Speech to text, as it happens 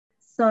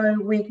So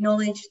we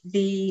acknowledge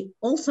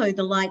also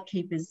the light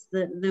keepers,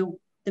 the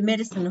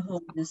medicine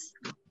holders,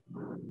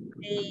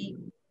 the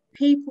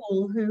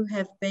people who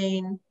have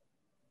been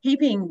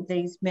keeping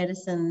these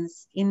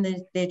medicines in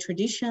their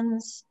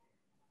traditions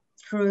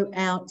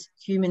throughout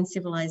human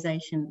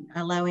civilization,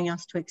 allowing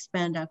us to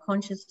expand our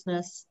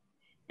consciousness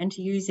and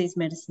to use these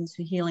medicines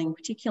for healing,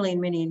 particularly in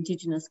many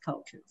Indigenous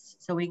cultures.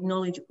 So we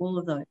acknowledge all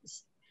of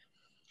those.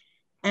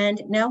 And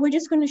now we're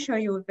just going to show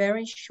you a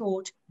very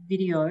short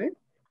video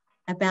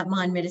about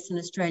Mind Medicine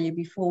Australia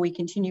before we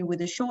continue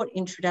with a short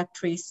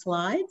introductory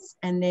slides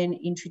and then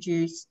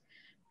introduce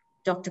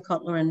Dr.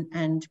 Kotler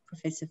and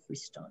Professor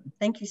Friston.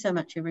 Thank you so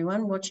much,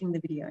 everyone, watching the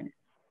video now.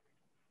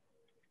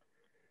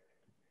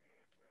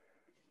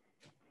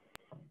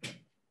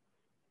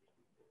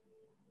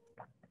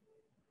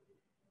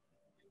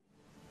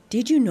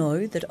 Did you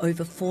know that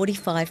over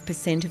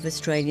 45% of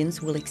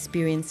Australians will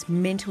experience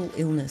mental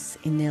illness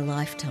in their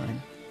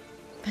lifetime?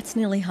 That's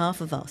nearly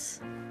half of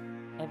us.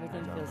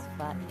 Everything feels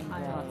flat and dry.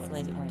 I can't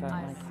sleep. I don't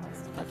like it.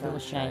 I feel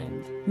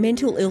ashamed.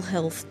 Mental ill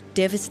health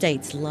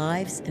devastates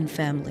lives and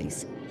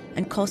families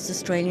and costs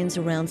Australians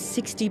around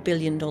 $60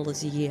 billion a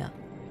year.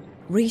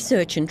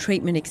 Research and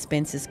treatment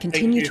expenses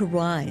continue to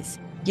rise,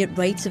 yet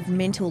rates of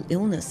mental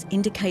illness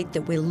indicate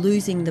that we're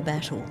losing the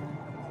battle.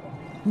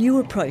 New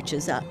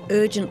approaches are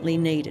urgently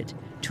needed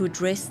to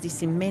address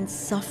this immense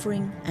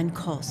suffering and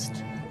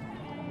cost.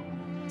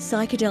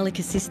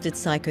 Psychedelic-assisted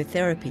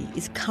psychotherapy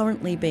is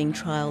currently being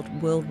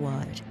trialled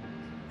worldwide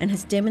and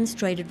has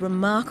demonstrated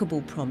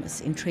remarkable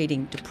promise in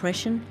treating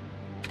depression,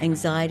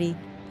 anxiety,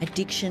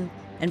 addiction,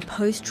 and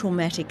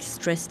post-traumatic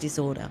stress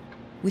disorder,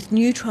 with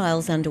new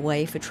trials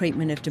underway for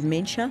treatment of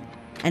dementia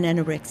and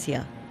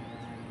anorexia.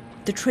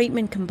 The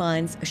treatment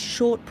combines a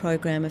short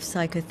program of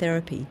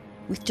psychotherapy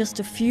with just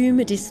a few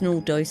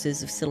medicinal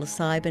doses of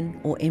psilocybin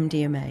or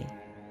MDMA.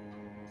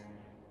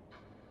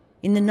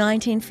 In the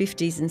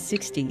 1950s and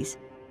 60s,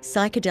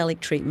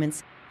 psychedelic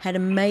treatments had a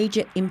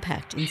major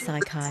impact in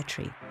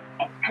psychiatry,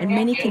 and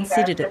many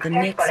considered it the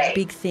next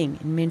big thing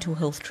in mental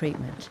health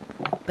treatment.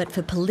 But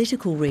for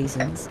political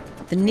reasons,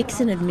 the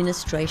Nixon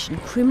administration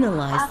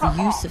criminalised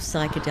the use of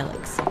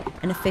psychedelics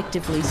and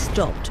effectively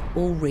stopped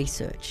all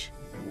research.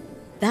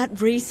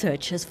 That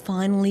research has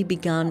finally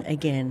begun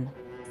again.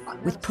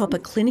 With proper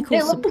clinical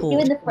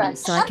support,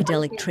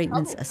 psychedelic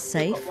treatments are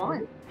safe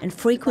and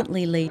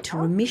frequently lead to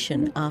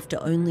remission after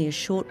only a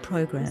short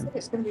program,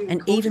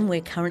 and even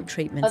where current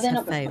treatments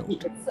have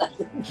failed.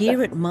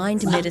 Here at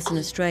Mind Medicine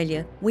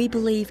Australia, we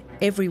believe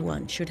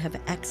everyone should have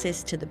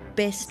access to the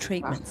best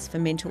treatments for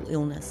mental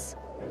illness.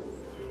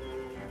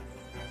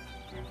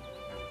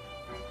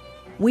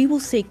 We will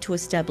seek to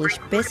establish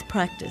best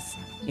practice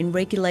in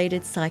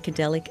regulated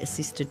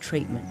psychedelic-assisted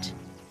treatment.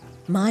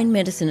 Mind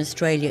Medicine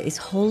Australia is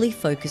wholly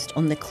focused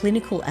on the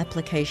clinical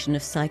application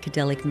of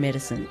psychedelic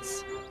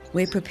medicines.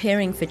 We're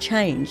preparing for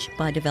change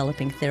by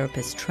developing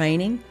therapist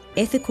training,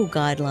 ethical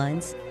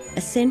guidelines,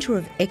 a centre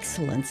of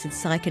excellence in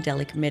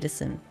psychedelic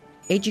medicine,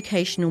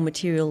 educational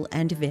material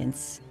and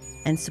events,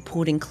 and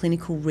supporting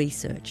clinical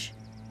research.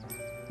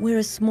 We're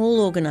a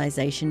small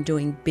organisation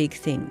doing big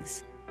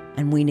things,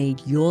 and we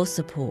need your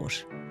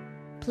support.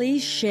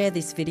 Please share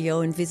this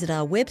video and visit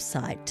our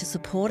website to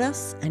support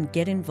us and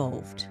get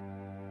involved.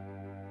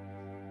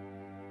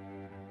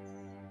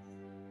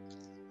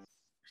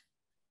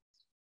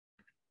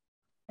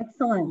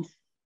 Excellent.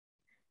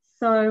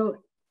 So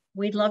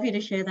we'd love you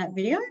to share that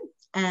video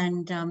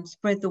and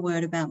spread the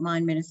word about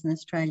Mind Medicine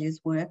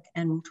Australia's work.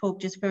 And we'll talk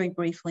just very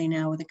briefly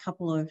now with a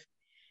couple of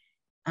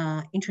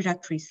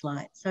introductory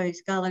slides. So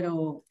Scarlett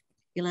or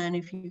Ilan,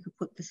 if you could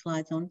put the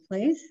slides on,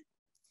 please.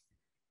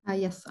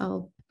 Yes,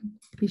 I'll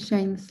be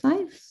sharing the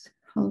slides.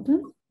 Hold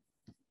on.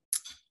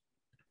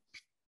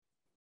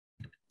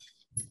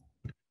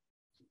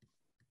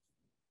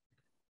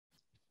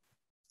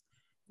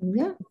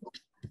 Yeah.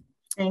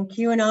 Thank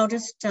you, and I'll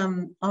just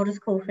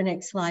call for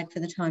next slide for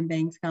the time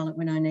being, Scarlett,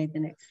 when I need the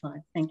next slide.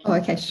 Thank you. Oh,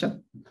 okay, sure.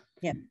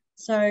 Yeah.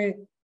 So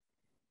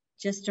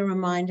just a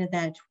reminder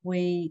that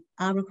we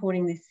are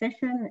recording this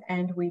session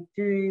and we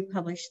do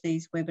publish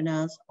these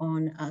webinars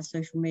on our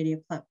social media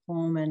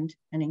platform and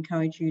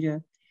encourage you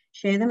to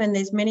share them. And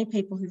there's many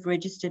people who've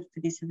registered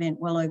for this event,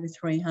 well over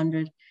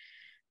 300,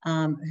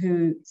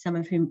 some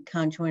of whom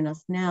can't join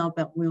us now,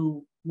 but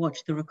will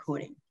watch the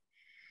recording.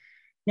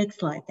 Next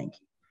slide, thank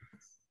you.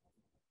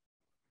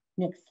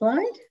 Next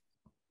slide.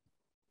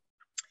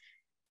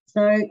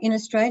 So in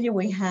Australia,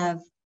 we have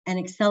an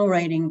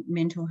accelerating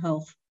mental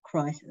health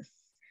crisis.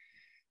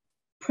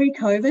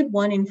 Pre-COVID,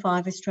 1 in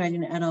 5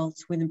 Australian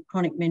adults with a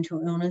chronic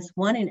mental illness,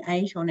 1 in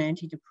 8 on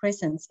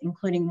antidepressants,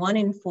 including 1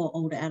 in 4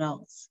 older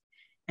adults,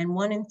 and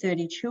 1 in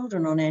 30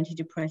 children on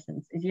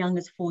antidepressants as young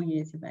as 4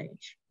 years of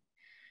age.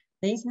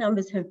 These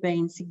numbers have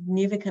been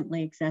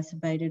significantly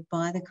exacerbated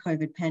by the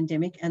COVID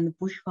pandemic and the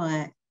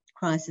bushfire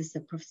crisis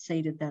that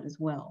preceded that as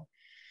well.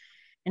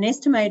 An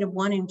estimated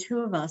 1 in 2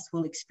 of us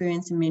will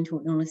experience a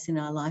mental illness in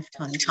our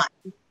lifetime.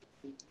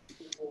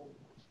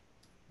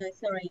 No,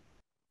 sorry.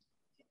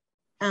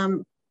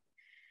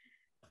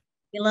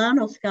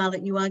 Ilan or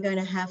Scarlett, you are going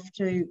to have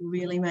to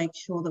really make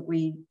sure that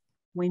we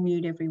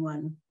mute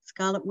everyone.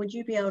 Scarlett, would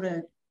you be able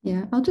to?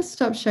 Yeah, I'll just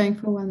stop sharing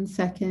for 1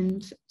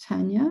 second,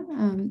 Tanya,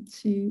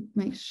 to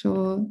make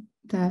sure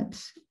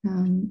that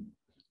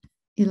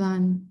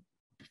Ilan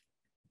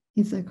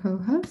is a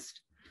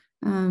co-host.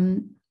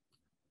 And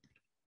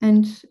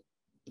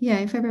yeah,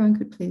 if everyone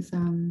could please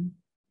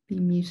be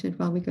muted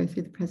while we go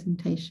through the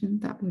presentation,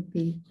 that would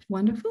be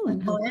wonderful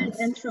and help us.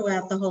 And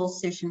throughout the whole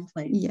session,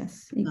 please.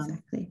 Yes,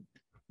 exactly.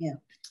 Yeah.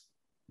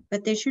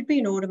 But there should be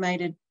an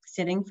automated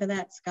setting for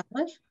that,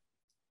 Scarlett.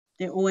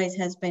 There always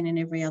has been in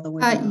every other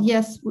webinar.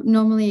 Yes,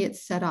 normally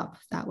it's set up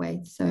that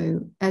way.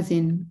 So as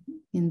in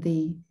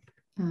the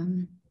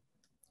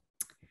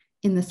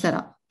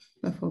setup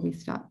before we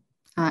start.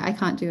 I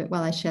can't do it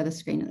while I share the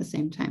screen at the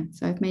same time.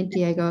 So I've made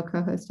Diego a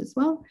co-host as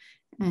well,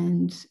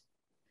 and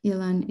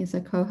Ilan is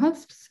a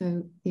co-host.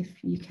 So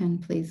if you can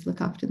please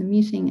look after the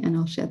muting, and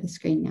I'll share the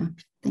screen now.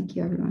 Thank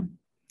you, everyone.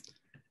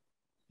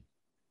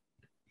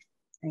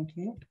 Thank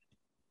you.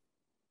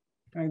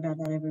 Sorry about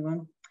that,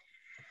 everyone.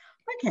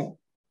 Okay,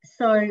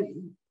 so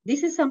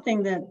this is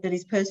something that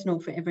is personal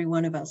for every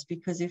one of us,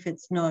 because if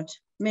it's not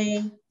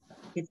me,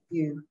 it's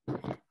you.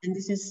 And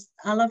this is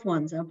our loved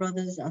ones, our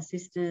brothers, our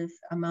sisters,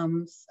 our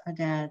mums, our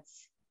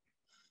dads,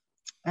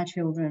 our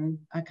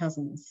children, our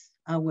cousins,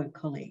 our work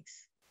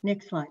colleagues.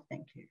 Next slide,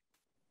 thank you.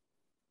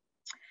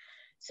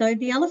 So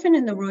the elephant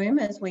in the room,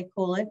 as we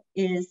call it,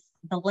 is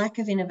the lack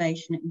of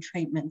innovation in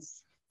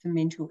treatments for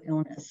mental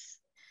illness.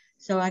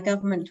 So our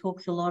government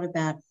talks a lot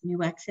about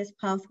new access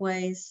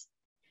pathways.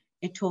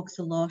 It talks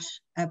a lot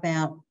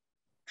about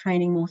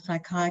training more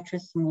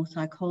psychiatrists and more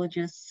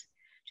psychologists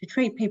to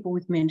treat people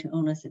with mental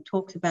illness. It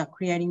talks about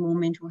creating more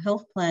mental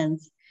health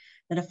plans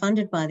that are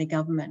funded by the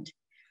government.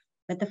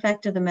 But the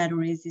fact of the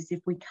matter is if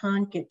we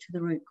can't get to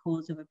the root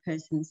cause of a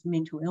person's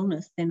mental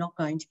illness, they're not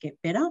going to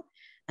get better.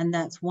 And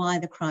that's why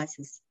the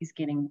crisis is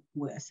getting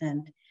worse.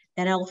 And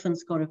that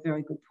elephant's got a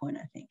very good point,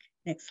 I think.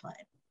 Next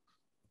slide.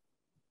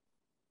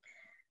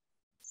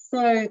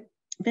 So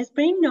there's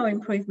been no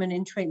improvement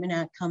in treatment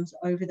outcomes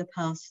over the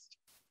past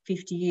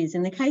 50 years.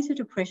 In the case of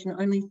depression,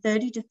 only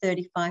 30 to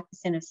 35%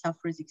 of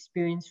sufferers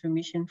experience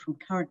remission from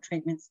current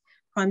treatments,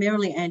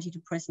 primarily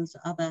antidepressants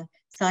or other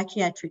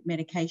psychiatric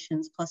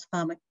medications plus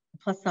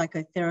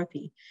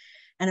psychotherapy.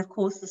 And of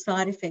course, the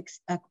side effects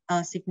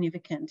are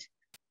significant.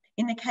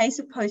 In the case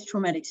of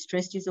post-traumatic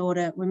stress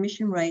disorder,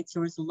 remission rates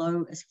are as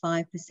low as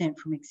 5%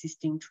 from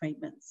existing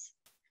treatments.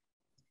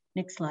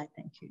 Next slide,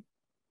 thank you.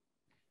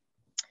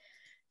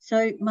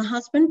 So my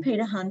husband,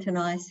 Peter Hunt, and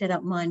I set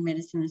up Mind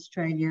Medicine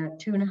Australia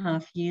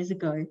 2.5 years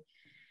ago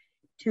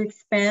to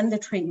expand the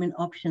treatment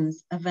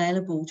options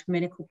available to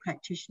medical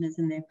practitioners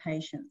and their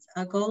patients.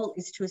 Our goal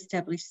is to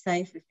establish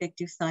safe,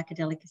 effective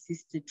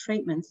psychedelic-assisted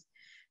treatments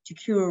to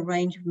cure a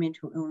range of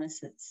mental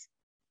illnesses.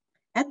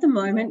 At the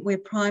moment, we're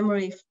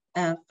primarily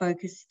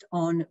focused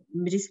on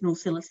medicinal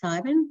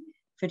psilocybin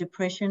for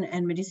depression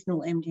and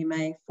medicinal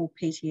MDMA for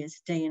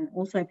PTSD and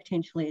also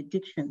potentially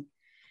addiction.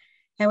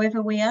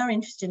 However, we are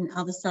interested in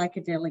other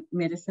psychedelic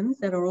medicines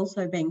that are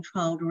also being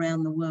trialled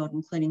around the world,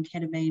 including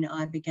ketamine,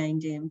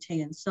 ibogaine,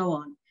 DMT, and so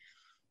on.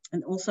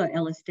 And also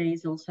LSD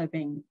is also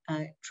being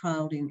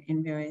trialled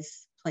in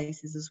various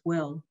places as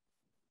well.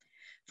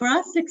 For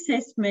us,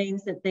 success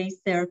means that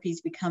these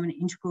therapies become an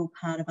integral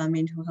part of our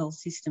mental health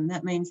system.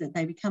 That means that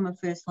they become a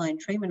first-line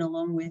treatment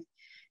along with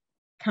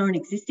current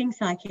existing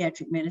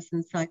psychiatric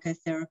medicine,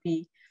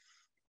 psychotherapy,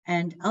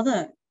 and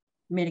other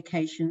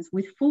medications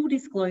with full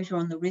disclosure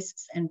on the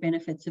risks and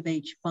benefits of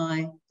each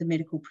by the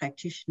medical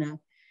practitioner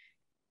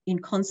in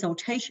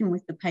consultation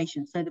with the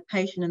patient. So the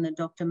patient and the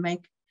doctor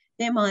make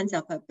their minds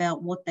up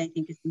about what they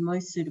think is the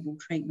most suitable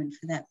treatment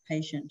for that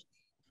patient.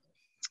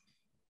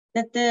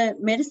 That the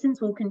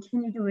medicines will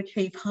continue to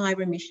achieve high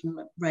remission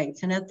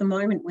rates. And at the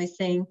moment, we're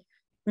seeing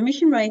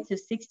remission rates of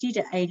 60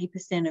 to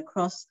 80%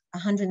 across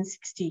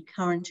 160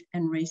 current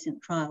and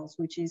recent trials,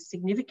 which is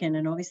significant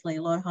and obviously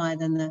a lot higher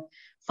than the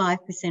 5%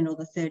 or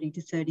the 30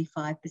 to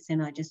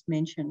 35% I just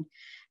mentioned.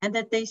 And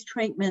that these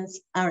treatments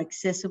are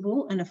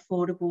accessible and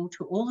affordable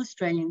to all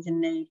Australians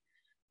in need,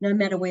 no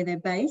matter where they're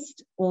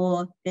based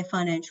or their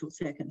financial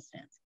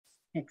circumstances.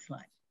 Next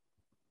slide.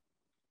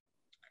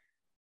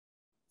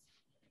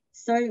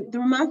 So the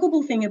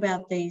remarkable thing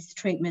about these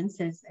treatments,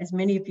 as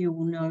many of you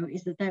will know,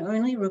 is that they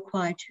only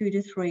require 2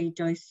 to 3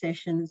 dose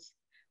sessions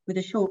with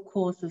a short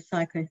course of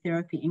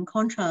psychotherapy, in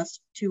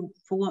contrast to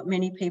for what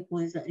many people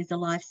is a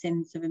life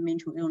sentence of a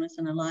mental illness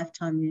and a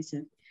lifetime use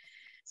of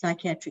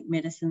psychiatric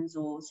medicines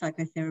or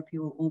psychotherapy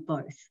or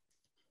both.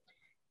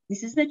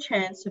 This is the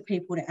chance for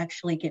people to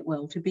actually get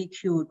well, to be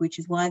cured, which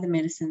is why the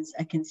medicines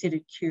are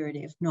considered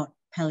curative, not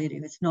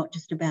palliative. It's not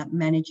just about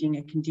managing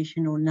a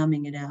condition or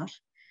numbing it out.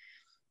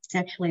 It's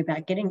actually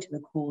about getting to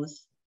the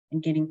cause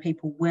and getting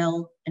people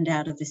well and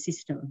out of the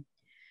system.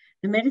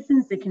 The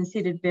medicines are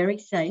considered very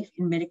safe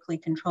in medically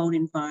controlled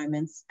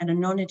environments and are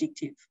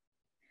non-addictive.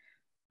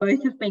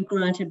 Both have been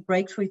granted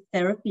breakthrough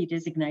therapy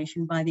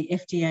designation by the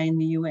FDA in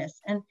the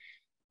US, and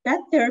that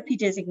therapy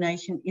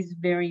designation is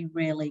very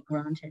rarely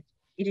granted.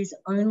 It is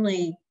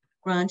only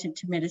granted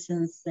to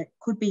medicines that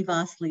could be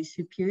vastly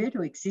superior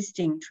to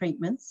existing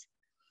treatments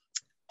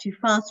to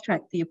fast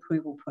track the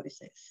approval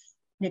process.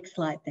 Next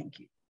slide, thank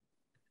you.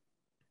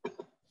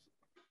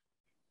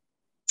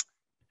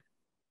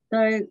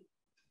 So,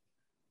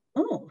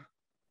 oh,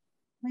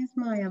 where's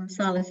my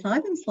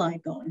psilocybin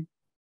slide gone?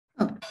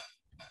 Oh,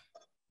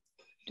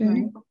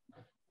 Sorry.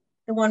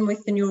 The one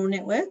with the neural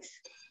networks?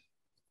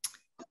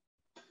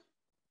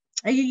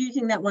 Are you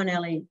using that one,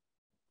 Ellie?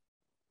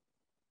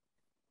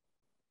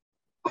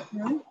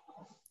 No?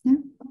 Yeah.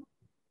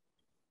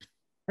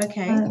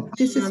 Okay.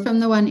 This is from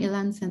the one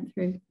Ilan sent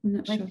through. I'm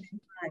not sure.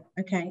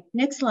 Okay,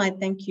 next slide,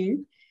 thank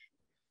you.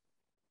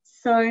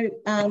 So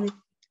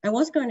I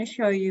was going to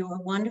show you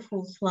a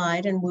wonderful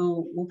slide, and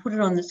we'll put it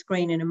on the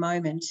screen in a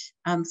moment.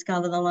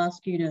 Scarlett, I'll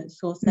ask you to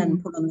source that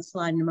and put it on the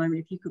slide in a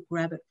moment. If you could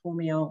grab it for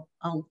me, I'll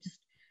just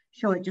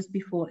show it just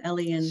before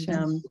Ellie and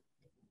Sure.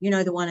 you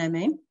know the one I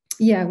mean?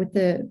 Yeah, with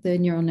the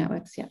neural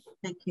networks, yeah.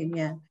 Thank you,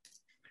 yeah.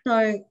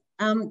 So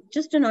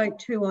just a note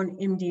too on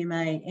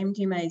MDMA.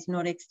 MDMA is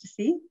not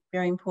ecstasy,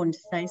 very important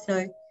to say.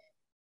 So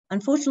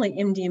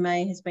unfortunately,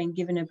 MDMA has been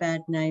given a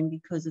bad name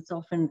because it's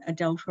often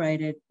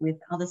adulterated with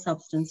other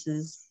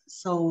substances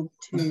sold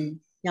to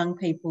young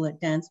people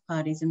at dance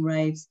parties and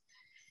raves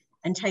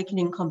and taken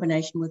in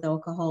combination with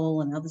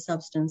alcohol and other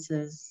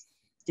substances,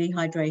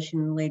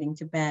 dehydration leading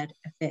to bad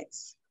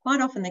effects. Quite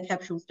often the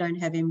capsules don't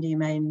have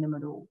MDMA in them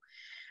at all.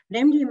 But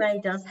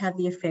MDMA does have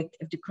the effect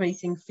of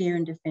decreasing fear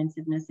and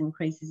defensiveness,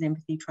 increases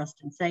empathy, trust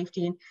and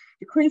safety, and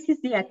decreases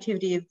the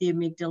activity of the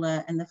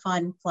amygdala and the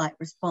fight and flight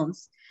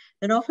response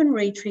that often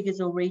re-triggers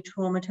or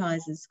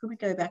re-traumatizes. Could we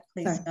go back,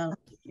 please, Scarlett?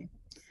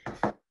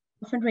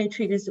 Often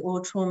re-triggers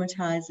or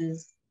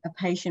traumatizes a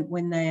patient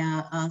when they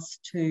are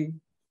asked to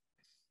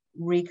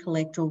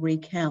recollect or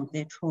recount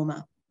their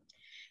trauma.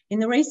 In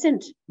the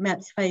recent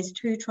MAPS phase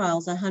 2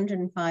 trials,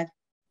 105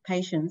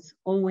 patients,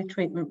 all with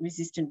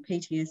treatment-resistant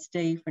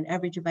PTSD for an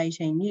average of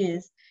 18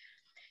 years,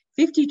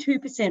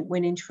 52%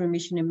 went into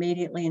remission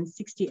immediately and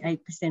 68%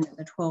 at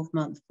the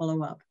 12-month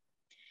follow-up.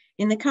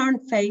 In the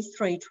current phase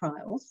 3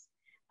 trials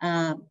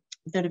that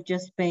have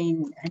just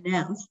been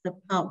announced, the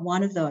part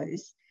 1 of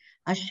those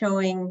are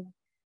showing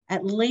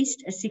at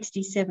least a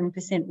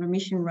 67%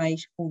 remission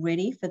rate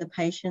already for the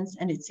patients,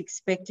 and it's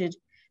expected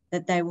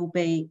that they will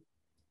be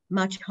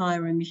much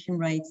higher remission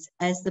rates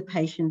as the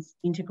patients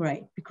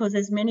integrate, because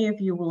as many of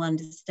you will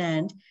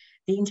understand,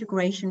 the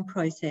integration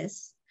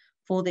process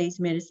for these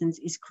medicines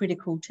is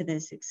critical to their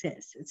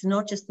success. It's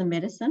not just the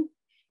medicine,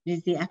 it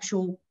is the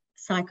actual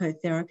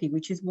psychotherapy,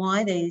 which is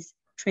why these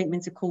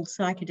treatments are called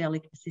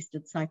psychedelic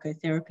assisted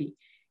psychotherapy.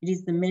 It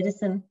is the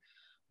medicine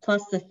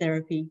plus the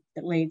therapy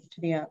that leads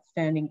to the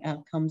outstanding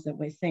outcomes that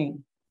we're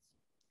seeing.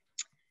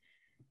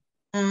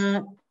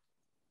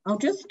 I'll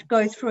just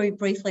go through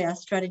briefly our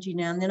strategy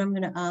now, and then I'm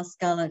going to ask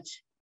Scarlett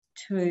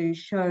to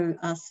show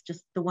us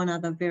just the one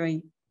other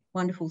very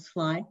wonderful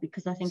slide,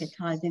 because I think it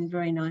ties in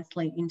very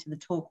nicely into the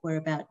talk we're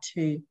about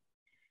to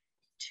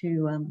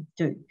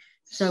do.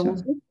 So Sure.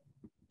 we'll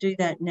do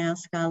that now,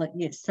 Scarlett.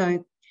 Yes.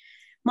 So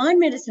Mind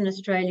Medicine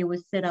Australia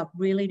was set up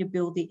really to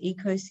build the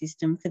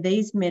ecosystem for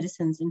these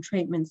medicines and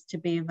treatments to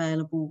be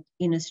available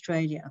in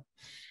Australia.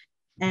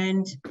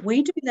 And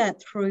we do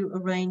that through a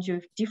range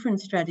of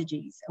different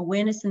strategies: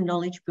 awareness and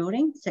knowledge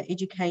building, so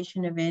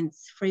education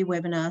events, free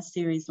webinar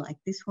series like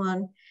this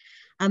one,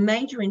 a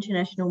major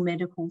international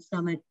medical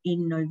summit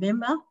in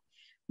November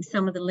with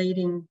some of the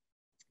leading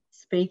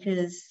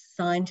speakers,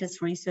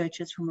 scientists,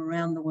 researchers from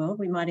around the world.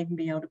 We might even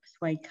be able to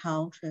persuade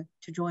Karl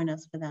to join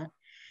us for that.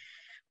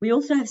 We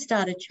also have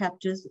started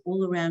chapters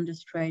all around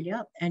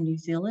Australia and New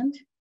Zealand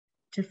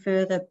to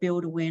further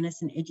build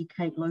awareness and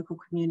educate local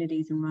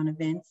communities and run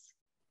events.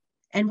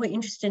 And we're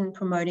interested in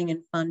promoting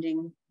and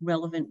funding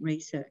relevant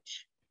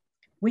research.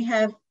 We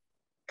have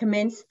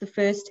commenced the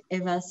first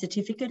ever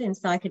certificate in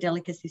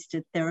psychedelic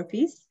assisted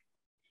therapies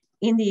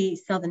in the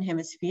Southern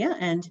Hemisphere,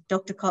 and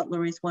Dr.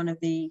 Kotler is one of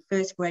the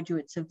first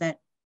graduates of that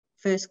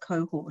first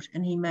cohort,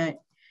 and he might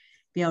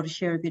be able to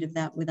share a bit of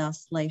that with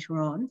us later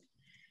on.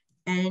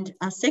 And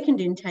our second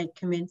intake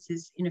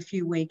commences in a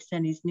few weeks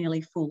and is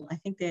nearly full. I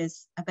think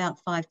there's about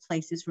 5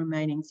 places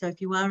remaining. So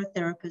if you are a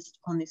therapist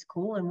on this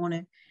call and want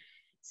to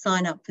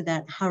sign up for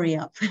that, hurry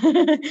up.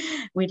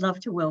 We'd love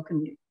to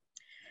welcome you.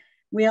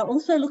 We are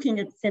also looking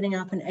at setting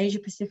up an Asia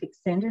Pacific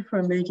Centre for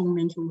Emerging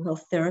Mental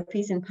Health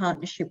Therapies in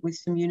partnership with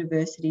some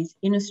universities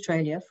in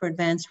Australia for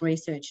advanced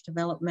research,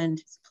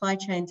 development, supply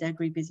chains,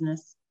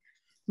 agribusiness,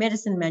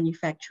 medicine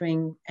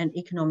manufacturing, and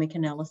economic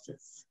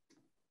analysis.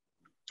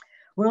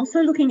 We're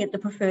also looking at the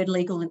preferred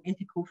legal and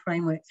ethical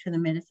frameworks for the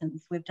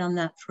medicines. We've done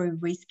that through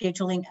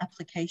rescheduling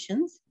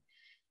applications.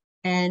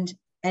 And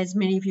as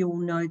many of you will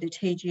know, the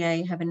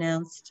TGA have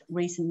announced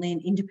recently an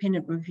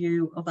independent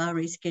review of our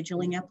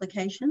rescheduling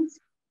applications,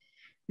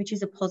 which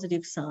is a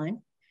positive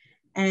sign.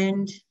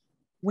 And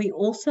we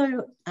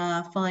also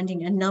are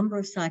finding a number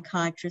of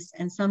psychiatrists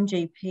and some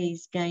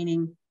GPs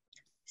gaining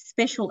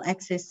special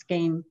access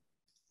scheme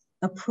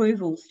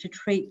approvals to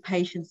treat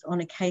patients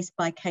on a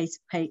case-by-case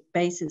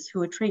basis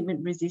who are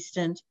treatment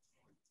resistant,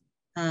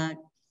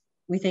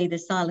 with either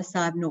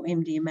psilocybin or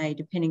MDMA,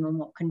 depending on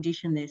what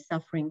condition they're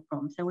suffering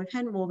from. So we've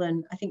had more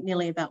than, I think,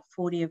 nearly about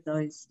 40 of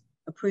those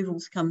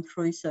approvals come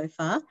through so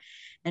far.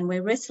 And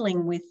we're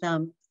wrestling with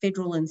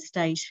federal and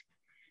state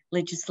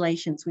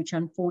legislations, which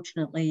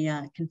unfortunately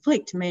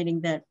conflict,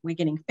 meaning that we're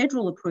getting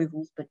federal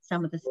approvals, but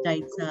some of the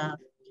states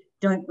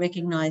don't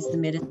recognise the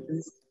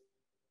medicines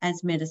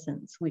as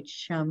medicines,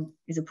 which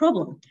is a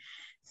problem.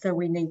 So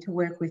we need to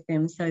work with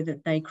them so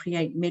that they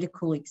create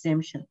medical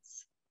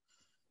exemptions.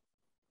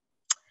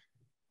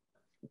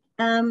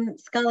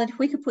 Scarlett, if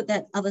we could put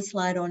that other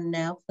slide on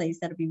now, please,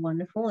 that'd be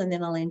wonderful. And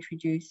then I'll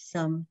introduce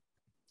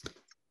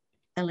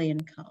Ellie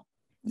and Karl.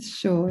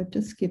 Sure,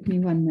 just give me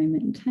one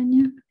moment,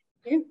 Tanya.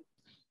 Thank you.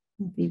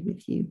 I'll be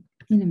with you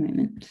in a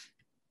moment.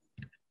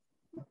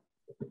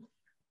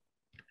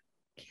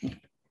 Okay.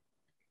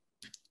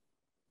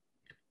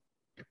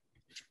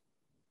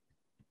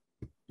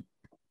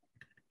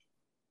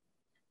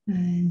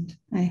 And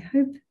I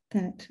hope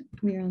that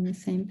we're on the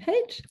same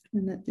page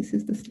and that this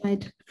is the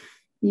slide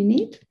you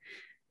need.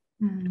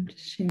 I'm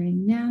just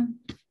sharing now.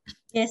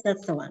 Yes,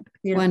 that's the one.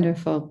 Beautiful.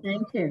 Wonderful.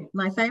 Thank you.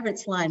 My favourite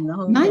slide in the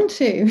whole Mine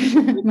too.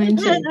 Mine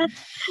too.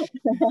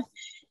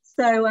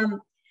 So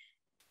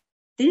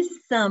this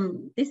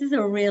is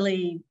a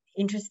really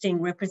interesting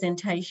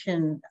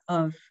representation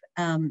of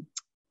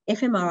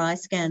fMRI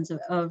scans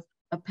of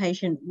a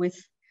patient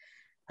with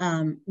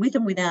and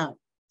without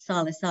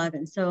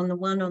psilocybin. So on the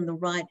one on the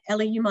right,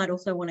 Ellie, you might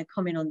also want to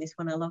comment on this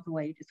one. I love the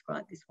way you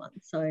describe this one.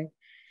 So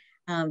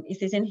if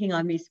there's anything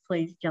I missed,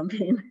 please jump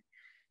in.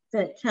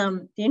 But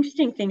the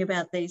interesting thing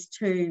about these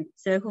two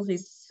circles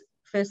is,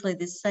 firstly,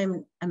 there's the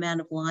same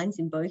amount of lines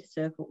in both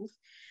circles.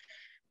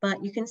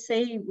 But you can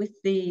see with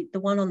the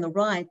one on the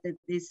right that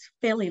there's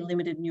fairly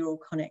limited neural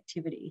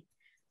connectivity.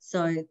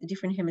 So the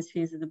different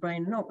hemispheres of the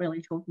brain are not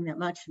really talking that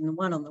much. And the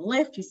one on the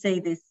left, you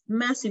see this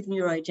massive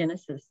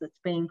neurogenesis that's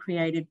being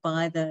created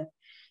by the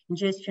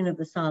ingestion of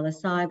the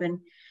psilocybin,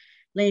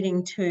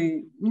 leading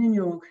to new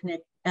neural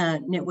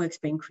networks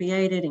being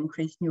created,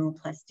 increased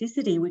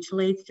neuroplasticity, which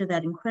leads to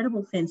that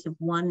incredible sense of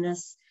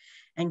oneness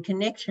and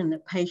connection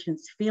that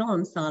patients feel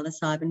on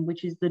psilocybin,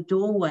 which is the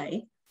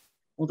doorway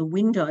or the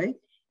window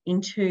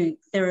into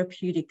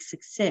therapeutic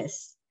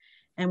success,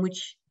 and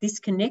which this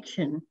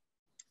connection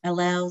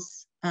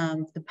allows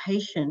the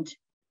patient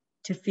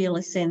to feel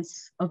a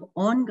sense of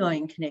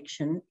ongoing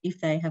connection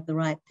if they have the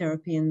right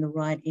therapy and the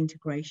right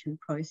integration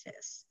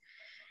process.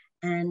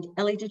 And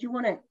Ellie, did you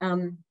want to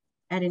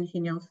add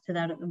anything else to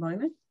that at the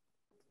moment?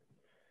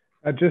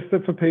 Just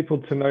that for people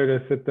to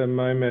notice at the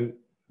moment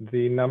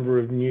the number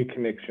of new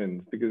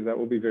connections, because that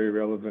will be very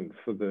relevant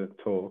for the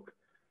talk.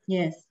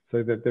 Yes.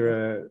 So that there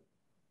are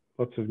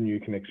lots of new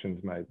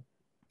connections made.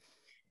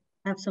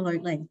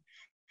 Absolutely.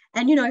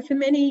 And, you know, for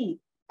many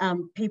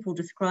people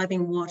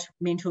describing what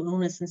mental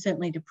illness and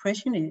certainly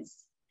depression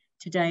is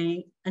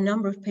today, a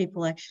number of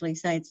people actually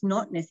say it's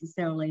not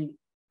necessarily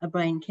a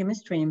brain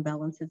chemistry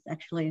imbalance, it's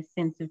actually a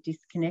sense of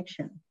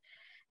disconnection.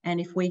 And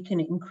if we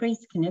can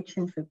increase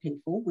connection for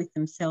people with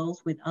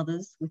themselves, with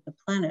others, with the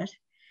planet,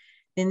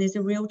 then there's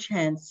a real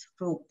chance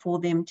for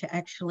them to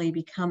actually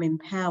become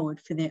empowered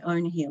for their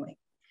own healing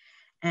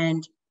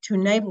and to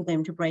enable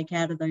them to break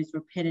out of those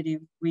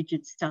repetitive,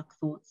 rigid, stuck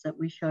thoughts that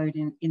we showed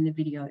in the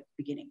video at the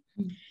beginning.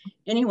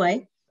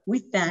 Anyway,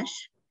 with that,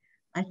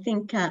 I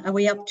think, are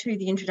we up to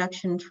the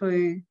introduction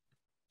to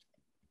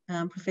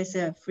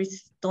Professor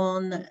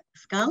Friston,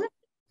 Scarlett?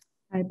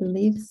 I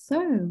believe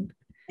so.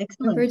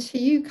 Excellent. Over to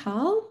you,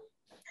 Karl.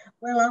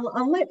 Well,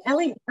 I'll let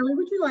Ellie. Ellie,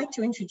 would you like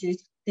to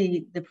introduce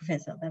the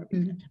professor? That'll be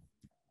good.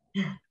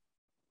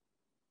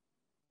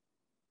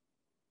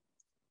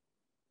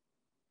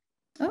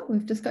 Oh,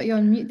 we've just got you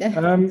on mute there.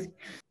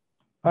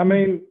 I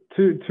mean,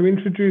 to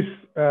introduce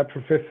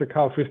Professor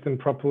Karl Friston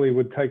properly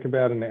would take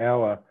about an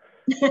hour.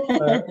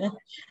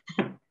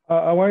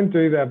 I won't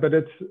do that, but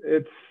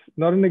it's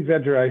not an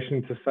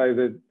exaggeration to say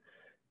that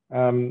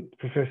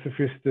Professor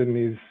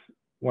Friston is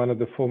one of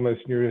the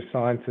foremost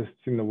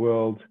neuroscientists in the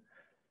world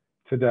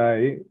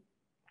today.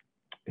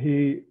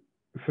 He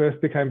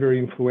first became very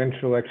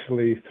influential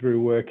actually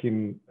through work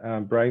in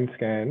brain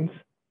scans,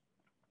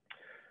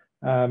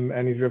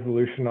 and he's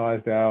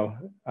revolutionized our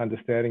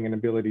understanding and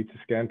ability to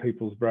scan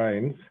people's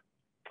brains.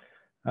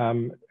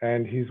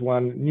 And he's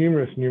won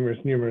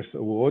numerous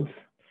awards.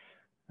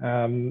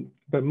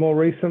 But more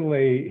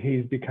recently,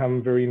 he's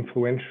become very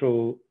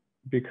influential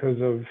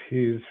because of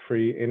his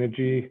free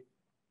energy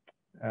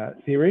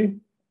theory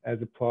as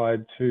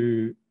applied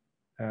to,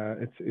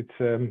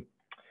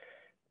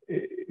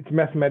 it's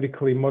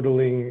mathematically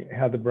modeling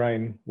how the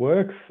brain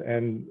works,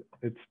 and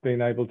it's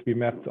been able to be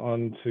mapped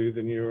onto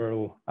the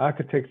neural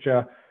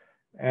architecture,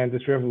 and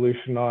it's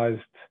revolutionized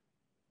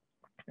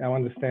our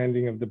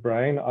understanding of the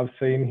brain. I've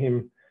seen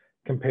him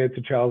compared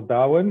to Charles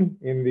Darwin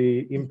in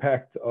the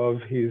impact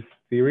of his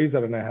theories. I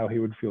don't know how he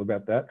would feel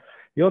about that.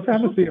 He also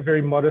happens to be a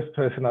very modest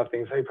person, I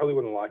think, so he probably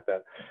wouldn't like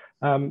that.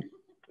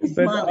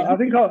 But I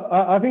think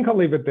I'll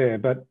leave it there.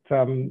 But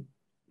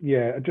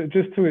yeah,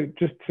 just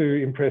to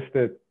impress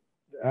that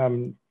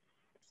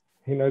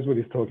he knows what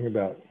he's talking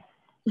about.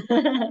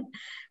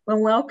 Well,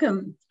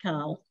 welcome,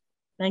 Karl.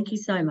 Thank you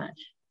so much.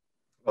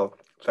 Well,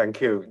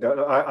 thank you.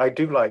 I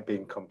do like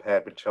being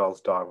compared with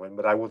Charles Darwin,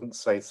 but I wouldn't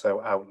say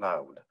so out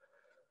loud.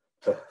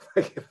 So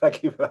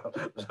thank you for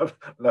that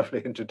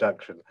lovely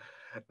introduction.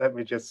 Let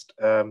me just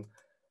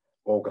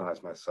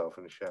organize myself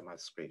and share my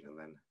screen and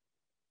then.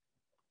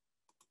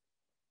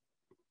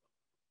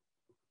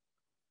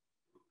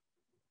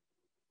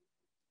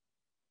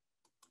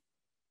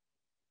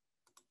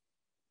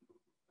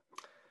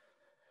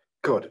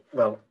 Good.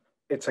 Well,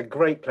 it's a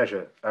great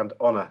pleasure and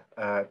honor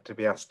to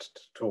be asked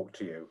to talk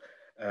to you.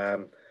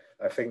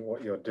 I think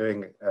what you're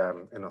doing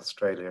in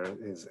Australia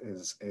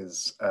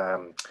is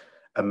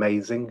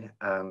amazing,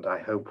 and I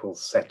hope will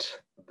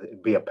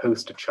be a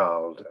poster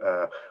child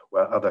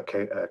where other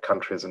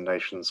countries and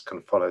nations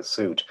can follow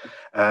suit.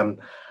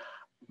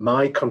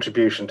 My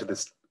contribution to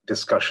this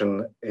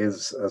discussion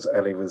is, as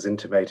Ellie was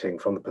intimating,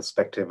 from the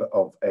perspective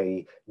of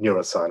a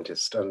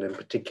neuroscientist, and in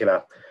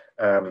particular,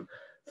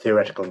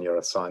 theoretical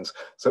neuroscience.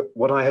 So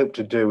what I hope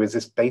to do is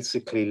this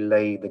basically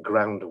lay the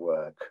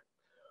groundwork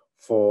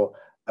for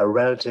a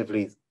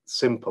relatively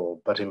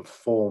simple but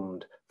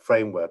informed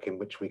framework in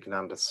which we can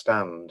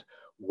understand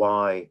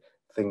why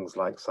things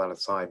like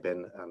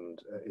psilocybin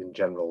and in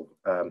general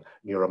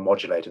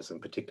neuromodulators,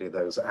 and particularly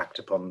those that act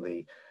upon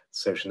the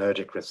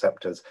serotonergic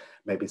receptors,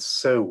 may be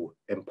so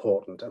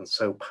important and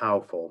so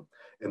powerful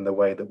in the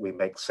way that we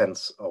make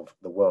sense of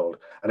the world,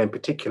 and in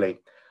particularly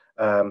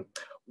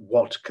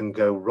what can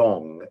go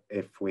wrong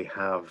if we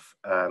have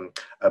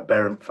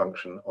aberrant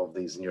function of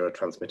these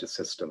neurotransmitter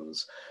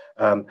systems.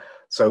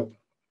 So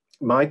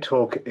my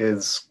talk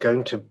is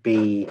going to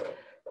be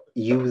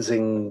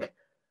using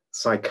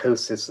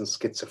psychosis and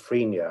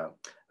schizophrenia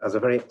as a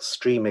very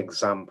extreme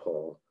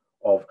example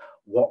of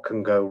what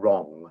can go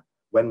wrong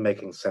when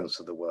making sense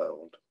of the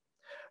world.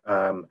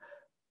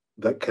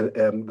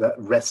 That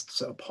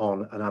rests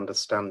upon an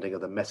understanding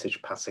of the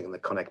message passing and the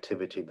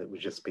connectivity that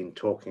we've just been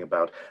talking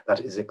about,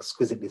 that is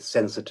exquisitely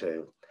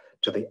sensitive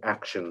to the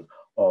action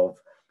of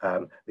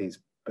these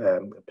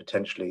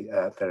potentially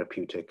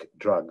therapeutic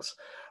drugs.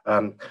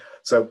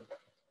 So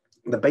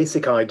the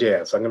basic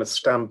idea, so I'm going to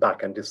stand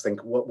back and just think,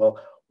 well,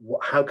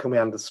 how can we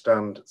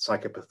understand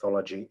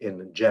psychopathology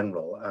in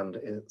general, and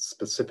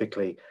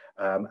specifically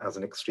as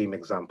an extreme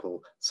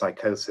example,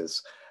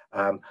 psychosis?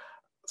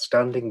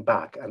 Standing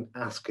back and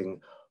asking,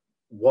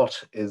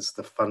 what is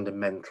the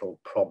fundamental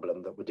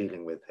problem that we're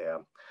dealing with here?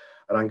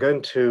 And I'm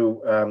going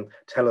to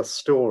tell a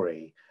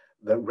story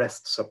that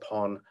rests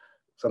upon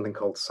something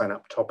called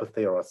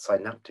synaptopathy, or a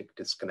synaptic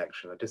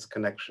disconnection, a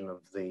disconnection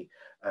of the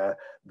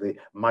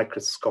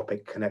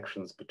microscopic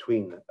connections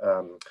between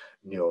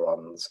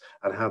neurons,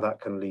 and how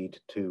that can lead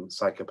to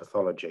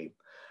psychopathology.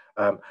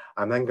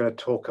 I'm then going to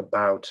talk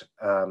about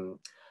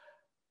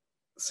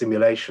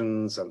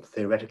simulations and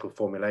theoretical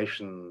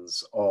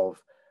formulations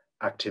of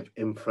active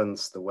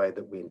inference, the way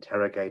that we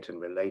interrogate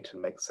and relate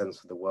and make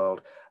sense of the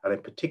world, and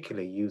in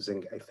particular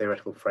using a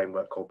theoretical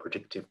framework called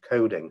predictive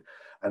coding.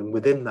 And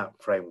within that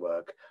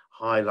framework,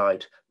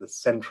 highlight the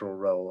central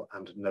role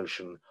and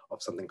notion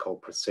of something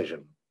called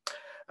precision.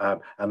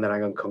 And then I'm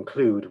going to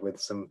conclude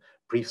with some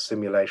brief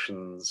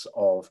simulations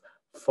of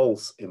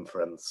false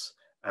inference,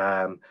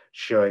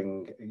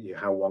 showing you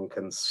how one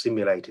can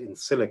simulate in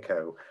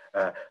silico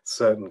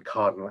certain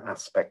cardinal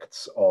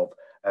aspects of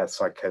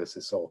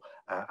psychosis or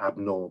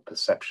abnormal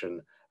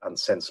perception and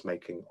sense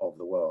making of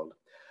the world.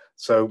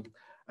 So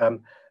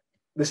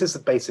this is the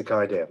basic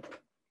idea.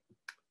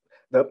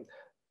 That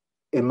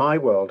in my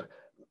world,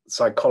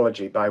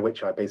 psychology, by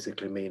which I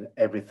basically mean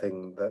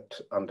everything that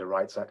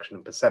underwrites action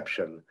and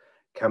perception,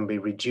 can be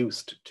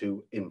reduced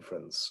to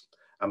inference.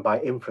 And by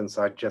inference,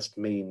 I just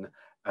mean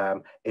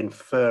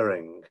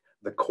inferring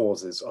the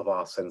causes of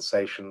our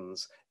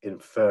sensations,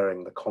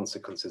 inferring the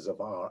consequences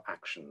of our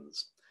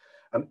actions.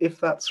 And if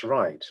that's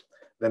right,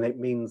 then it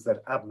means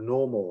that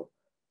abnormal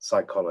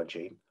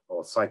psychology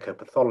or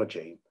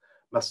psychopathology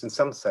must in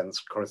some sense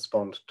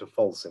correspond to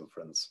false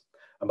inference.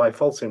 And by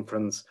false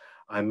inference,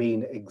 I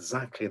mean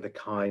exactly the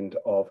kind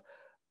of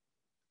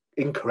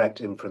incorrect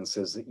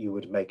inferences that you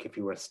would make if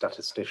you were a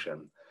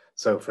statistician.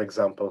 So for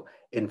example,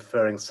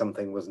 inferring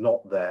something was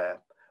not there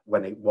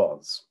when it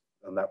was.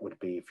 And that would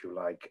be, if you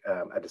like,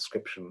 a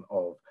description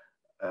of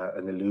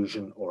an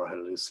illusion or a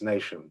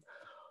hallucination.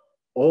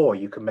 Or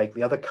you can make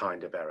the other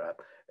kind of error,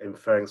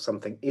 inferring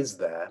something is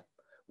there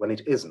when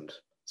it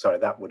isn't. Sorry,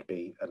 that would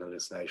be an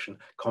hallucination.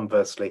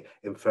 Conversely,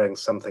 inferring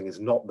something is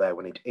not there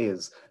when it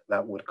is,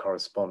 that would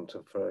correspond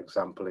to, for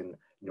example, in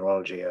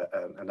neurology,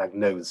 an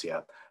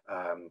agnosia,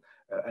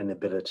 an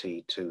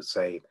ability to,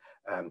 say,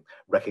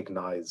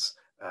 recognize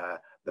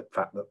the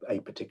fact that a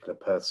particular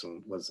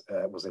person was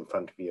in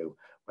front of you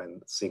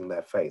when seeing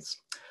their face.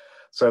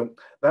 So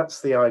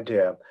that's the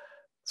idea.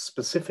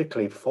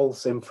 Specifically,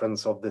 false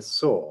inference of this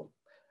sort,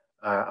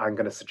 I'm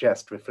going to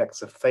suggest,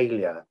 reflects a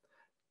failure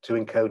to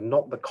encode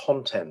not the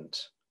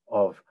content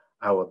of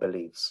our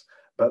beliefs,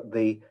 but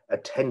the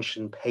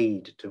attention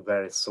paid to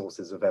various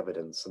sources of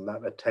evidence. And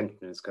that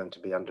attention is going to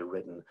be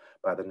underwritten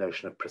by the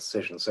notion of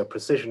precision. So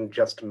precision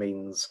just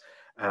means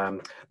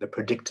the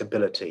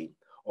predictability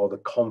or the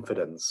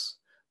confidence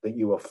that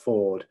you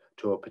afford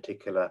to a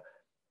particular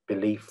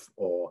belief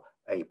or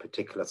a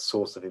particular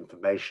source of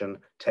information.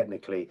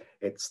 Technically,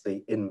 it's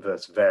the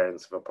inverse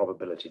variance of a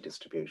probability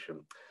distribution.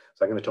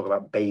 So I'm going to talk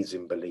about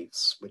Bayesian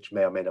beliefs, which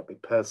may or may not be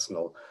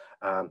personal.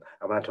 And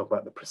when I talk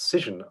about the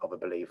precision of a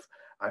belief,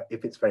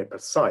 if it's very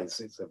precise,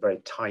 it's a very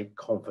tight,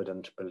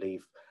 confident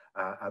belief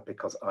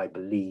because I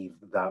believe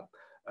that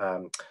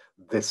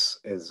this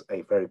is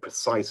a very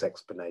precise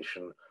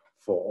explanation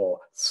for or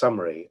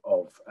summary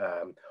of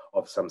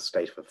some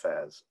state of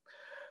affairs.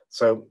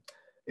 So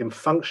in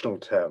functional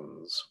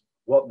terms,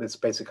 what this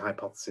basic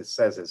hypothesis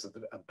says is that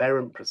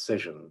aberrant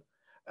precision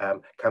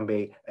can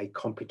be a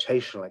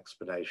computational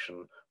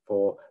explanation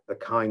for the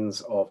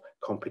kinds of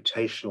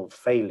computational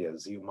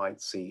failures you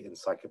might see in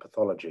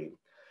psychopathology.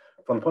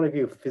 From the point of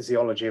view of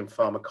physiology and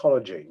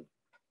pharmacology,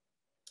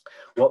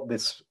 what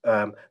this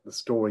the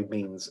story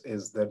means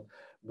is that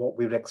what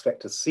we would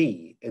expect to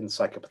see in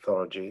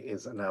psychopathology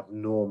is an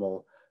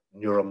abnormal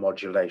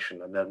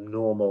neuromodulation, an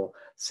abnormal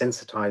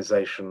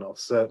sensitization of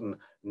certain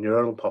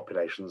neural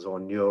populations or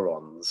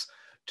neurons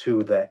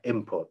to their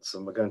inputs.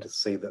 And we're going to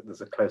see that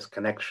there's a close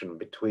connection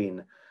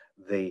between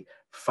the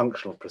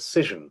functional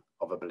precision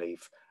of a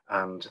belief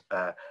and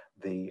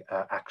the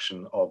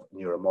action of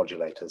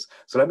neuromodulators.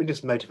 So let me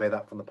just motivate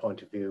that from the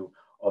point of view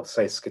of,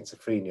 say,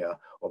 schizophrenia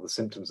or the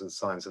symptoms and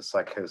signs of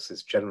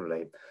psychosis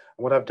generally. And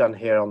what I've done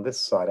here on this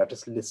side, I've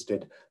just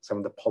listed some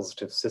of the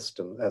positive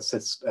symptoms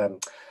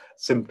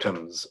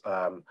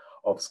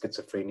of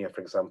schizophrenia,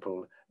 for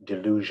example,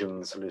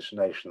 delusions,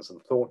 hallucinations,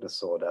 and thought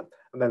disorder,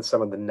 and then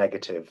some of the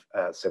negative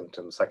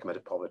symptoms,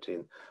 psychomotor poverty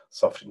and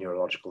soft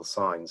neurological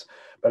signs.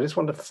 But I just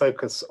want to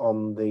focus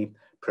on the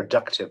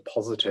productive,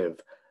 positive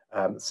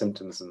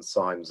symptoms and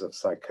signs of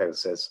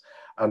psychosis,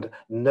 and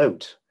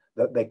note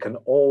that they can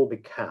all be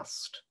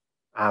cast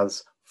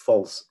as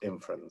false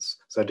inference.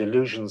 So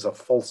delusions are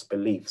false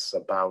beliefs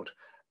about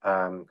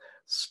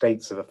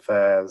states of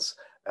affairs,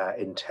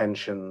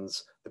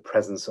 intentions, the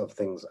presence of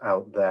things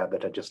out there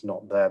that are just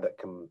not there, that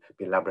can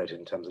be elaborated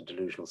in terms of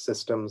delusional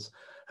systems.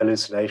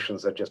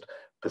 Hallucinations are just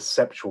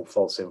perceptual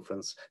false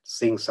inference,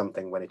 seeing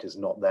something when it is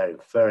not there,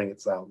 inferring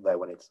it's out there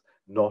when it's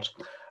not.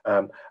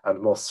 And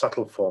more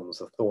subtle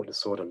forms of thought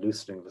disorder,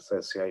 loosening of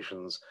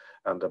associations,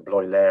 and a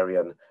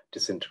Bloilerian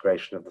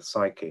disintegration of the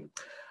psyche.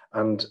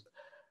 And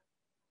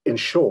in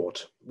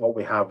short, what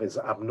we have is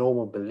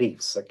abnormal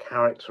beliefs that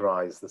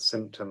characterize the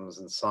symptoms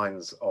and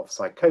signs of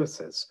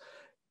psychosis,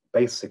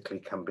 basically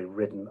can be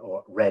written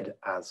or read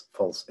as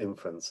false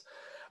inference.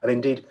 And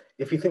indeed,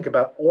 if you think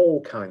about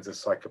all kinds of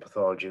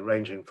psychopathology,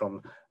 ranging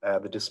from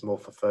the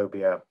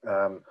dysmorphophobia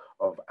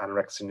of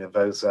anorexia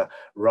nervosa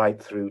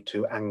right through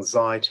to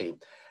anxiety,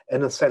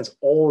 in a sense,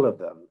 all of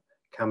them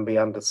can be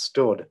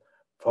understood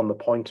from the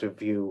point of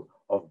view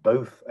of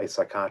both a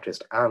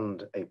psychiatrist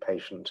and a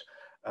patient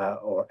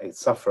or a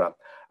sufferer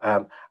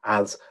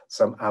as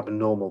some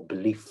abnormal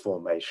belief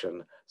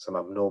formation, some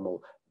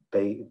abnormal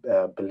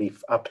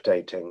belief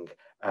updating,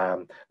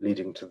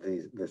 leading to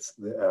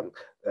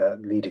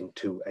leading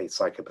to a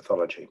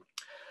psychopathology.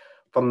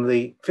 From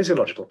the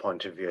physiological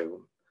point of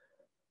view,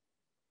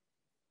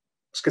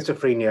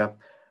 schizophrenia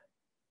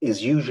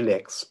is usually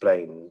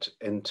explained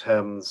in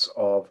terms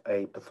of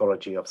a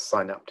pathology of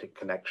synaptic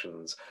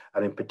connections,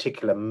 and in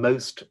particular,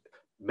 most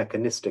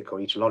mechanistic or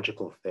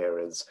etiological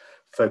theories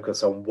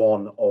focus on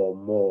one or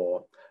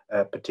more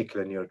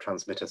particular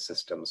neurotransmitter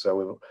systems.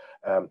 So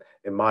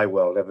in my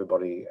world,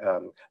 everybody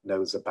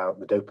knows about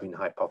the dopamine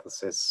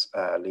hypothesis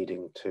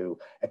leading to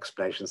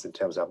explanations in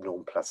terms of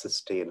abnormal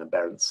plasticity and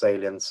aberrant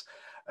salience.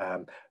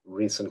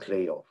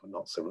 Recently, or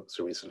not so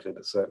recently,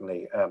 but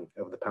certainly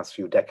over the past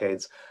few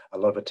decades, a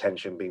lot of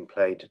attention being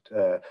played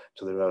to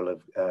the role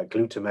of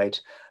glutamate,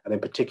 and in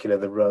particular,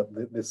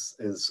 this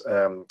is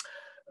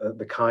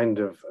the kind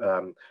of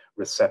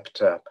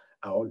receptor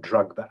or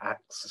drug that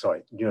acts,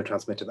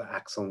 neurotransmitter that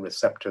acts on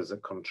receptors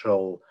that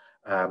control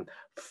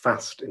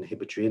fast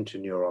inhibitory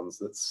interneurons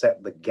that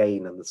set the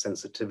gain and the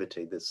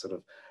sensitivity, this sort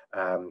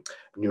of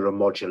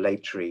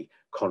neuromodulatory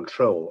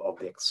control of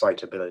the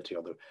excitability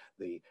or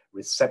the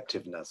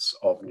receptiveness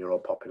of neural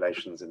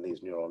populations in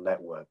these neural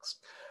networks.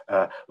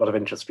 A lot of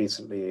interest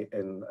recently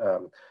in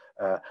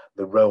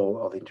the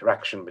role of the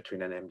interaction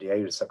between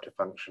NMDA receptor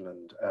function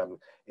and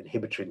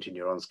inhibitory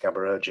interneurons,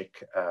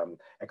 GABAergic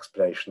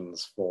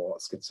explanations for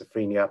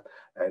schizophrenia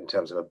in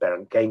terms of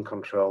aberrant gain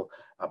control,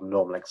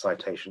 abnormal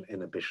excitation,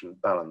 inhibition,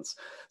 balance.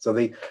 So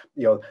the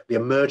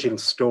emerging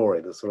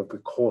story, the sort of the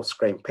coarse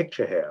grained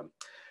picture here,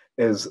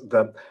 is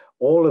that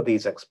all of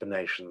these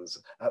explanations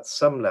at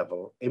some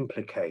level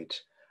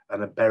implicate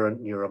an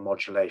aberrant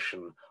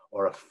neuromodulation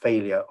or a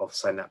failure of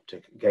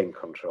synaptic gain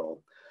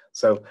control.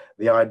 So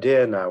the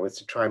idea now is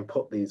to try and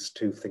put these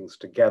two things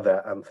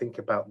together and think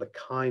about the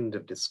kind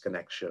of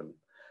disconnection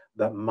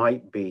that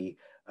might be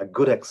a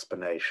good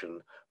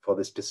explanation for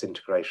this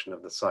disintegration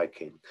of the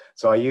psyche.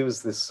 So I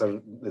use this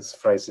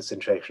phrase,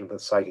 disintegration of the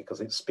psyche,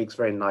 because it speaks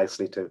very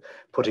nicely to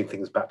putting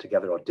things back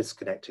together or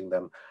disconnecting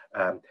them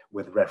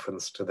with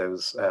reference to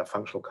those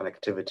functional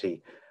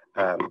connectivity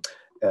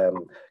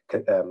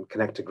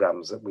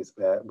connectograms that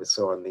we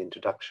saw in the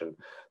introduction.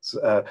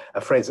 So,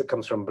 a phrase that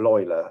comes from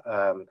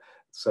Bloiler,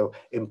 so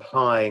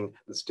implying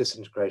this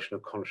disintegration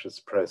of conscious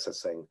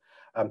processing.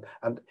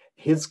 And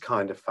his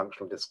kind of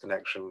functional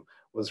disconnection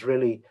was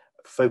really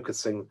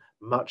focusing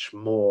much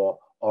more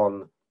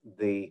on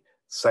the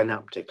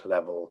synaptic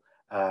level,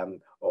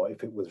 or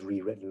if it was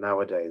rewritten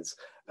nowadays,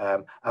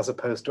 as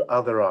opposed to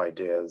other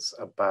ideas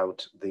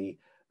about the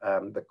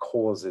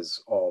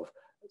causes of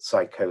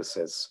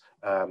psychosis,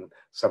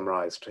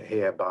 summarized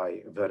here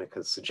by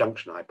Wernicke's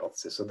subjunction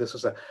hypothesis. So this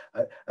was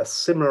a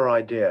similar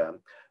idea,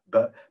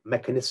 but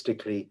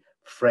mechanistically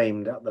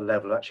framed at the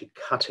level of actually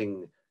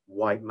cutting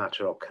white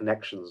matter or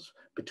connections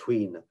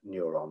between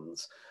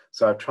neurons.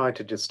 So I've tried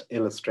to just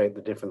illustrate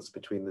the difference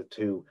between the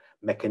two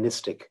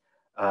mechanistic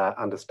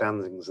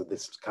understandings of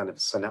this kind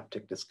of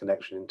synaptic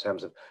disconnection in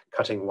terms of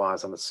cutting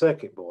wires on a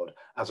circuit board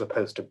as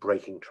opposed to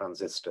breaking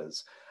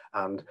transistors.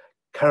 And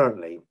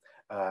currently,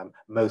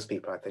 most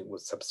people, I think,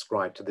 would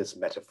subscribe to this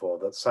metaphor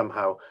that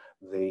somehow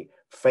the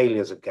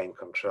failures of gain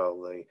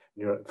control, the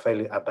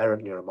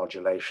aberrant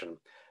neuromodulation,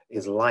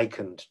 is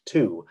likened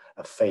to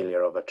a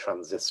failure of a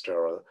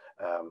transistor or,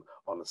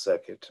 on a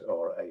circuit,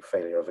 or a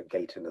failure of a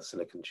gate in a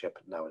silicon chip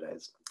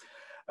nowadays.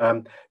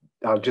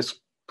 I'll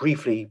just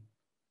briefly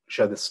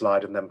show this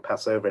slide and then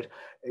pass over it.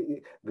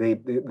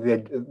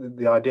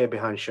 The idea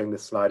behind showing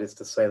this slide is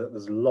to say that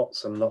there's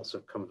lots and lots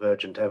of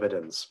convergent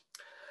evidence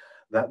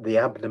that the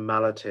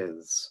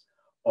abnormalities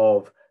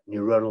of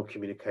neuronal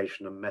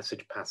communication and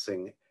message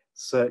passing,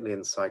 certainly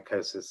in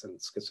psychosis and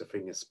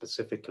schizophrenia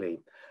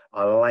specifically,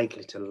 are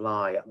likely to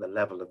lie at the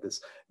level of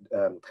this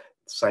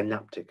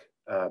synaptic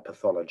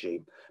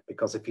pathology.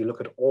 Because if you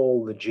look at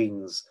all the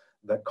genes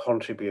that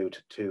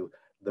contribute to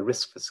the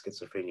risk for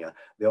schizophrenia,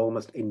 they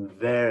almost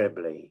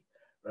invariably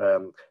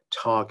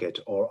target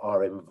or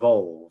are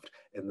involved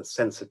in the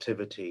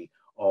sensitivity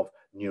of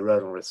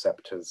neuronal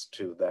receptors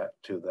to their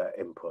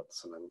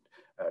inputs. And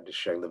I'm just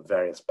showing the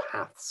various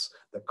paths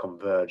that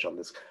converge on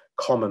this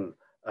common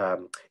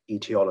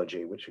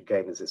etiology, which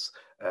again is this,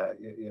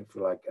 if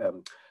you like,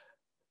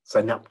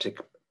 synaptic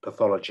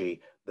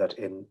pathology that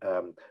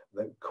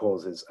that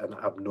causes an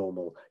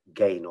abnormal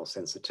gain or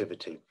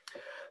sensitivity.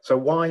 So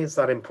why is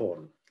that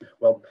important?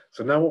 Well,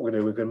 so now what we're going to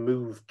do, we're going to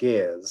move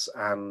gears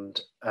and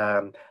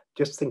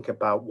just think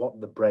about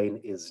what the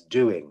brain is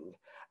doing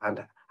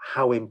and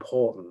how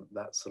important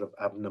that sort of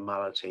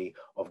abnormality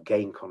of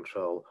gain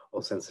control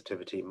or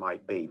sensitivity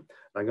might be. And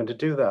I'm going to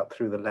do that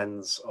through the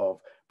lens of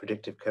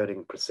predictive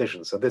coding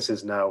precision. So this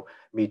is now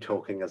me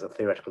talking as a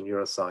theoretical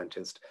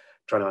neuroscientist,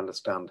 trying to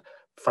understand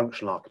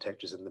functional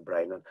architectures in the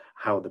brain and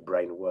how the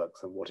brain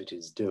works and what it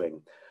is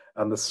doing.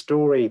 And the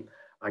story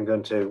I'm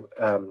going to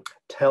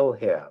tell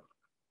here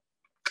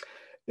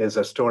is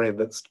a story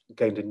that's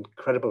gained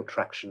incredible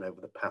traction over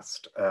the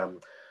past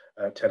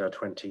 10 or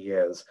 20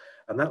 years.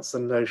 And that's the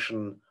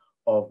notion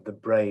of the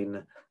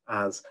brain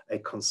as a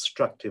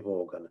constructive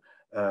organ,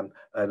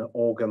 an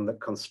organ that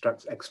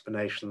constructs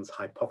explanations,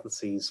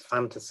 hypotheses,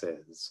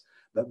 fantasies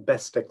that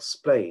best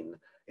explain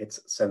its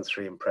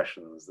sensory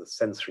impressions, the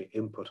sensory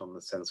input on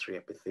the sensory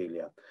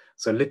epithelia.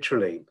 So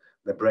literally,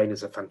 the brain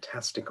is a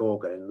fantastic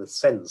organ in the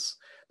sense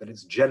that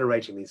it's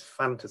generating these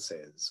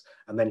fantasies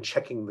and then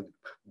checking the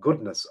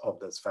goodness of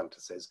those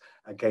fantasies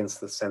against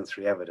the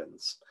sensory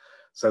evidence.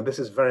 So this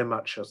is very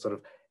much a sort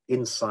of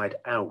inside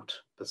out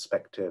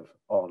perspective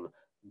on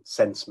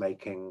sense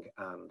making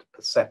and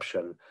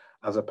perception,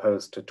 as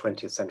opposed to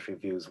 20th century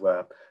views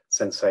where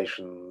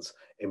sensations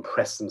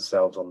impress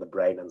themselves on the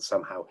brain and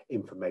somehow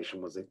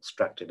information was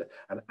extracted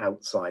and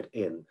outside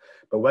in.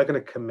 But we're going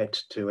to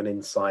commit to an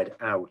inside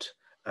out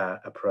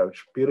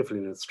approach,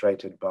 beautifully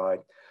illustrated by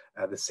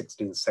the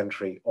 16th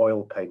century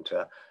oil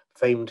painter,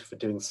 famed for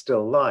doing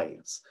still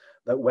lives,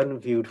 that when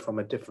viewed from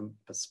a different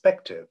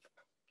perspective,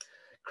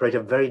 create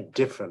a very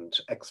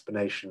different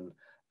explanation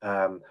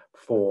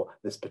for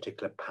this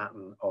particular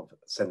pattern of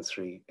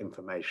sensory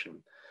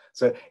information.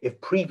 So if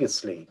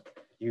previously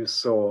you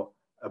saw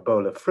a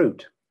bowl of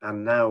fruit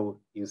and now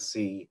you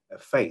see a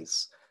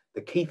face,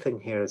 the key thing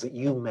here is that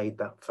you made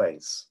that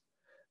face,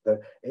 that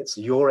it's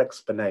your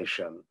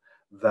explanation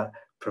that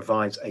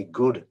provides a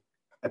good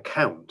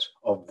account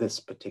of this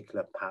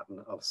particular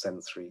pattern of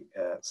sensory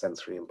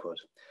input.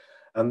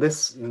 And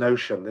this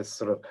notion, this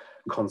sort of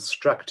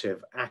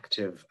constructive,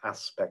 active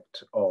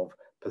aspect of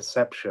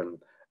perception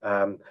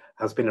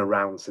has been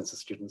around since the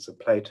students of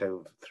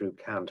Plato through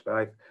Kant,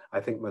 but I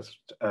think most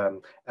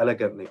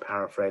elegantly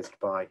paraphrased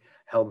by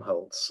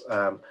Helmholtz.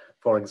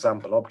 For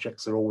example,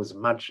 objects are always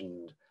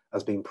imagined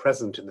as being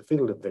present in the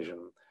field of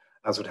vision,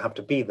 as would have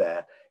to be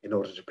there in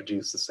order to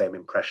produce the same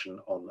impression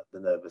on the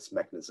nervous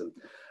mechanism.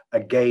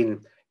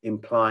 Again,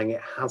 implying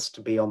it has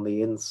to be on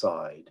the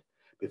inside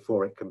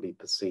before it can be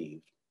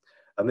perceived.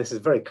 And this is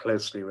very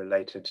closely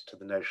related to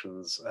the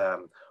notions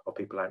of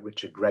people like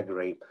Richard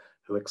Gregory,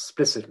 who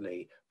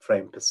explicitly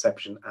frame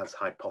perception as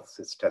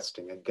hypothesis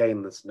testing.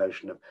 Again, this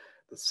notion of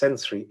the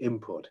sensory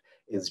input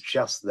is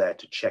just there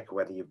to check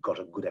whether you've got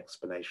a good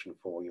explanation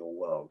for your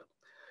world.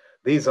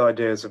 These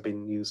ideas have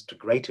been used to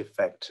great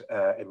effect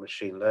in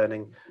machine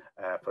learning,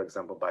 for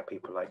example, by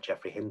people like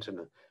Geoffrey Hinton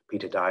and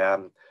Peter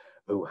Diane,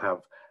 who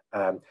have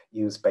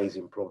used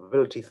Bayesian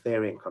probability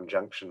theory in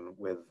conjunction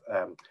with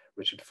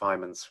Richard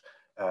Feynman's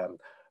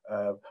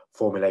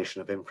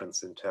formulation of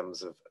inference in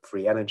terms of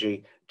free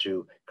energy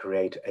to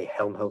create a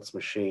Helmholtz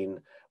machine,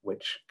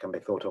 which can be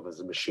thought of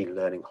as a machine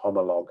learning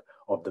homologue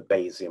of the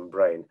Bayesian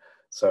brain.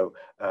 So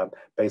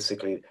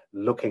basically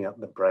looking at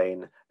the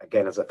brain,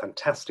 again, as a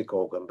fantastic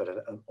organ, but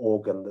an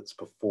organ that's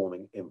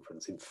performing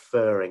inference,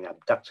 inferring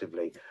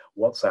abductively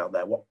what's out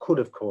there, what could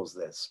have caused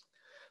this.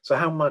 So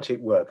how might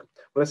it work?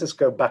 Well, let's just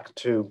go back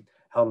to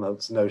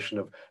Helmholtz's notion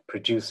of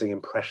producing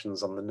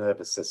impressions on the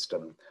nervous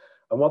system.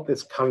 And what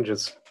this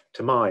conjures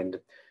to mind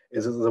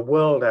is that there's a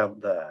world out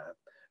there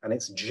and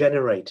it's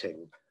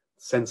generating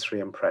sensory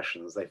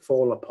impressions. They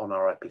fall upon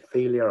our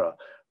epithelia,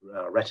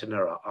 our retina,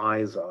 our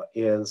eyes, our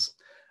ears,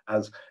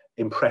 as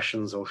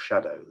impressions or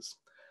shadows.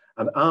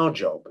 And our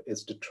job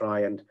is to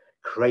try and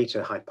create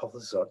a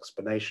hypothesis or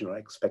explanation or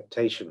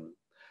expectation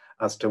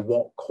as to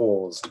what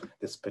caused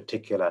this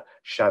particular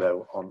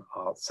shadow on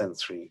our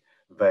sensory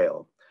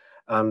veil.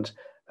 And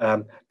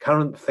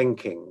current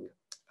thinking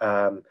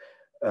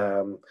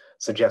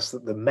suggests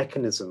that the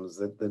mechanisms,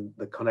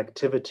 the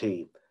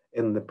connectivity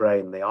in the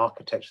brain, the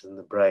architectures in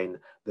the brain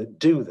that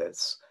do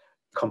this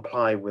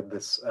comply with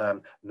this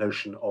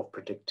notion of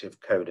predictive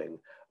coding,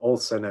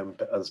 also known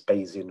as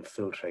Bayesian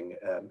filtering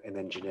in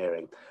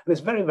engineering. And it's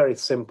very, very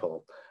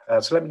simple.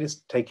 So let me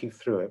just take you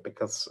through it,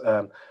 because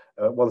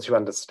once you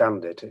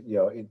understand it,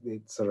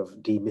 it sort of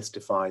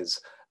demystifies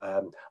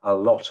a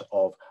lot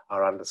of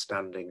our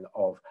understanding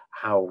of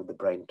how the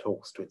brain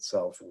talks to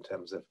itself in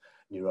terms of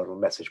neuronal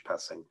message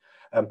passing.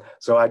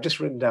 So I've just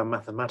written down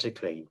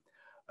mathematically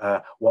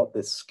what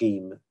this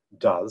scheme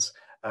does.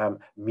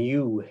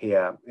 Mu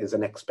here is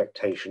an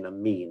expectation, a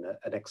mean,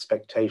 an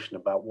expectation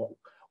about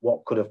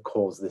what could have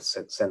caused this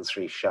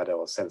sensory shadow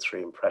or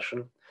sensory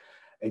impression.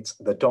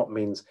 The dot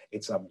means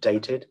it's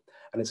updated,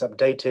 and it's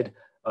updated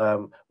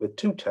with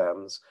two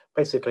terms.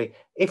 Basically,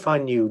 if I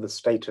knew the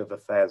state of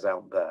affairs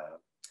out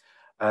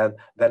there,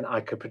 then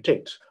I could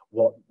predict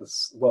what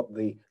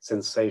the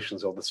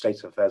sensations or the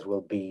state of affairs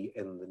will be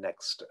in the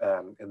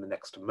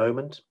next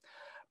moment.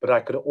 But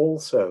I could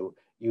also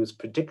use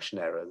prediction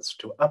errors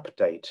to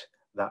update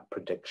that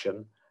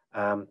prediction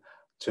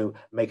to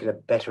make it a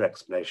better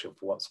explanation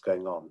for what's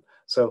going on.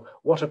 So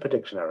what are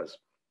prediction errors?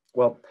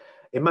 Well,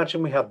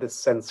 imagine we have this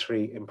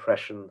sensory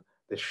impression,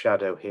 this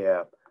shadow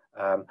here,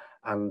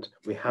 and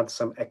we had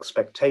some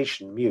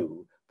expectation,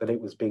 mu, that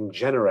it was being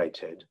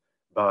generated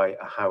by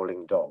a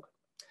howling dog.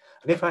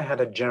 And if I had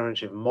a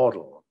generative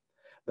model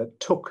that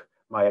took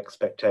my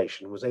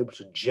expectation, was able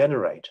to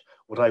generate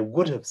what I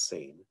would have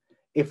seen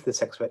if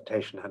this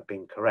expectation had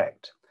been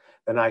correct,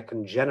 then I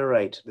can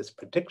generate this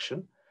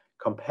prediction,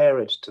 compare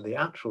it to the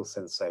actual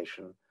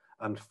sensation,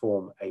 and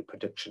form a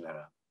prediction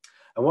error.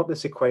 And what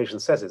this equation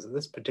says is that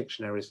this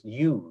prediction error is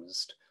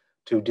used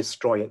to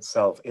destroy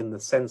itself, in the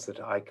sense that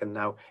I can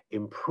now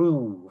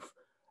improve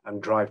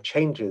and drive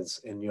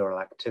changes in neural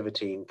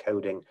activity,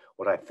 encoding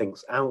what I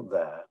think's out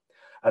there,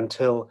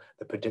 until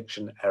the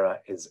prediction error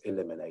is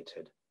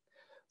eliminated.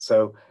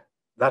 So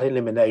that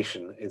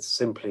elimination is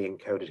simply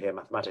encoded here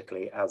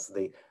mathematically as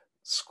the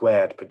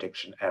squared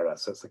prediction error.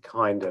 So it's the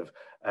kind of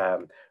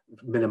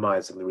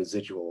minimizing the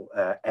residual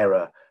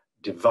error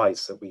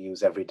device that we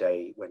use every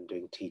day when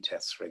doing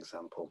t-tests, for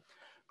example.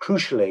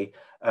 Crucially,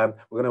 we're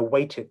going to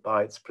weight it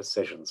by its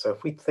precision. So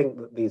if we think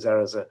that these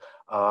errors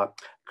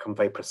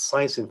convey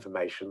precise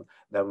information,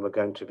 then we're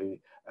going to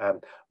be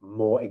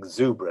more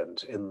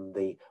exuberant in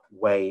the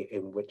way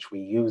in which we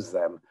use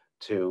them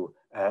to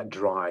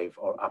drive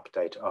or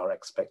update our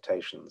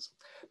expectations.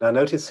 Now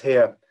notice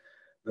here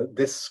that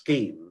this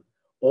scheme,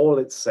 all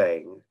it's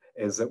saying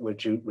is that we're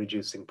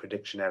reducing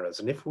prediction errors.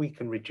 And if we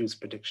can reduce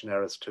prediction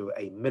errors to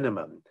a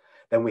minimum,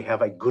 then we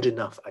have a good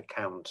enough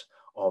account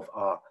of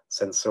our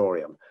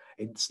sensorium.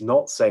 It's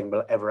not saying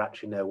we'll ever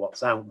actually know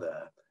what's out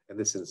there. In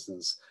this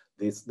instance,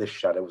 this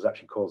shadow was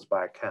actually caused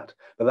by a cat.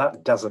 But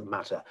that doesn't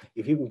matter.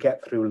 If you can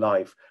get through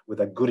life with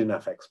a good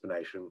enough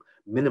explanation,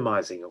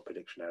 minimizing your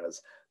prediction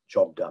errors,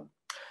 job done.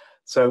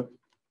 So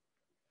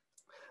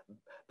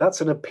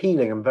that's an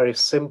appealing and very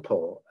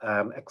simple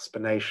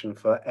explanation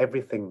for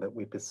everything that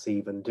we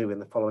perceive and do, in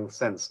the following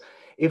sense.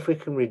 If we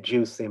can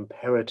reduce the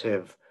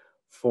imperative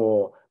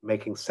for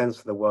making sense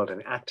of the world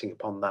and acting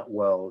upon that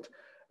world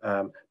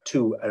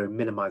to a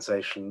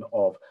minimization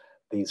of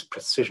these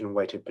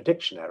precision-weighted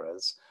prediction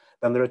errors,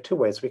 then there are two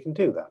ways we can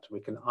do that.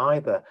 We can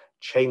either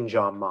change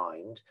our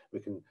mind, we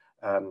can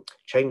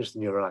change the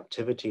neural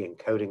activity,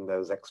 encoding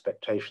those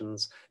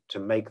expectations to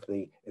make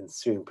the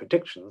ensuing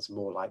predictions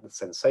more like the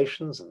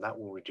sensations, and that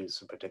will reduce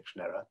the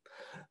prediction error.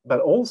 But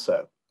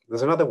also,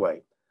 there's another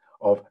way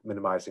of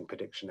minimizing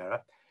prediction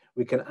error.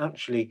 We can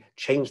actually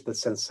change the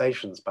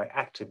sensations by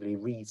actively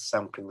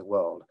resampling the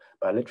world,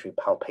 by literally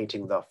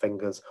palpating with our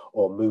fingers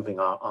or moving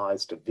our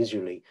eyes to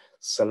visually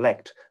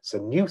select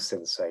some new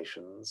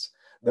sensations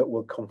that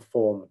will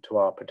conform to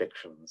our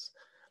predictions.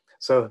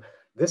 So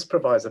this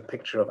provides a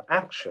picture of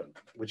action,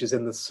 which is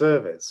in the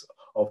service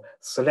of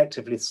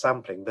selectively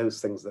sampling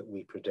those things that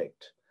we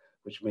predict,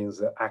 which means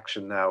that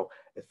action now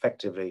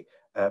effectively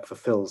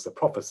fulfills the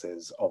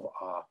prophecies of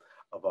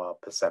our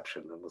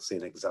perception. And we'll see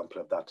an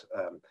example of that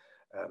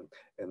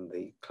in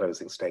the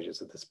closing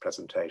stages of this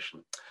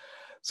presentation.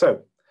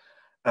 So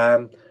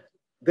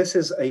this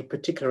is a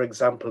particular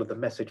example of the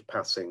message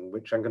passing,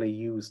 which I'm going to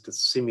use to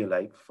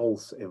simulate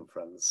false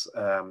inference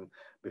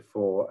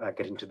before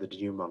getting to the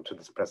denouement of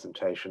this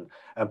presentation.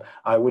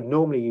 I would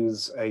normally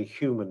use a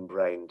human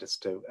brain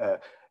just to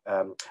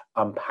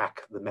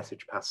unpack the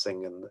message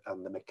passing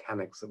and the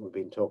mechanics that we've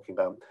been talking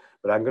about,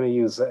 but I'm going to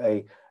use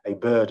a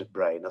bird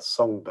brain, a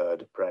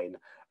songbird brain,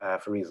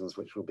 for reasons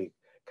which will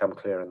become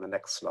clear in the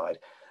next slide.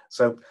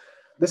 So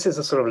this is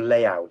a sort of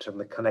layout and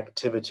the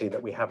connectivity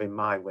that we have in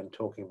mind when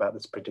talking about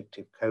this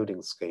predictive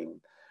coding scheme,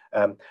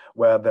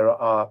 where there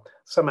are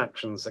some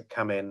actions that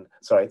come in,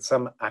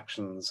 some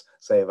actions,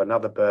 say, of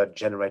another bird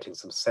generating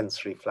some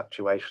sensory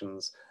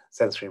fluctuations,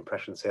 sensory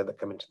impressions here that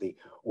come into the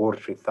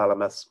auditory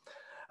thalamus.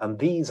 And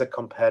these are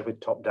compared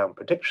with top-down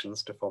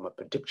predictions to form a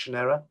prediction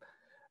error,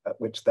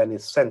 which then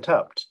is sent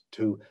up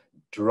to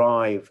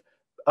drive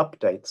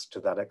updates to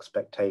that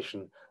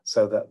expectation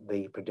so that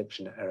the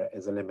prediction error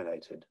is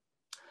eliminated.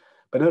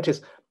 But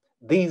notice,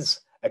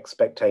 these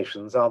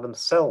expectations are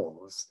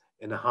themselves,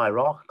 in a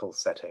hierarchical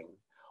setting,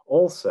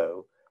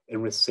 also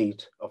in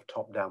receipt of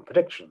top-down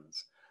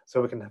predictions.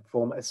 So we can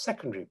form a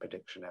secondary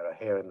prediction error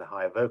here in the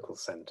higher vocal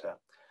center,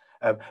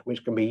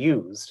 which can be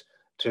used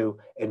to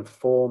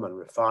inform and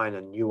refine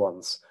and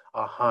nuance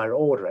our higher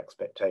order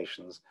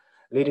expectations,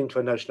 leading to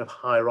a notion of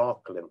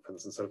hierarchical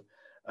inference and sort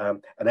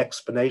of an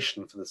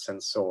explanation for the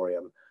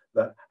sensorium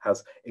that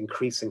has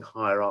increasing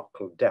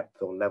hierarchical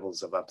depth or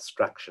levels of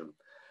abstraction.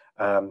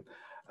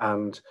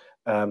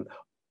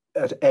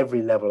 At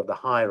every level of the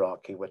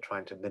hierarchy, we're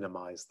trying to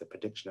minimize the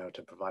prediction error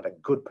to provide a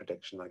good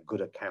prediction, a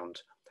good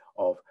account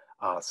of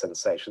our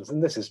sensations.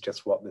 And this is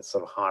just what this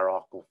sort of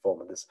hierarchical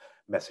form of this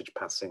message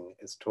passing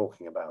is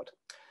talking about.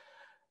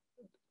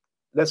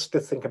 Let's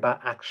just think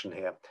about action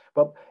here.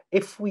 Well,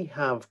 if we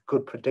have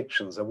good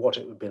predictions of what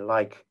it would be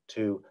like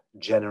to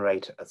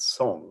generate a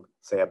song,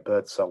 say a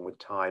bird song with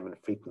time and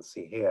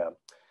frequency here,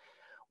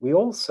 we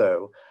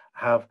also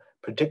have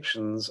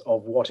predictions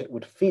of what it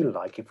would feel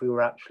like if we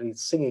were actually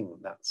singing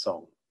that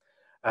song.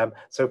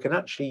 So we can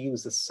actually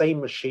use the same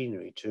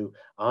machinery to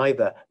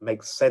either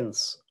make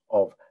sense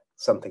of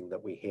something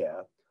that we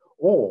hear,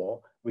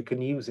 or we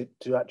can use it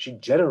to actually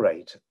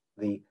generate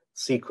the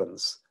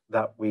sequence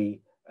that we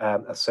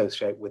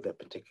associate with a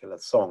particular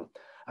song.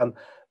 And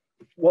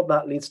what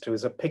that leads to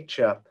is a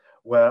picture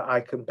where I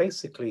can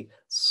basically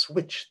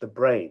switch the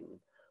brain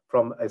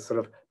from a sort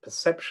of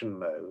perception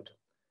mode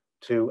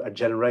to a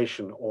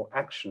generation or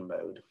action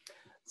mode,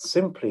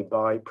 simply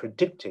by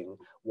predicting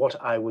what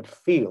I would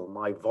feel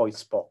my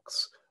voice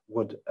box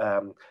would,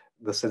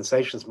 the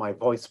sensations my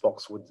voice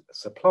box would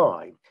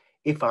supply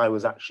if I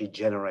was actually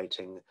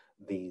generating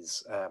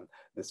these,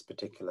 this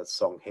particular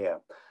song here.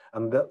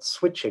 And that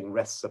switching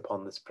rests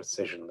upon this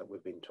precision that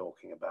we've been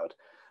talking about.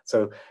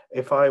 So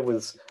if I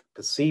was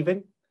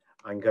perceiving,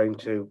 I'm going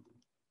to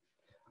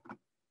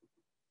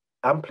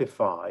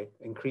amplify,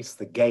 increase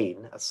the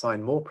gain,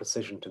 assign more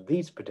precision to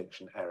these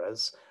prediction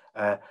errors,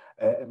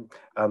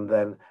 and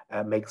then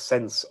make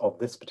sense of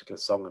this particular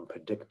song and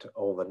predict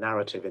all the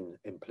narrative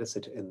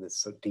implicit in this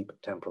sort of deep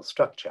temporal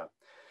structure.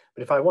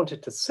 But if I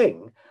wanted to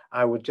sing,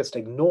 I would just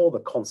ignore the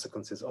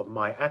consequences of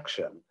my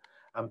action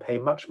and pay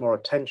much more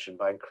attention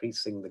by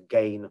increasing the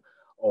gain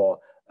or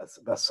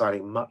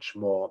assigning much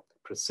more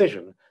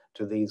precision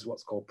to these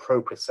what's called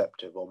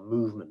proprioceptive or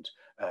movement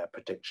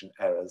prediction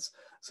errors,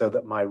 so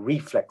that my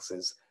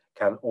reflexes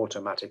can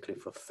automatically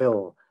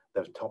fulfill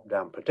the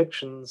top-down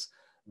predictions,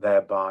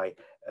 thereby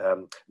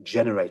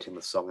generating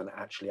the song and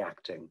actually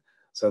acting.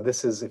 So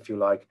this is, if you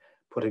like,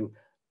 putting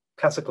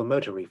classical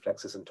motor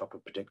reflexes on top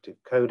of predictive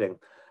coding,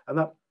 and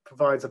that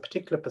provides a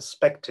particular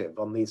perspective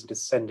on these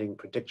descending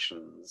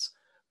predictions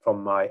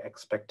from my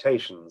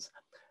expectations.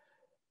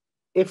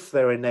 If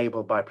they're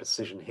enabled by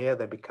precision here,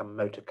 they become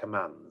motor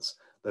commands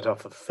that are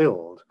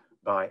fulfilled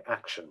by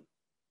action.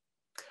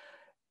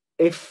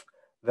 If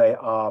they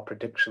are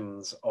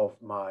predictions of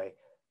my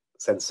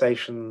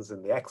sensations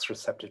in the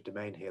exteroceptive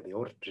domain here, the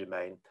auditory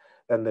domain,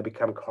 then they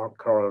become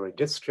corollary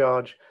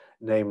discharge,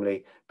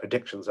 namely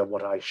predictions of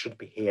what I should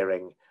be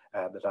hearing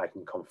that I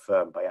can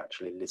confirm by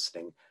actually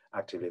listening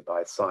actively,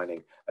 by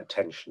assigning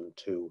attention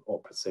to or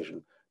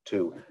precision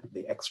to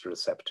the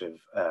exteroceptive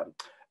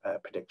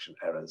prediction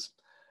errors.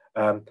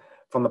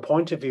 From the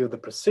point of view of the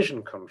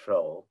precision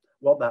control,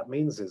 what that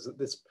means is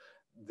that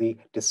the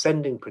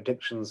descending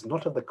predictions,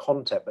 not of the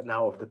content, but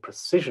now of the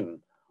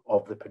precision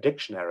of the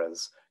prediction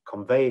errors,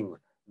 conveying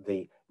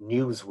the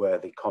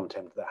newsworthy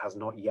content that has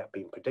not yet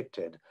been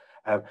predicted,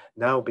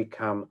 now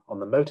become, on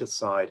the motor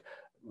side,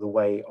 the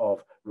way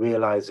of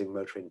realizing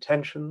motor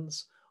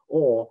intentions,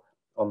 or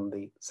on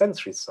the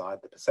sensory side,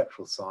 the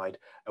perceptual side,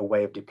 a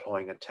way of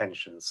deploying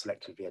attention,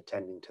 selectively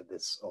attending to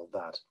this or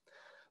that.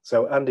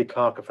 So Andy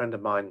Clark, a friend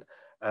of mine,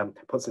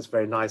 puts this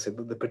very nicely,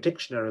 that the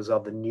prediction errors are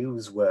the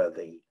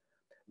newsworthy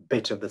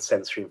bit of the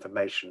sensory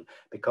information,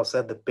 because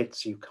they're the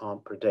bits you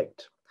can't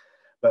predict.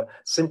 But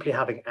simply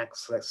having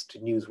access to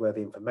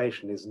newsworthy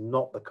information is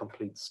not the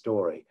complete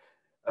story.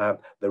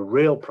 The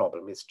real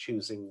problem is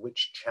choosing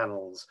which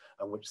channels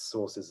and which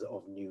sources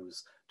of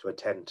news to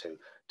attend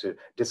to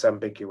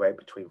disambiguate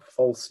between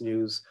false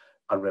news,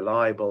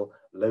 unreliable,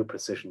 low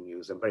precision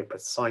news, and very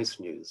precise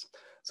news.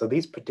 So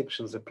these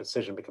predictions of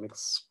precision become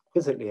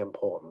exquisitely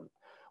important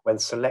when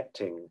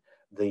selecting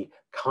the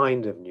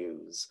kind of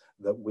news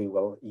that we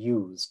will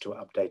use to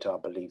update our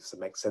beliefs and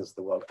make sense of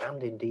the world,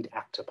 and indeed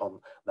act upon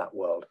that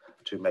world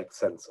to make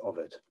sense of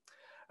it.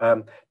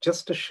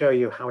 Just to show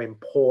you how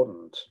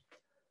important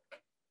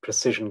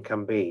precision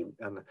can be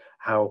and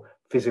how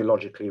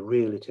physiologically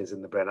real it is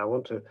in the brain, I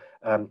want to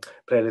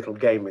play a little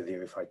game with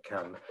you if I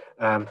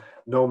can.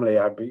 Normally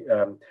I'd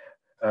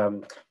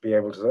be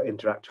able to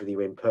interact with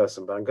you in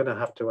person, but I'm going to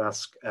have to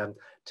ask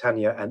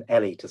Tanya and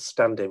Ellie to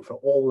stand in for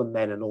all the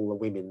men and all the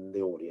women in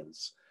the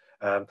audience.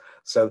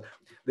 So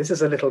this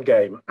is a little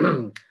game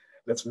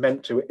that's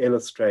meant to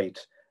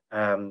illustrate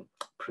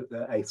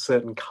a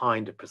certain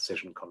kind of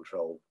precision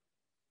control.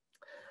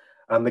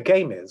 And the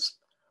game is,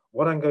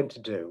 what I'm going to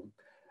do,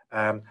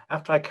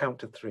 after I count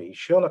to 3,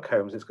 Sherlock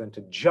Holmes is going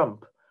to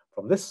jump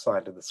from this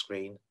side of the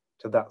screen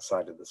to that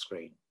side of the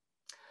screen.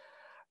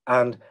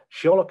 And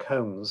Sherlock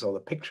Holmes, or the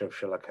picture of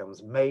Sherlock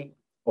Holmes, may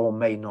or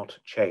may not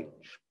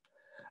change.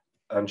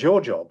 And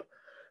your job,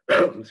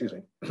 excuse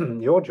me,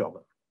 your job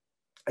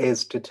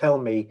is to tell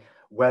me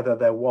whether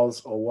there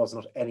was or was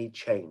not any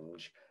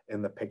change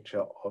in the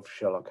picture of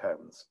Sherlock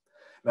Holmes.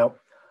 Now,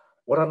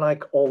 what I'd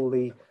like all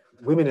the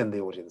women in the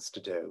audience to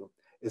do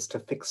is to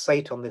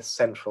fixate on this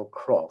central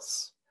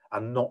cross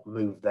and not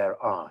move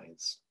their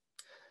eyes.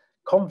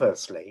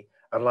 Conversely,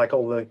 I'd like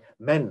all the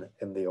men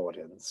in the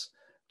audience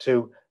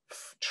to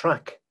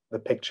track the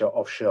picture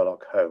of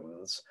Sherlock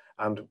Holmes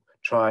and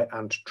try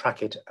and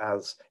track it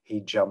as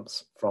he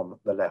jumps from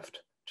the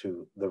left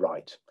to the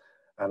right.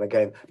 And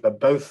again, but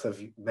both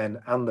of you, men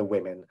and the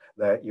women,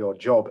 your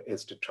job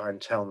is to try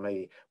and tell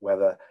me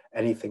whether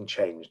anything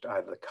changed,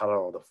 either the color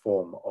or the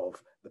form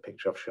of the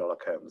picture of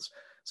Sherlock Holmes.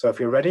 So if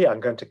you're ready, I'm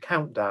going to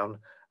count down,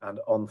 and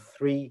on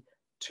 3,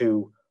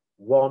 2,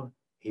 1,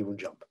 he will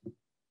jump.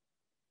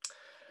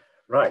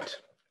 Right,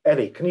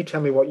 Ellie, can you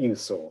tell me what you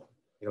saw?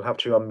 You'll have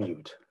to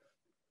unmute.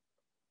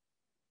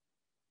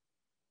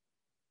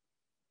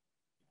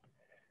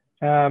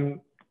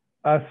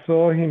 I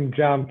saw him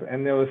jump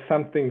and there was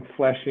something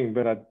flashing,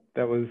 but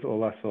that was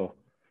all I saw.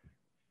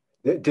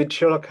 Did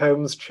Sherlock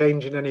Holmes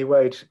change in any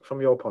way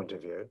from your point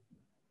of view?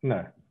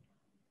 No.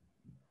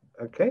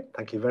 Okay,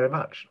 thank you very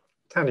much.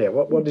 Tanya,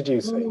 what did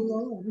you see?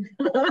 Well,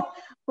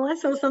 I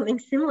saw something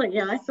similar.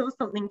 Yeah, I saw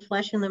something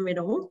flash in the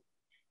middle.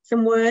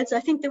 Some words. I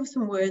think there were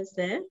some words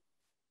there.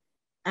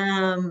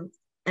 And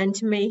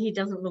to me, he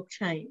doesn't look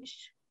changed.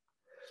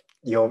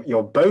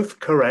 You're both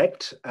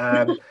correct,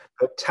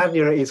 but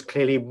Tanya is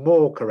clearly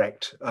more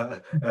correct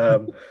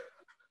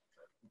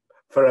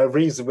for a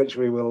reason which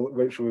we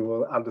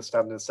will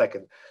understand in a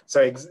second.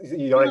 So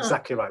you're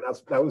exactly right.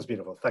 That was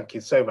beautiful. Thank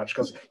you so much,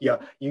 because yeah,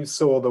 you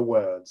saw the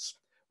words,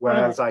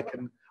 whereas I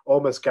can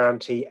almost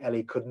guarantee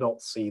Ellie could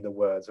not see the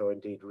words or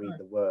indeed read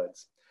the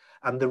words.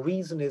 And the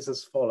reason is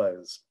as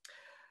follows.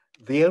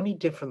 The only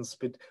difference,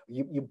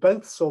 you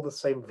both saw the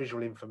same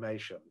visual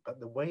information,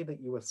 but the way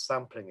that you were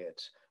sampling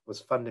it was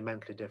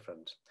fundamentally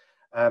different.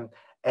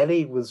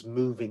 Ellie was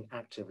moving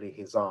actively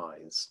his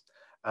eyes,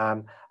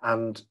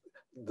 and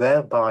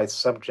thereby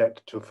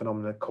subject to a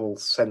phenomenon called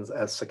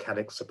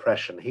saccadic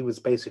suppression. He was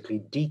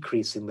basically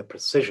decreasing the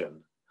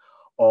precision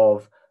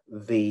of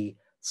the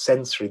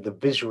sensory, the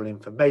visual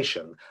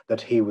information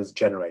that he was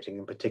generating,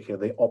 in particular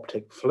the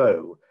optic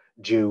flow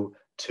due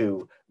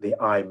to the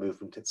eye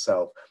movement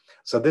itself.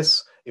 So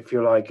this, if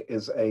you like,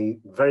 is a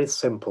very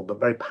simple but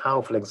very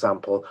powerful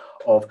example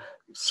of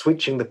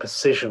switching the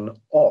precision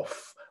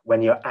off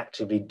when you're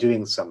actively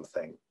doing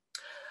something.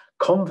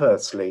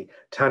 Conversely,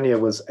 Tanya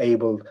was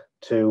able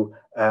to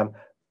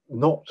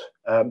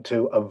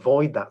to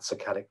avoid that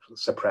saccadic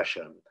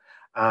suppression,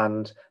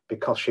 and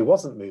because she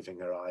wasn't moving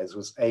her eyes,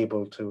 was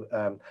able to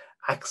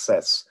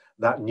access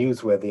that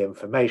newsworthy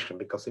information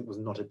because it was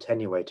not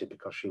attenuated,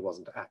 because she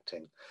wasn't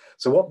acting.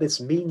 So what this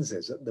means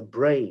is that the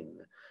brain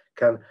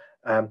can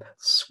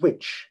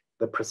switch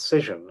the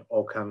precision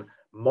or can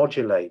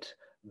modulate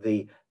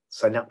the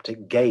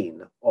synaptic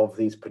gain of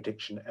these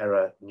prediction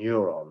error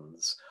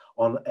neurons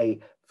on a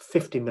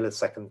 50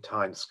 millisecond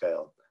time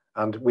scale.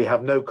 And we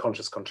have no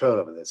conscious control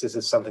over this. This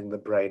is something the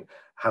brain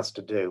has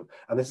to do.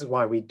 And this is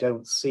why we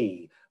don't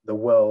see the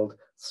world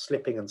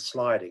slipping and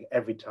sliding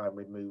every time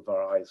we move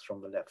our eyes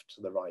from the left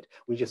to the right.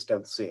 We just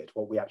don't see it.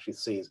 What we actually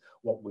see is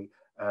what we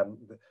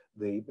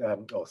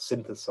or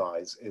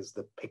synthesize is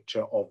the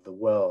picture of the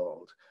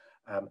world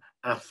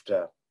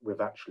after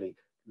we've actually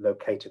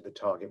located the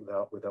target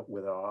with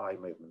our eye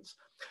movements.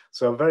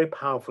 So a very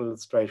powerful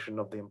illustration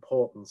of the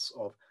importance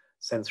of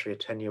sensory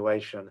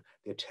attenuation,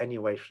 the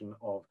attenuation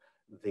of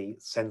the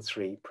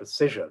sensory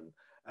precision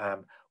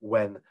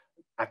when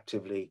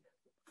actively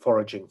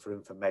foraging for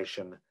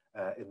information,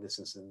 in this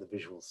instance, in the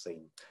visual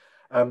scene.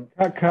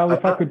 Karl,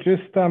 if I could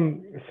just,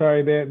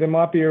 sorry, there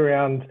might be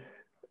around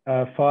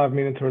 5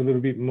 minutes or a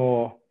little bit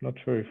more. Not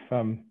sure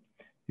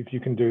if you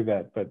can do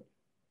that, but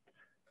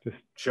just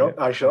sure.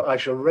 Yeah. I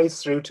shall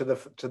race through to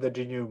the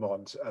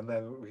denouement, and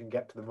then we can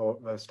get to the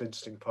most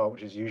interesting part,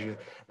 which is usually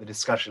the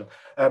discussion.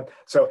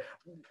 So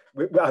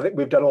I think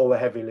we've done all the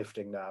heavy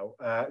lifting now.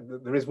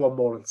 There is one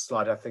more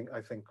slide. I think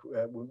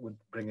would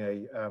bring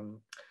a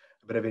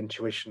bit of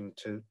intuition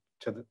to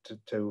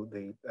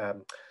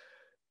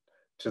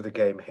the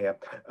game here.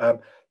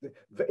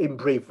 In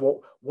brief,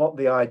 what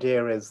the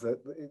idea is that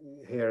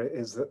here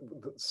is that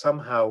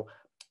somehow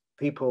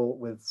people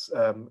with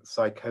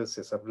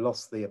psychosis have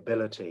lost the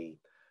ability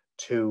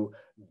to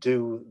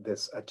do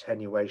this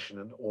attenuation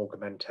and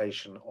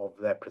augmentation of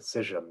their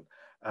precision,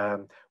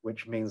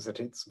 which means that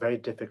it's very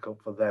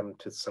difficult for them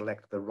to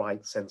select the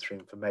right sensory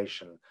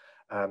information.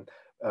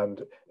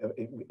 And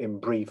in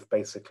brief,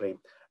 basically,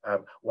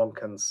 one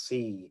can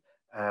see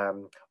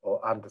or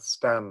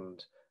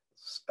understand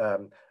a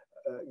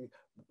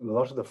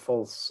lot of the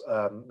false,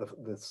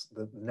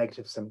 the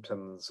negative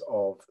symptoms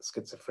of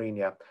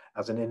schizophrenia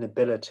as an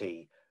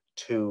inability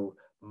to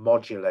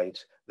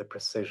modulate the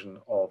precision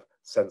of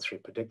sensory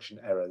prediction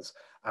errors,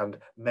 and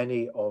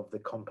many of the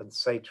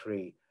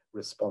compensatory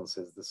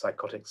responses, the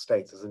psychotic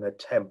states, as an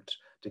attempt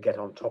to get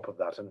on top of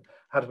that. And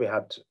had we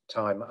had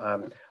time,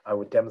 I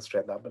would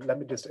demonstrate that, but let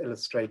me just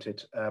illustrate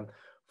it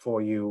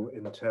for you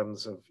in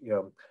terms of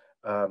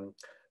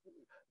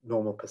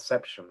normal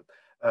perception.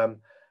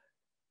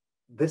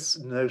 This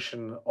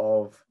notion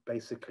of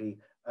basically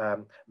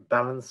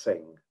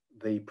balancing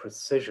the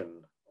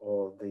precision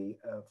or the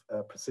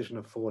precision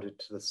afforded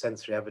to the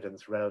sensory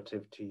evidence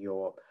relative to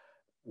your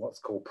what's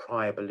called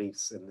prior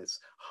beliefs in this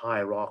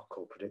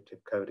hierarchical predictive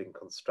coding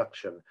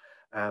construction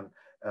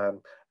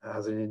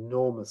has an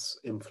enormous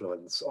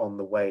influence on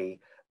the way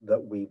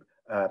that we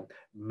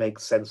make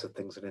sense of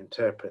things and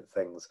interpret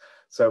things.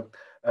 So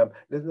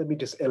let me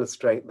just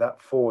illustrate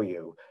that for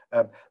you.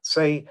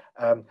 Say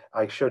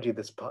I showed you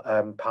this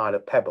pile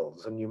of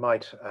pebbles, and you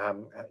might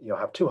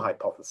have two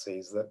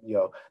hypotheses that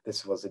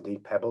this was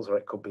indeed pebbles, or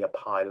it could be a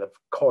pile of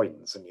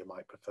coins, and you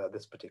might prefer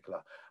this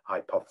particular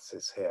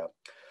hypothesis here.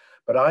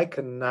 But I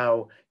can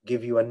now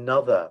give you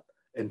another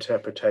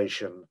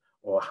interpretation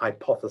or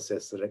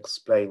hypothesis that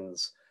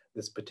explains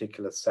this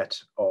particular set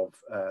of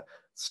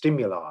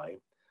stimuli.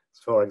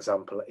 For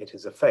example, it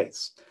is a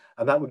face,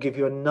 and that would give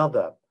you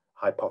another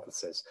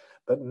hypothesis.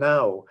 But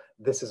now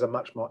this is a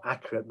much more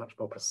accurate, much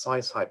more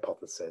precise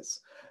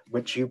hypothesis,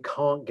 which you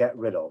can't get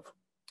rid of.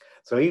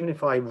 So even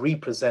if I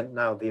represent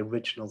now the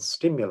original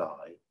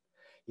stimuli,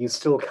 you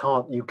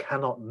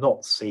cannot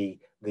not see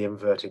the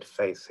inverted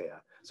face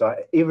here. So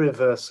I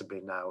irreversibly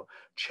now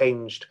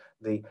changed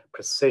the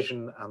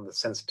precision and the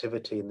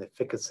sensitivity and the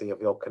efficacy of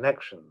your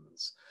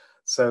connections,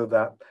 so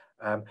that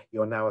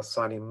you're now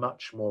assigning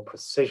much more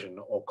precision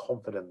or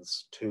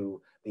confidence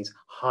to these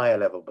higher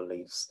level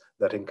beliefs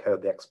that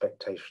encode the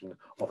expectation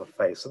of a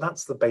face. So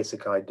that's the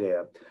basic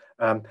idea.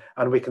 And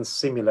we can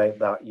simulate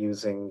that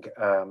using,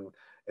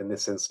 in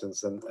this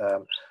instance,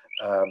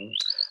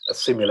 a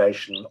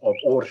simulation of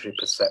auditory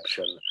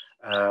perception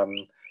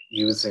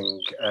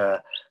using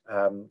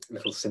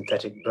little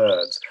synthetic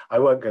birds. I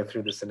won't go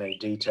through this in any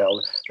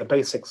detail. The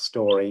basic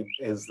story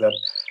is that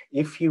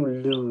if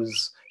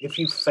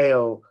you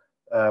fail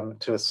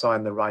to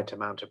assign the right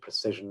amount of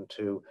precision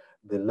to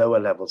the lower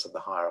levels of the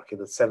hierarchy,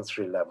 the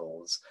sensory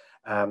levels,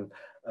 and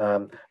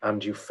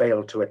you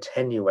fail to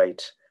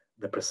attenuate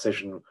the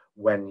precision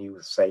when you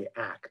say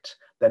act,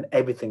 then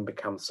everything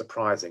becomes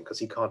surprising,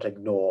 because you can't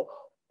ignore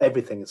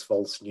everything is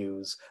false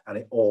news and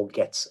it all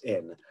gets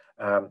in.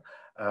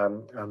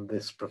 And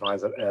this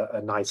provides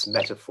a nice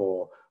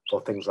metaphor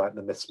for things like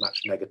the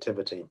mismatched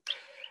negativity.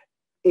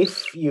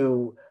 If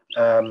you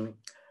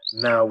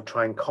now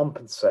try and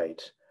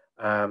compensate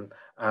and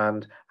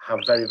have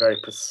very, very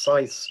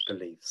precise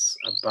beliefs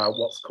about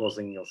what's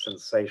causing your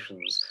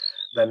sensations,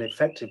 then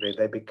effectively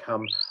they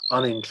become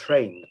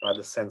unentrained by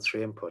the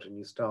sensory input, and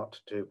you start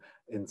to,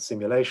 in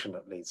simulation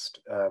at least,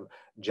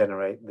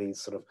 generate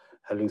these sort of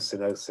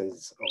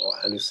hallucinoses or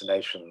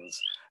hallucinations,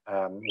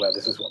 where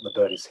this is what the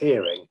bird is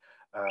hearing,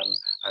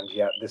 and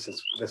yet this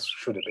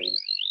should have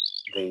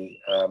been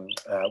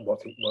what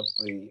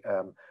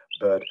the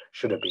bird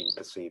should have been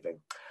perceiving.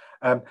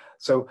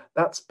 So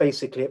that's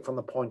basically it from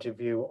the point of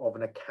view of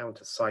an account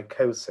of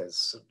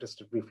psychosis. Just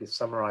to briefly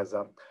summarize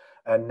that,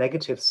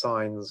 negative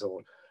signs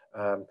or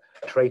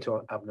trait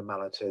or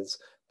abnormalities,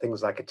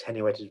 things like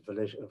attenuated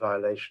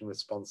violation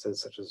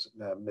responses such as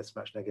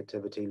mismatched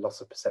negativity,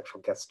 loss of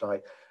perceptual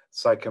gestalt,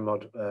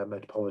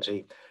 psychomotor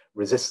poverty,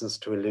 resistance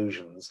to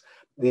illusions.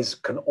 These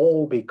can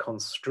all be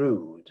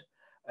construed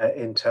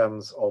in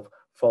terms of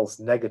false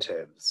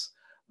negatives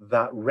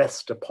that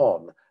rest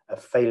upon a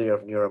failure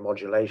of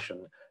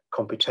neuromodulation,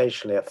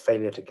 computationally a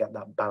failure to get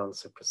that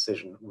balance of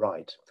precision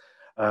right.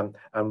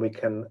 And we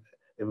can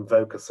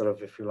invoke a sort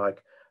of, if you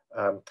like,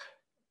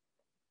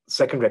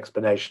 secondary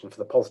explanation for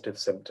the positive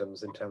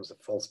symptoms in terms of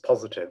false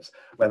positives,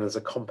 when there's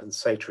a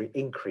compensatory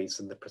increase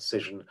in the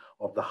precision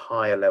of the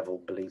higher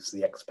level beliefs,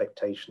 the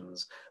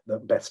expectations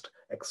that best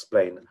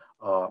explain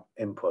our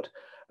input.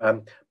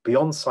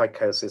 Beyond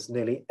psychosis,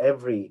 nearly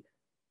every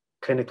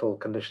clinical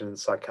condition in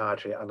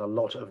psychiatry and a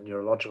lot of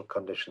neurological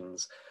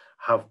conditions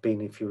have been,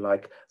 if you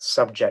like,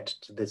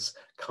 subject to this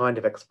kind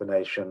of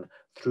explanation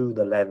through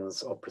the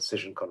lens of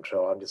precision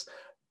control.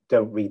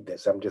 Don't read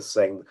this, I'm just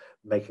saying,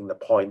 making the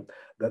point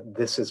that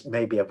this is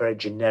maybe a very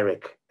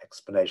generic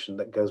explanation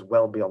that goes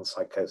well beyond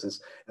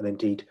psychosis and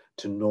indeed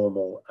to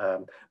normal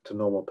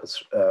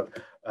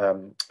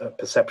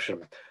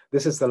perception.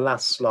 This is the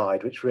last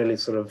slide, which really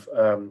sort of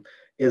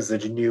is the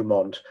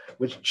denouement,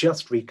 which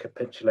just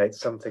recapitulates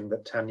something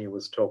that Tanya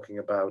was talking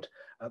about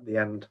at the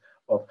end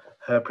of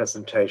her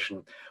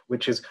presentation,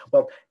 which is,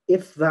 well,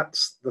 if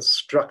that's the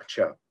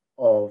structure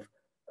of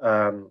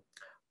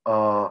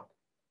our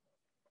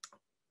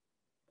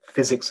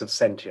physics of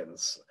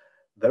sentience,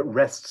 that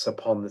rests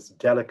upon this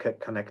delicate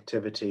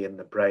connectivity in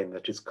the brain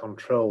that is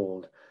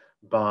controlled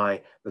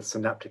by the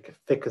synaptic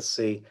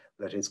efficacy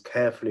that is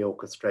carefully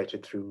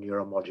orchestrated through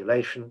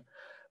neuromodulation,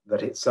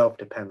 that itself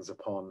depends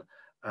upon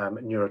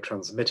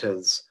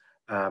neurotransmitters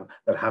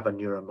that have a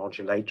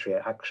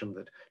neuromodulatory action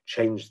that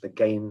change the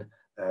gain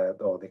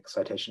or the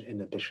excitation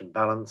inhibition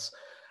balance,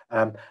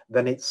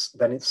 then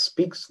it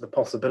speaks to the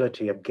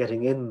possibility of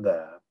getting in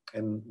there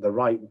in the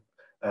right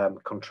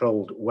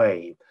controlled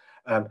way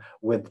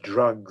with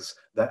drugs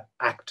that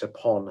act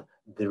upon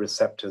the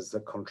receptors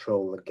that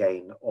control the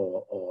gain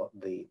or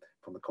the,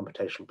 from the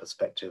computational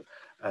perspective,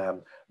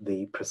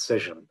 the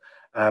precision.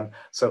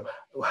 So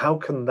how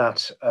can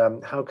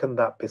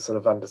that be sort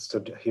of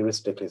understood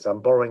heuristically? So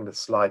I'm borrowing the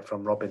slide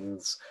from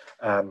Robin's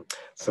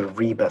sort of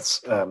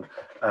rebus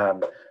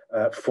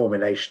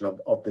formulation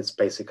of this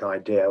basic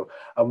idea.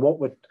 And what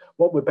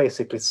we're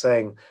basically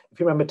saying, if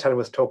you remember, Tanya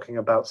was talking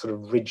about sort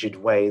of rigid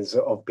ways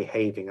of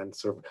behaving and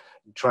sort of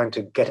trying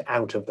to get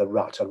out of the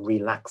rut and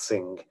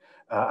relaxing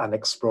and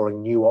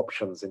exploring new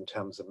options in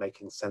terms of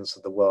making sense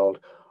of the world,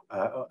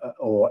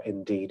 or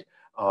indeed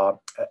our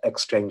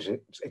exchanges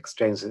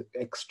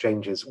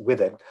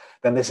with it,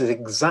 then this is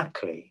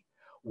exactly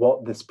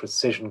what this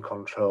precision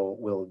control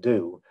will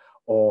do,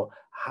 or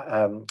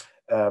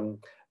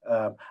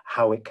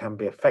how it can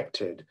be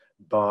affected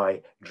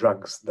by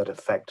drugs that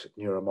affect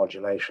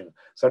neuromodulation.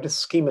 So to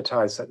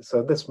schematize that,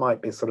 so this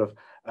might be sort of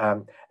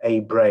a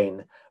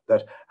brain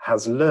that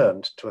has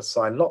learned to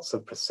assign lots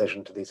of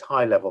precision to these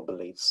high-level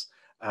beliefs,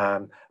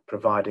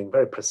 providing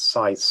very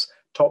precise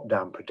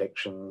top-down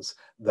predictions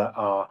that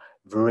are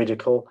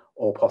veridical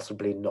or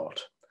possibly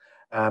not.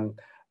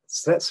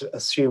 So let's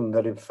assume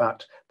that in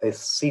fact they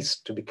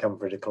ceased to become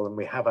veridical and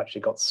we have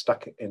actually got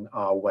stuck in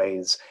our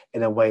ways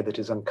in a way that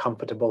is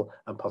uncomfortable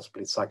and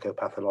possibly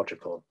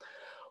psychopathological.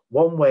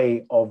 One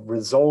way of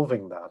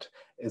resolving that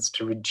is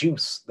to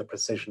reduce the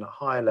precision at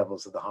higher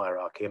levels of the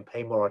hierarchy and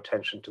pay more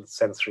attention to the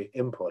sensory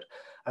input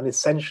and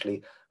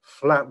essentially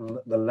flatten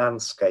the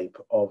landscape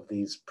of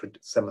these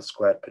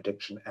semi-squared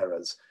prediction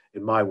errors.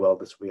 In my world,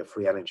 this will be a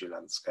free energy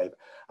landscape.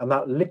 And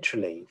that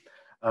literally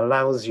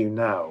allows you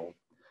now,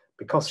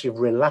 because you've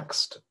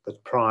relaxed the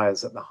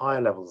priors at the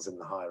higher levels in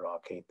the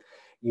hierarchy,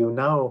 you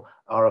now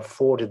are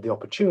afforded the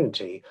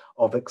opportunity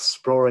of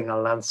exploring a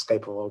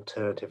landscape of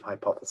alternative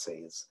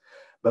hypotheses.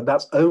 But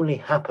that's only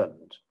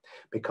happened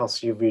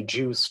because you've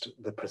reduced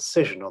the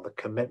precision or the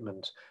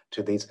commitment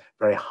to these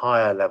very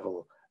higher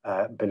level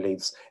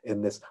beliefs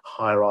in this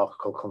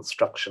hierarchical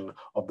construction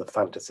of the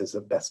fantasies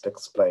that best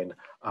explain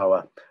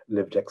our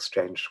lived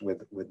exchange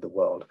with the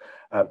world.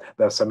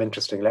 There are some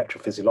interesting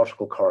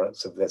electrophysiological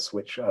correlates of this,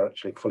 which are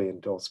actually fully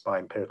endorsed by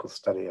empirical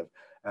study of,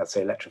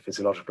 say,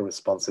 electrophysiological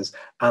responses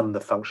and the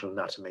functional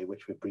anatomy,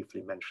 which we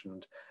briefly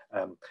mentioned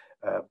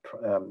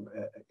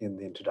in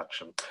the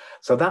introduction.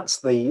 So that's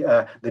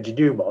the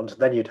denouement.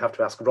 Then you'd have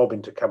to ask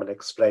Robin to come and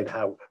explain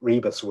how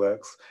rebus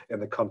works in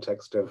the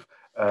context of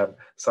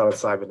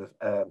psilocybin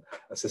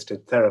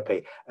assisted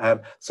therapy.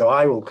 So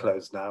I will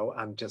close now,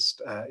 and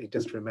just it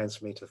just remains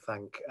for me to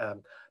thank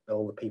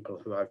all the people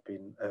who I've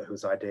been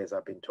whose ideas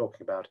I've been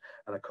talking about,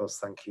 and of course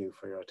thank you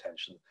for your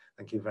attention.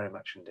 Thank you very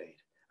much indeed,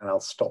 and I'll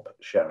stop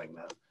sharing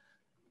now.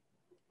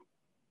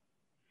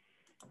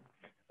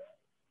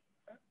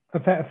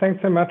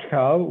 Thanks so much,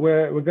 Karl.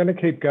 We're going to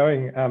keep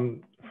going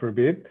for a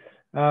bit.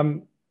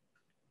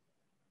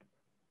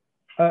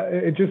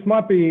 It just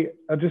might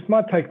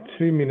take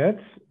 2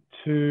 minutes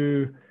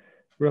to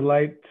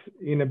relate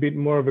in a bit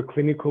more of a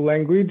clinical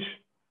language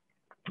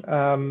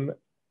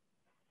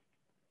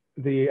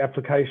the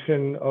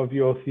application of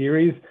your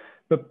theories.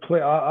 But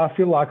I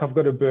feel like I've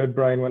got a bird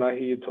brain when I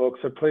hear you talk.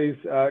 So please,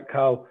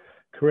 Karl,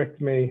 correct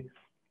me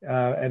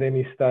at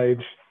any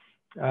stage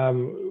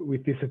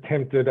with this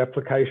attempted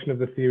application of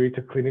the theory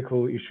to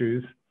clinical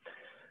issues.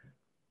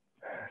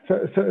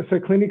 So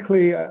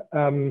clinically,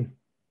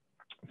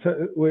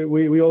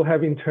 we all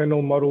have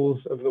internal models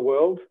of the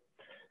world,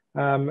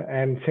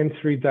 and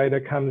sensory data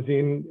comes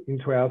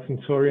into our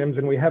sensoriums,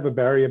 and we have a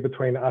barrier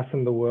between us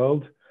and the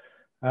world.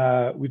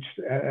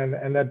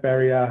 and that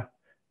barrier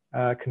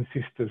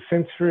consists of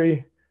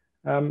sensory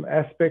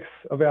aspects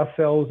of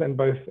ourselves and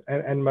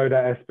motor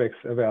aspects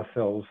of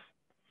ourselves.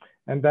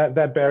 And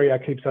that barrier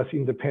keeps us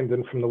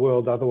independent from the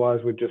world,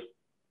 otherwise we'd just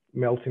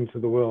melt into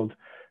the world.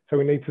 So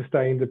we need to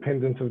stay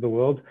independent of the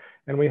world.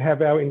 And we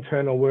have our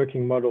internal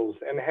working models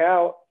and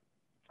how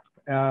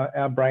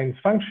our brains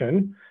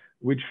function,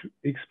 which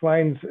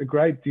explains a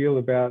great deal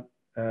about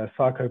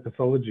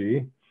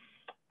psychopathology.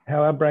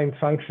 How our brains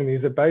function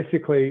is it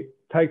basically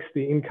takes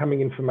the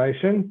incoming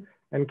information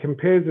and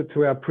compares it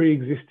to our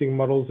pre-existing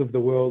models of the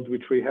world,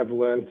 which we have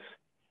learnt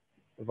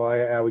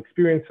via our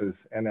experiences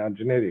and our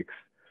genetics.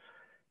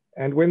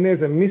 And when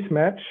there's a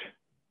mismatch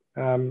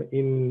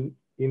in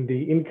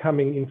the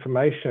incoming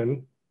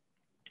information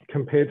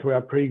compared to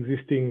our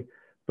pre-existing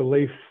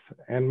beliefs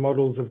and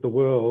models of the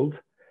world,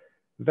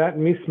 that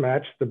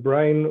mismatch, the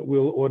brain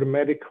will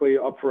automatically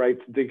operate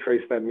to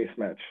decrease that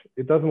mismatch.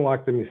 It doesn't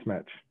like the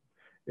mismatch.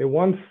 It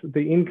wants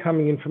the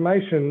incoming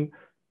information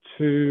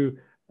to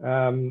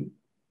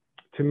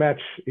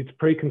match its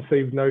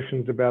preconceived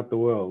notions about the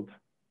world.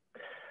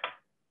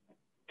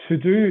 To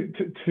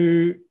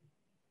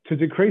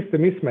decrease the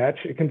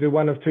mismatch, it can do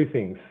one of two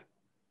things.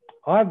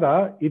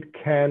 Either it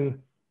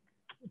can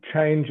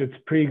change its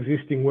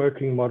pre-existing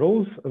working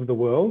models of the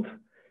world.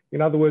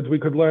 In other words, we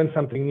could learn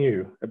something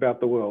new about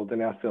the world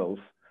and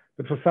ourselves,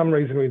 but for some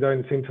reason we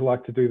don't seem to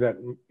like to do that,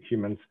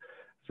 humans.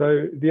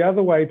 So the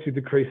other way to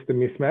decrease the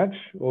mismatch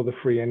or the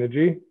free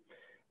energy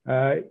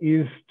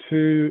is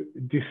to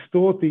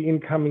distort the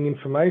incoming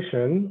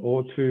information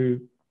or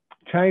to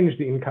change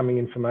the incoming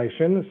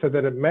information so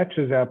that it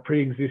matches our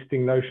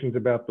pre-existing notions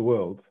about the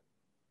world.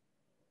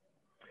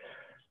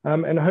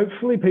 And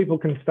hopefully people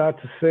can start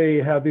to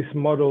see how this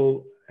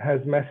model has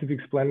massive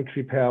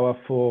explanatory power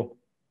for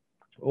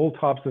all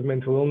types of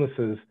mental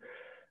illnesses,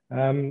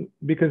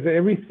 because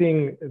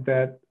everything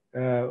that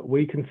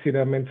we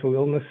consider mental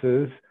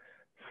illnesses,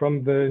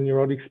 from the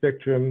neurotic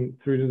spectrum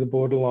through to the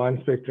borderline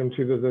spectrum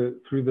through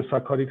the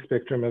psychotic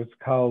spectrum, as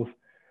Karl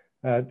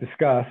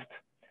discussed,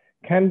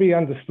 can be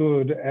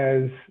understood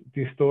as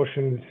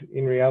distortions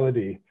in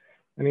reality.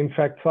 And in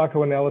fact,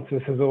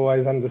 psychoanalysis has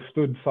always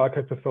understood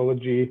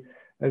psychopathology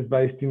as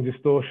based in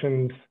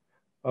distortions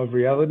of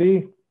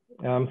reality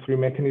through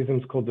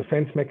mechanisms called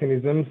defense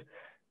mechanisms,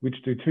 which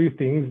do two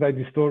things. They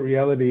distort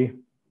reality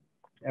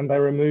and they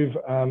remove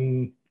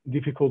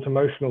difficult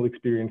emotional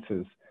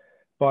experiences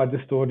by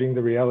distorting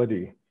the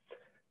reality.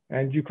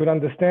 And you could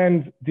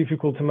understand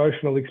difficult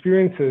emotional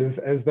experiences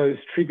as those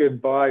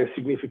triggered by a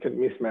significant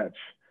mismatch,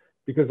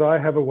 because I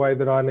have a way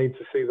that I need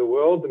to see the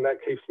world and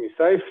that keeps me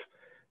safe.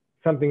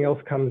 Something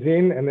else comes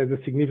in and there's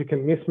a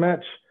significant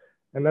mismatch,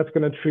 and that's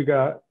going to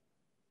trigger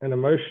an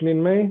emotion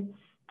in me.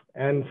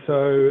 And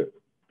so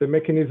the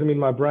mechanism in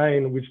my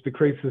brain, which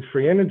decreases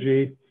free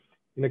energy,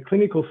 in a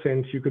clinical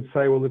sense, you could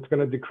say, well, it's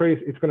going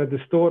to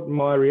distort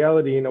my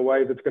reality in a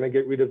way that's going to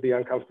get rid of the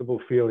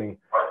uncomfortable feeling.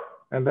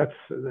 And that's,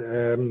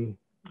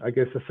 I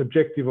guess, a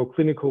subjective or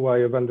clinical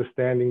way of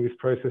understanding this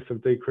process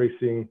of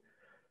decreasing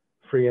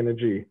free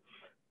energy,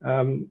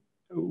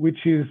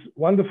 which is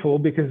wonderful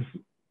because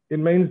it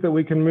means that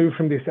we can move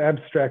from this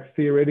abstract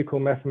theoretical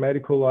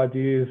mathematical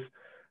ideas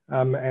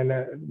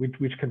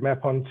which could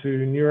map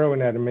onto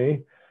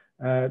neuroanatomy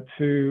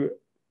to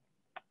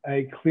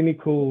a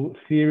clinical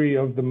theory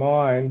of the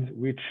mind,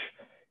 which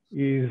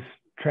is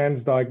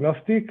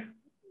transdiagnostic.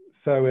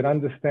 So it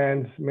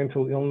understands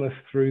mental illness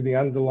through the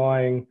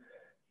underlying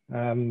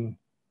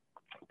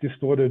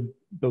distorted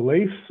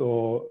beliefs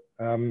or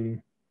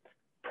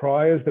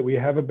priors that we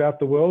have about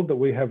the world that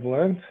we have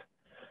learnt.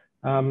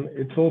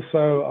 It's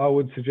also, I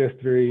would suggest,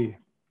 very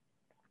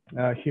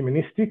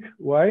humanistic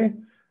way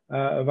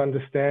of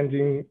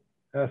understanding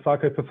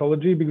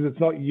psychopathology, because it's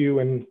not you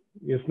and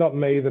it's not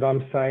me that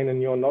I'm sane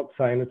and you're not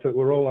sane. It's that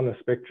we're all on a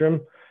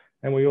spectrum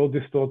and we all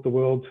distort the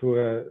world to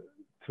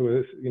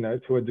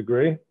a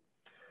degree.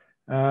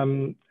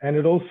 And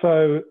it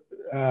also,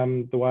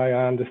 the way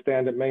I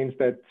understand it, means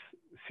that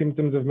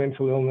symptoms of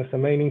mental illness are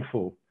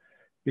meaningful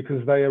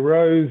because they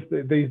arose,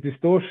 these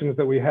distortions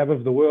that we have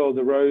of the world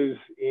arose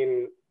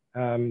in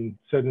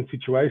certain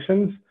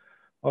situations,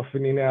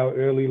 often in our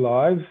early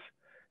lives.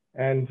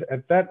 And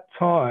at that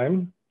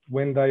time,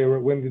 when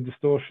the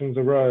distortions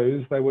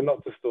arose, they were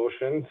not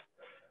distortions.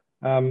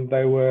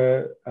 They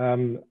were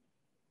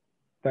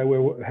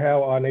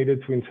how I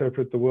needed to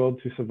interpret the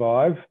world to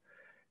survive.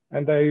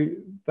 And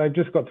they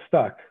just got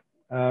stuck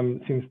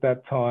since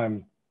that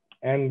time.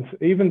 And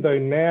even though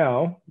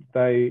now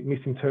they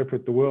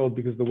misinterpret the world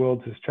because the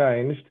world has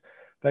changed,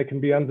 they can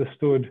be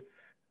understood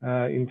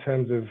in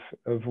terms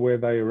of where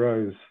they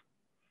arose.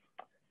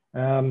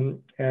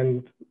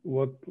 And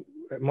what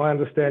my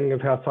understanding of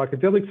how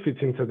psychedelics fits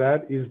into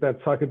that is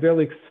that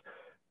psychedelics,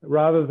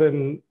 rather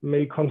than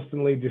me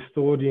constantly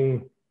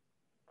distorting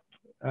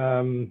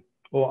or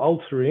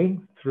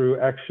altering through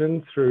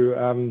action,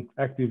 through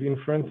active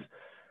inference,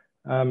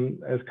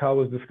 as Karl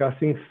was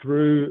discussing,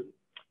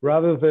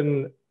 rather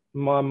than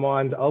my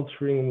mind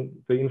altering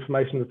the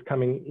information that's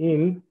coming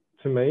in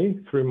to me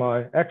through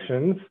my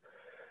actions,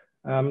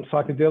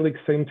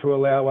 Psychedelics seem to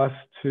allow us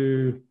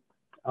to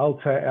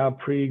alter our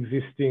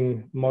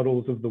pre-existing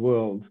models of the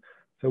world.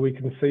 So we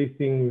can see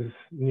things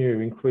new,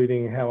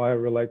 including how I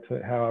relate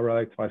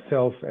to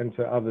myself and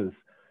to others.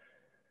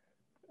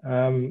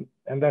 And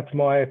that's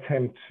my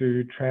attempt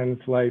to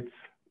translate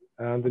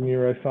the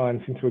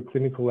neuroscience into a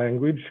clinical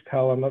language.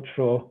 Karl, I'm not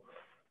sure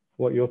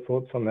what your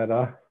thoughts on that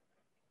are.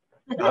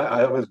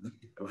 I was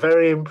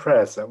very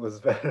impressed. That was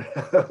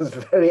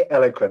very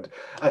eloquent.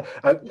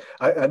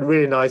 A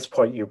really nice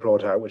point you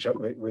brought out, which I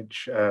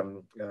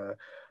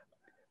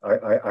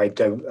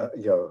don't,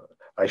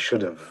 I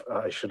should have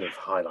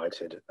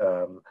highlighted.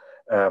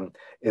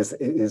 Is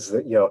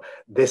that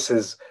this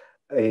is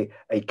a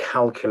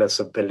calculus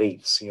of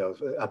beliefs.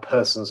 A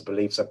person's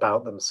beliefs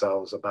about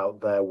themselves, about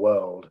their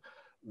world,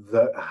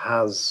 that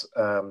has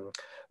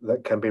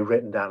that can be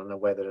written down in a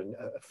way that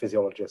a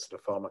physiologist, a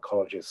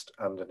pharmacologist,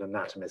 and an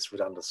anatomist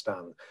would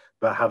understand.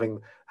 But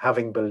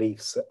having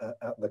beliefs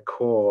at the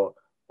core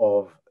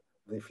of,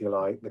 if you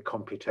like, the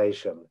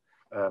computation,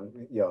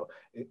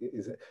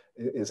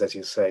 is, as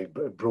you say,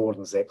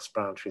 broadens the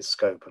explanatory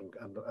scope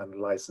and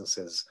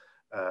licenses,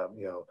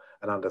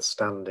 an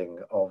understanding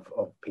of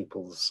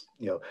people's,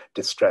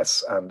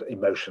 distress and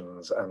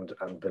emotions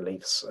and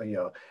beliefs,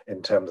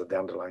 in terms of the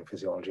underlying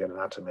physiology and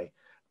anatomy,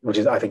 which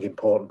is, I think,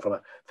 important from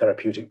a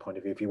therapeutic point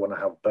of view. If you want to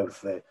have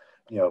both the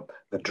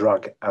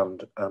drug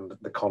and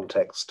the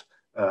context,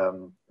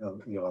 and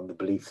the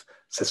belief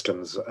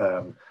systems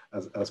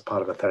as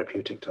part of a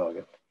therapeutic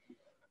target.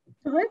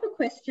 So I have a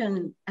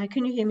question.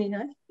 Can you hear me,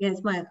 guys? Yeah,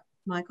 is my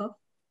mic off?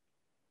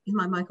 Is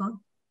my mic on?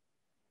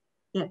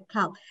 Yeah,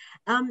 Karl.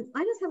 I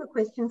just have a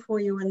question for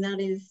you, and that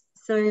is,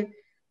 so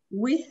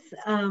with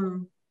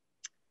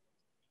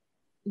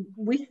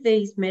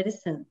these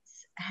medicines,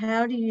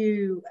 how do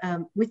you,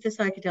 with the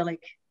psychedelic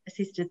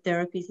assisted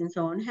therapies and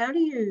so on,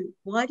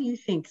 why do you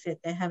think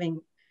that they're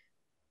having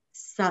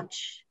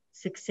such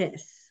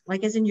success?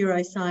 Like, as a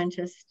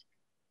neuroscientist,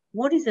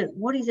 what is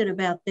it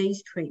about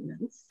these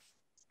treatments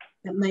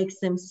that makes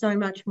them so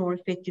much more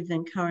effective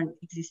than current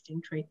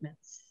existing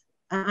treatments?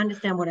 I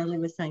understand what Ellie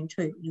was saying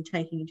too, and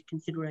taking into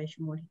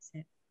consideration what he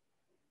said.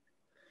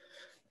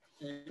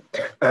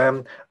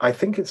 I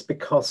think it's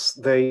because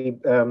they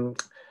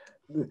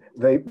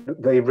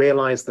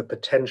realize the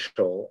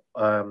potential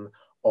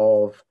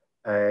of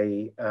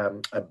a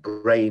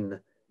brain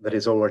that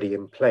is already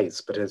in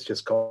place, but has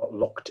just got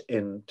locked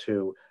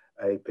into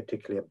a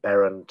particularly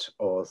aberrant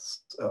or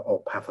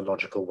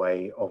pathological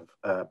way of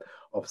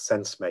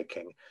sense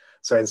making.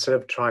 So instead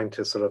of trying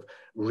to sort of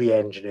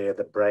re-engineer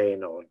the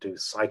brain or do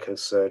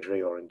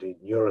psychosurgery or indeed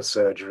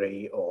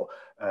neurosurgery or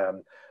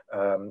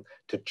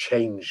to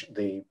change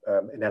the,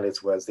 in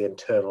Ellie's words, the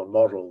internal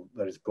model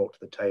that is brought to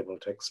the table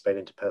to explain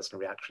interpersonal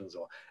reactions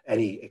or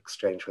any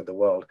exchange with the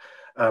world,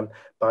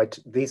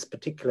 these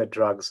particular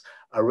drugs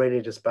are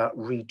really just about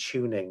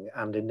retuning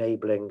and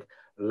enabling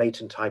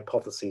latent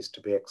hypotheses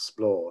to be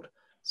explored.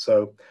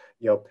 So,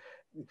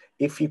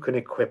 if you can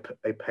equip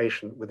a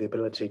patient with the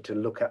ability to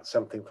look at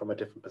something from a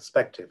different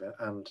perspective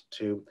and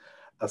to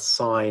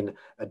assign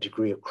a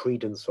degree of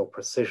credence or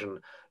precision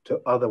to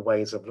other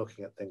ways of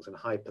looking at things and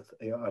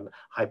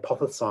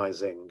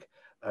hypothesizing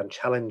and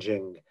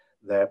challenging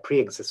their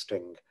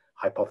pre-existing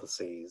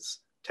hypotheses,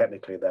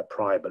 technically their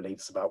prior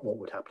beliefs about what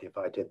would happen if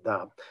I did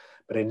that,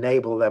 but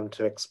enable them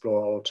to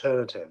explore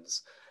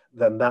alternatives,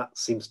 then that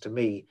seems to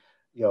me,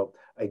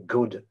 a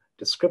good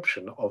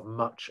description of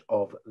much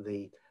of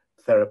the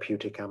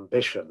therapeutic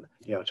ambition,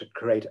 to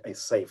create a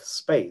safe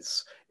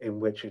space in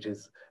which it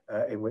is,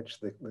 in which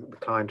the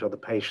client or the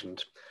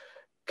patient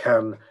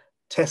can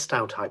test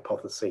out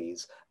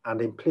hypotheses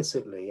and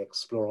implicitly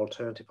explore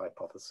alternative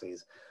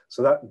hypotheses.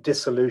 So that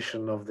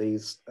dissolution of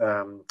these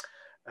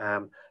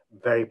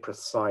very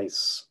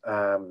precise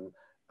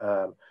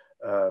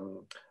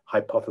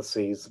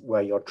hypotheses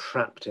where you're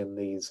trapped in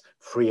these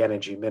free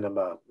energy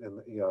minima, and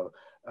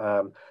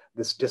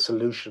this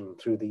dissolution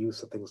through the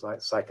use of things like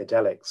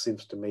psychedelics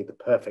seems to me the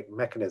perfect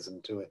mechanism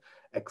to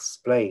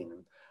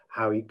explain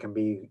how you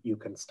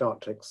can start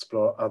to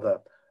explore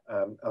other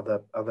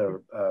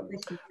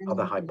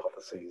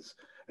hypotheses.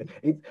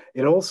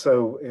 It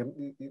also,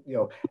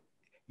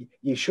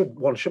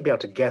 one should be able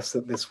to guess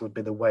that this would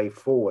be the way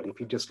forward if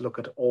you just look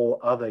at all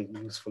other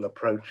useful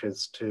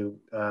approaches to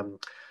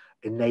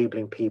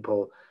enabling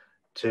people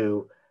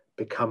to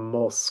become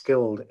more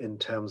skilled in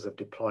terms of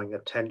deploying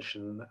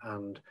attention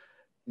and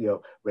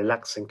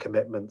relaxing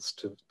commitments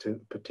to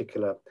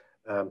particular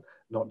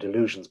not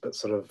delusions but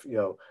sort of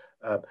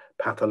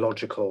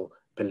pathological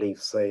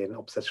beliefs, say in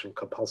obsession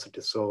compulsive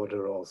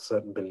disorder or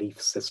certain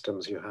belief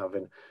systems you have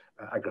in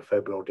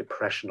agoraphobia or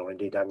depression or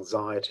indeed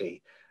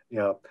anxiety,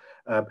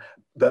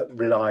 that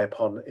rely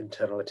upon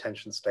internal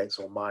attention states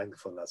or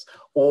mindfulness.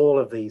 All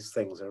of these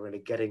things are really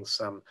getting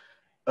some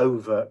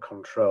overt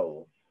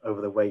control over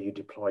the way you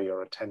deploy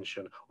your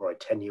attention or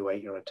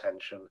attenuate your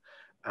attention,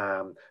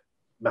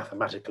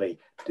 mathematically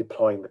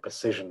deploying the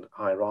precision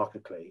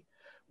hierarchically,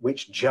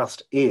 which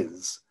just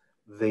is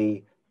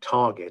the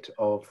target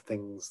of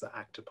things that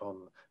act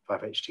upon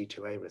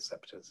 5-HT2A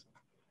receptors.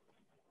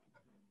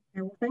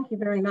 Well, thank you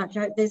very much.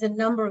 There's a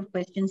number of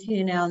questions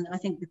here now, and I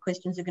think the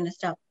questions are going to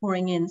start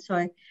pouring in.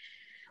 So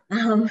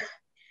I'll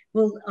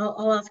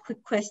ask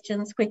quick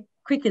questions, quick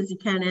as you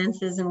can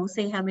answers, and we'll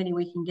see how many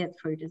we can get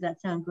through. Does that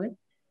sound good?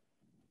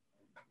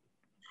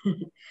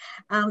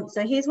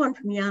 So here's one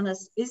from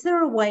Yanis. Is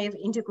there a way of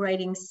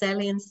integrating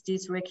salience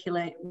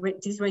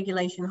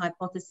dysregulation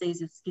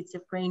hypotheses of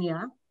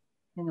schizophrenia?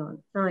 Hang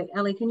on. Sorry,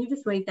 Ali, can you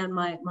just read that?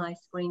 My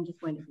screen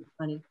just went a bit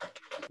funny.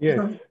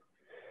 Yes.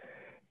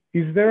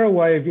 Is there a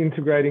way of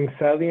integrating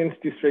salience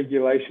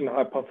dysregulation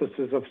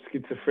hypothesis of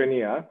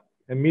schizophrenia,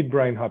 a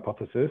midbrain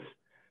hypothesis,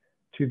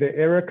 to the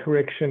error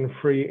correction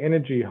free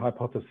energy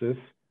hypothesis,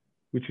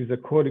 which is a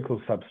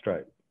cortical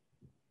substrate?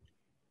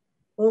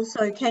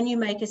 Also, can you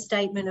make a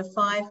statement of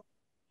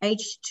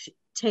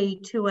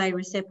 5-HT2A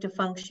receptor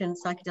function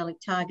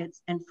psychedelic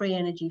targets and free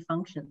energy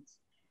functions?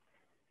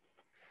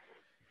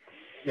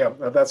 Yeah,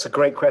 that's a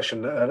great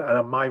question, and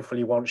I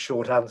mindfully want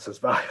short answers,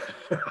 but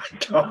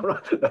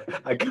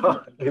I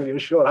can't give you a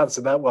short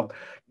answer. That one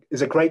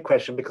is a great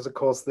question because, of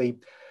course, the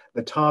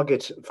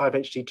target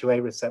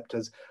 5-HT2A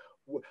receptors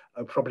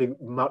are probably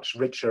much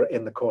richer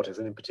in the cortex,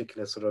 and in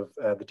particular, sort of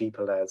the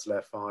deeper layers,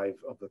 layer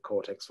 5 of the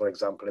cortex, for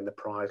example, in the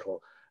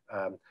parietal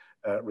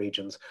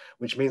regions,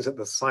 which means that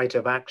the site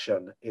of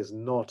action is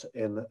not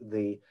in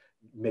the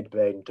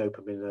midbrain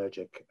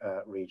dopaminergic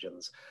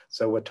regions.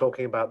 So we're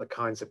talking about the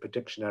kinds of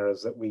prediction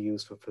errors that we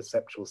use for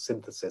perceptual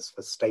synthesis,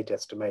 for state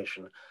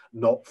estimation,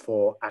 not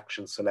for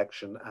action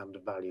selection and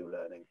value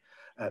learning.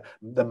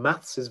 The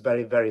maths is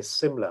very, very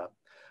similar,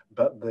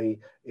 but the,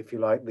 if you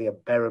like, the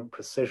aberrant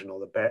precision or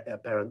the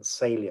aberrant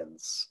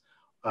salience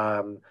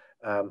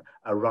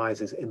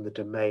arises in the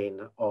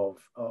domain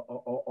of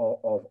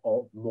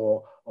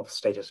more of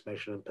state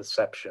estimation and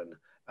perception,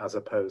 as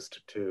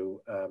opposed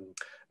to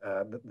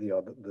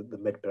the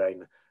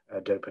midbrain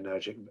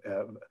dopaminergic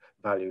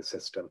value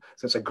system.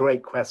 So it's a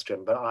great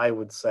question, but I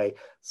would say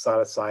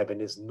psilocybin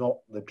is not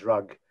the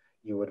drug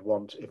you would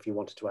want if you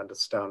wanted to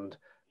understand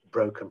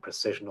broken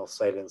precision or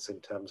salience in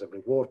terms of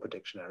reward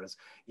prediction errors.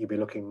 You'd be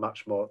looking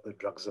much more at the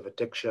drugs of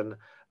addiction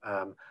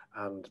and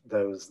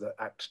those that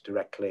act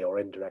directly or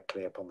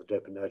indirectly upon the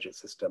dopaminergic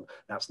system.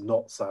 That's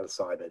not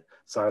psilocybin.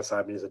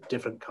 Psilocybin is a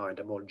different kind,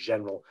 a more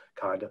general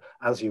kind,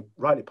 as you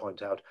rightly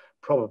point out,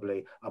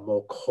 probably a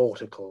more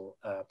cortical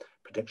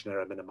prediction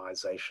error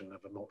minimization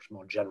of a much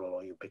more general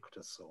or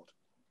ubiquitous sort.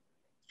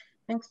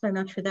 Thanks so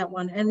much for that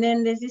one. And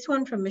then there's this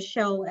one from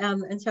Michelle.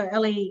 And so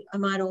Ellie, I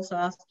might also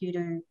ask you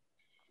to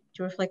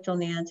reflect on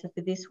the answer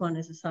for this one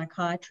as a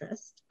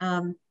psychiatrist.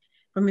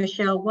 From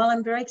Michelle, while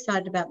I'm very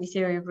excited about this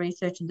area of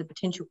research and the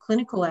potential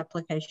clinical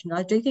application,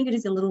 I do think it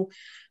is a little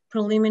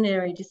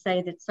preliminary to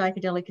say that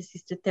psychedelic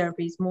assisted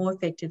therapy is more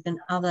effective than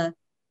other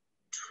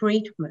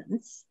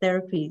treatments,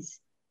 therapies.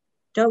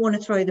 Don't want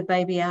to throw the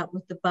baby out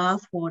with the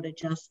bathwater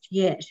just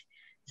yet.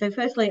 So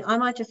firstly, I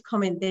might just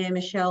comment there,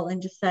 Michelle,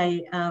 and just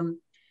say,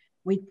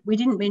 we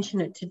didn't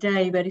mention it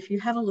today, but if you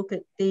have a look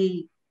at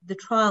the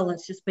trial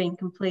that's just been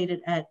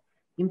completed at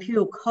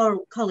Imperial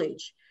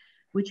College,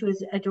 which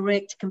was a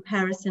direct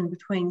comparison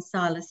between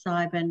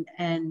psilocybin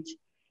and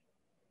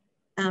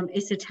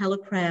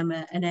escitalopram,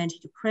 an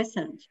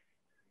antidepressant.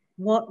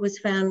 What was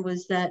found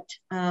was that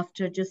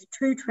after just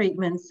 2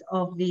 treatments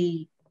of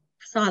the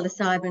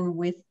psilocybin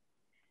with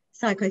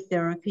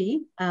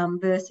psychotherapy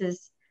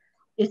versus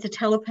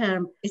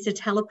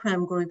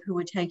escitalopram group who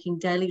were taking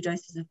daily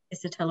doses of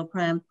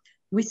escitalopram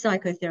with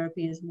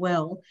psychotherapy as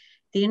well,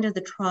 at the end of the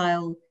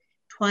trial,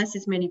 twice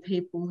as many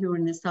people who were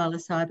in the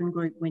psilocybin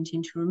group went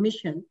into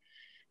remission.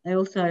 They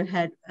also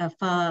had a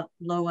far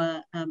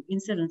lower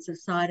incidence of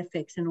side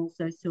effects and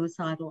also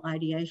suicidal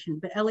ideation.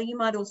 But Ellie, you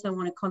might also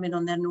want to comment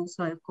on that, and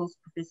also, of course,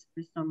 Professor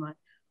Friston might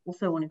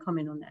also want to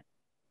comment on that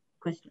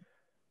question.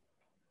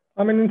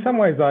 I mean, in some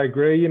ways I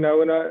agree, you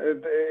know,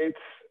 and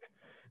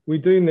we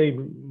do need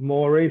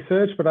more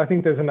research, but I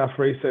think there's enough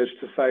research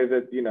to say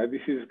that, you know,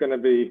 this is going to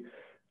be,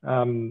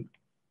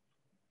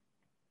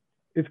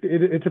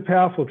 it's a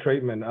powerful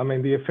treatment. I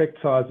mean, the effect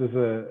sizes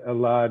are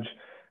large,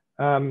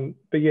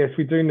 but yes,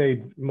 we do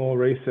need more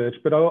research.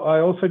 But I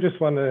also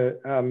just want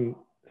to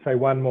say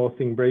one more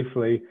thing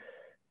briefly,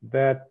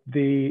 that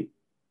the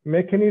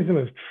mechanism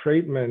of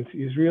treatment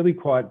is really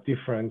quite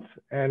different.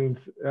 And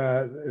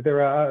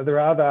there are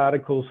other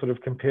articles sort of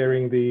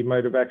comparing the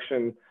mode of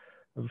action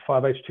of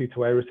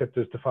 5-HT2A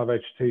receptors to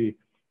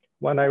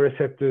 5-HT1A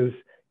receptors,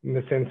 in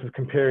the sense of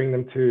comparing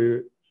them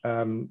to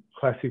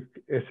classic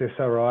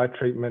SSRI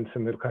treatments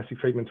and the classic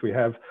treatments we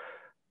have.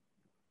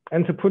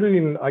 And to put it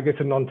in, I guess,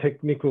 a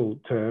non-technical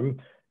term,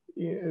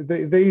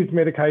 these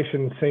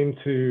medications seem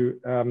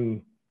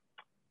to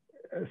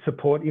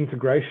support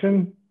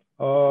integration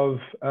of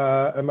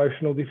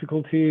emotional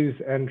difficulties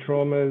and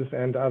traumas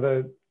and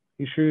other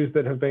issues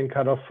that have been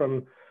cut off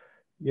from,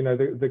 you know,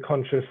 the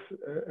conscious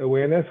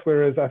awareness.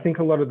 Whereas I think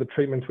a lot of the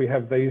treatments we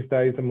have these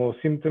days are more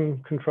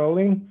symptom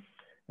controlling.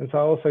 And so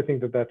I also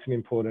think that that's an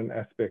important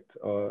aspect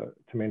to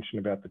mention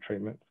about the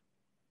treatment.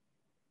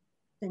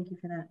 Thank you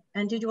for that.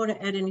 And did you want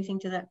to add anything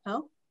to that,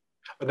 Karl?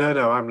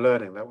 No, I'm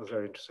learning. That was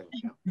very interesting.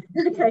 Yeah.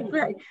 Okay,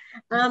 great.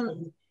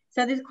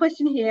 So there's a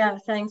question here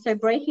saying, so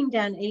breaking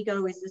down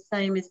ego is the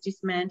same as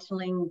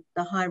dismantling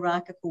the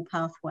hierarchical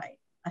pathway.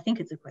 I think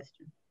it's a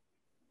question.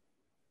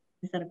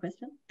 Is that a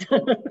question? I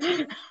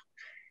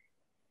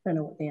don't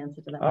know what the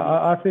answer to that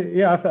I think,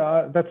 yeah,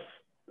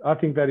 I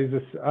think that is,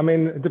 I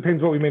mean, it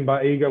depends what we mean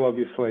by ego,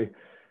 obviously.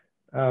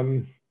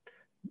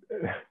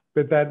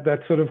 But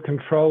that sort of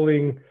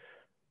controlling,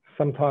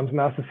 sometimes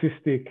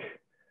narcissistic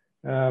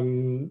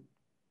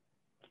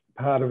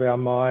part of our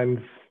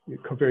minds,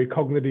 very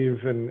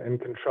cognitive and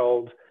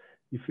controlled.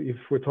 If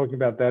we're talking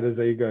about that as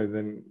ego,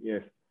 then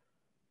yes.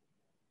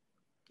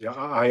 Yeah,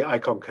 I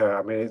concur.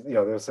 I mean, you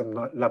know, there's some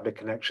lovely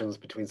connections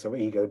between some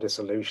ego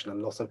dissolution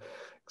and lots of.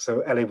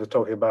 So Ellie was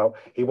talking about,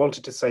 he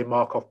wanted to say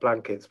Markov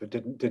blankets, but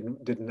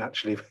didn't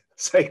actually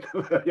say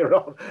them earlier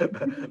on.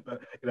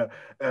 But you know,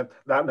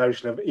 that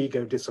notion of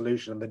ego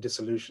dissolution and the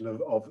dissolution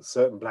of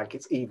certain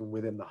blankets, even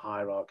within the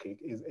hierarchy,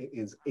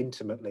 is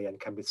intimately and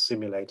can be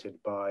simulated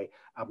by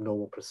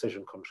abnormal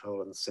precision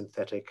control and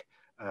synthetic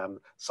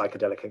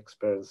psychedelic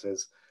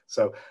experiences.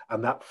 So,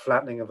 and that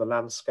flattening of the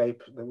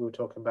landscape that we were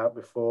talking about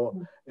before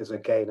is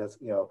again, as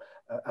you know,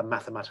 a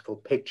mathematical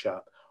picture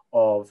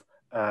of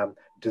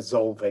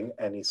dissolving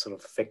any sort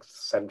of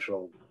fixed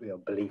central, you know,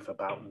 belief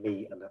about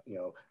me and, you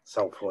know,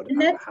 selfhood.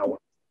 And how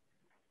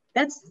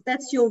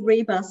that's your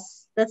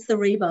rebus. That's the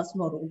rebus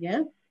model,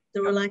 yeah.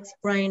 The relaxed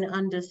brain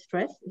under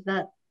stress. Is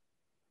that?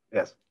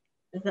 Yes.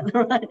 Is that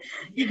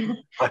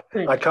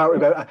right? I can't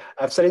remember.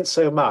 I've said it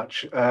so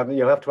much.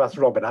 You'll have to ask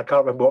Robin. I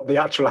can't remember what the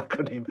actual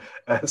acronym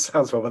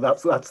stands for, but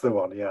that's the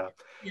one. Yeah.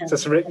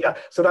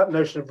 So that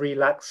notion of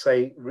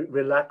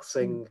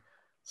relaxing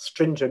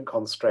stringent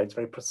constraints,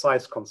 very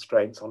precise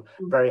constraints on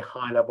very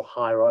high level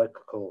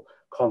hierarchical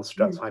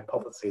constructs,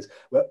 hypotheses,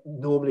 that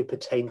normally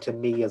pertain to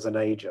me as an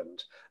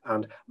agent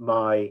and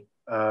my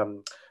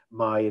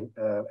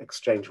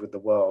exchange with the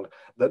world,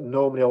 that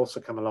normally also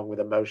come along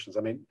with emotions.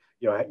 I mean,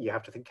 you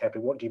have to think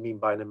carefully, what do you mean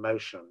by an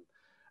emotion?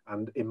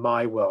 And in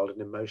my world,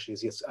 an emotion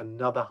is just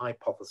another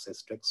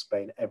hypothesis to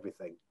explain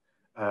everything.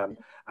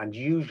 And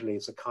usually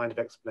it's a kind of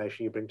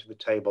explanation you bring to the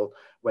table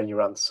when you're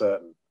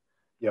uncertain.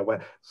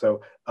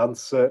 So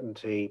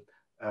uncertainty,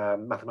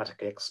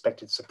 mathematically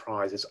expected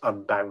surprise is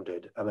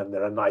unbounded, and then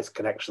there are nice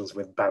connections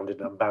with bounded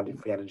and unbounded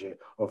free energy,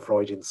 or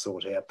Freudian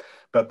sort here.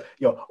 But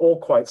all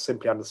quite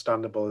simply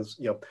understandable is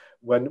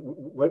when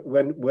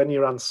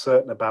you're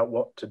uncertain about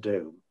what to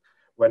do,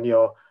 when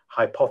your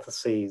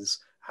hypotheses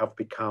have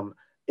become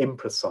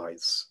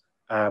imprecise,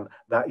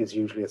 that is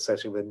usually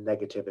associated with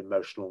negative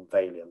emotional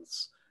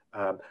valence.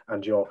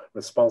 And your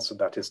response to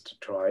that is to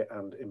try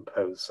and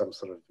impose some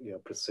sort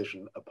of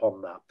precision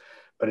upon that.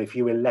 But if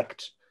you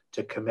elect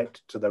to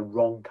commit to the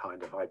wrong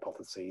kind of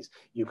hypotheses,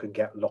 you can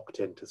get locked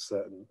into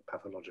certain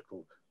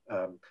pathological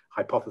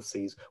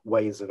hypotheses,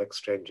 ways of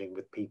exchanging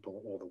with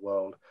people or the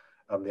world.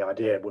 And the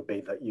idea would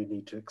be that you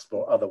need to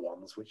explore other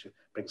ones, which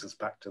brings us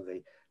back to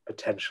the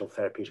potential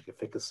therapeutic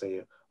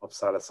efficacy of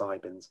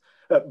psilocybins.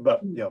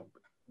 But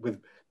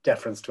with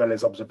deference to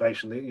Ellie's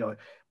observation,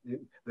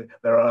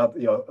 there are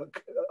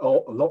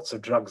lots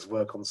of drugs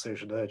work on the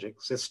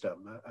serotonergic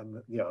system,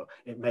 and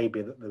it may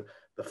be that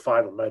the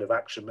final mode of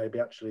action may be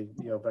actually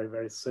very,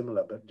 very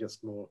similar, but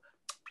just more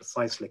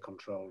precisely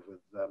controlled with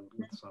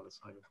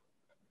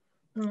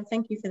psilocybin.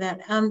 Thank you for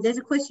that. There's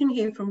a question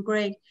here from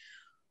Greg.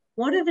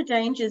 What are the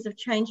dangers of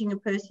changing a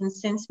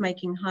person's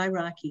sense-making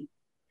hierarchy?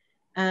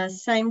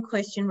 Same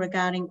question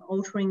regarding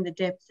altering the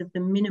depths of the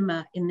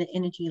minima in the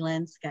energy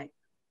landscape.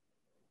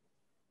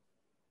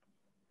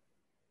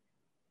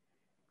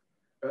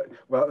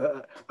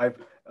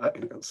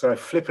 So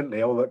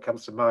flippantly, all that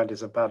comes to mind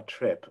is a bad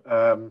trip.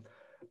 I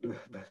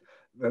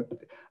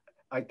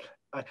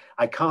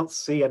can't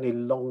see any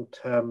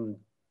long-term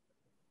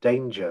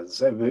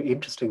dangers. It would be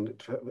interesting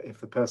if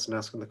the person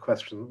asking the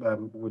question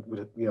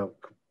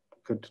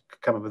could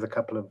come up with a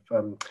couple of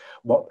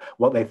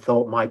what they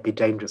thought might be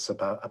dangerous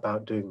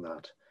about doing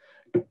that.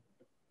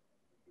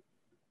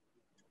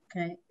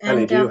 Okay.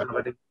 Ellie, do you have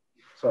any?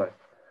 Sorry.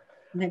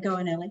 No, go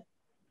on, Ellie.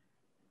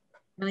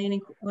 Ellie,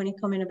 any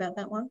comment about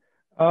that one?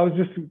 I was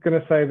just going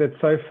to say that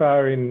so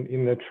far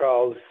in the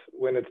trials,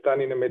 when it's done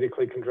in a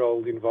medically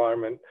controlled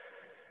environment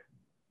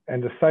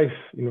and a safe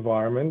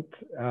environment,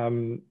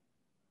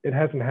 it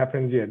hasn't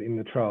happened yet in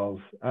the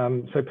trials.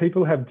 So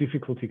people have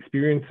difficult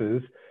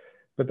experiences,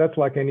 but that's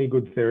like any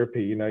good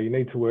therapy. You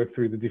need to work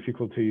through the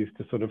difficulties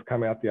to sort of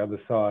come out the other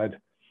side.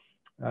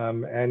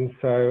 And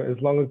so as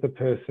long as the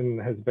person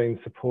has been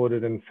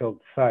supported and felt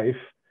safe,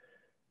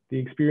 the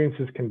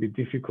experiences can be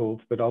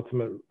difficult, but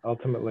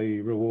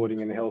ultimately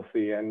rewarding and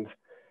healthy. And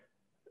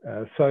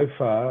so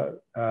far,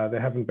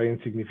 there haven't been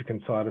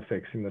significant side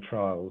effects in the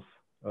trials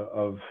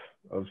of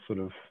sort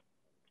of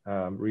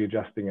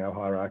readjusting our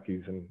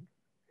hierarchies. And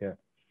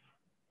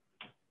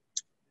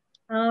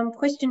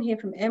Question here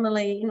from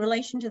Emily. In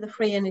relation to the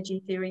free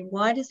energy theory,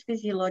 why does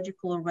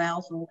physiological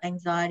arousal,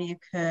 anxiety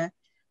occur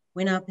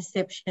when our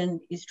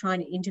perception is trying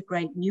to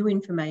integrate new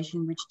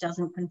information which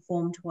doesn't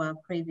conform to our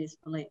previous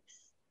beliefs?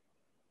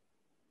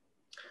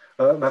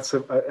 That's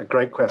a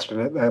great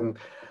question.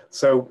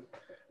 So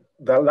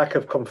that lack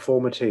of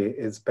conformity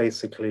is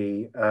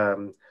basically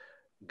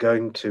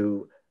going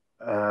to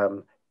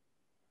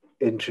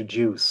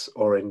introduce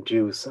or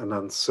induce an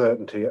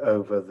uncertainty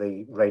over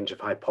the range of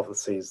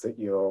hypotheses that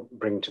you're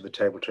bringing to the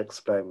table to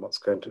explain what's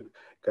going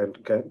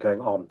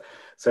on.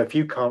 So if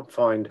you can't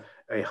find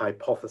a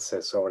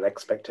hypothesis or an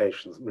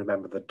expectation,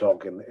 remember the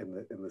dog in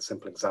the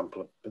simple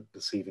example of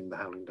perceiving the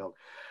howling dog.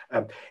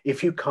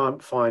 If you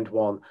can't find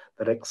one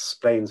that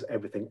explains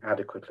everything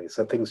adequately,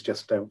 so things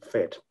just don't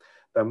fit,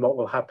 then what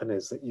will happen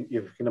is that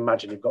you can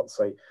imagine you've got,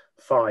 say,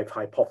 5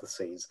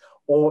 hypotheses,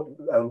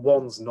 and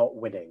one's not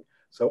winning.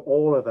 So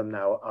all of them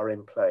now are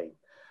in play.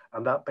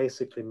 And that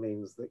basically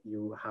means that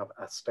you have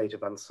a state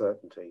of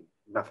uncertainty.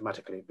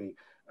 Mathematically, be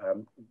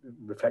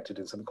reflected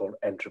in something called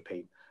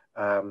entropy,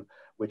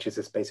 which is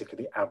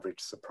basically the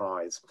average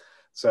surprise.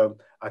 So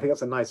I think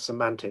that's a nice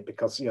semantic,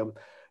 because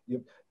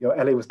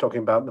Ellie was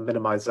talking about the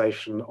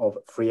minimization of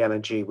free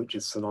energy, which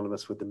is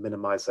synonymous with the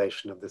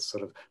minimization of this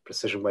sort of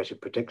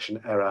precision-weighted prediction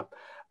error.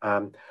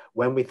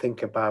 When we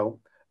think about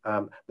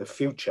the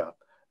future,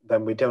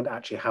 then we don't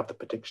actually have the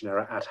prediction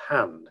error at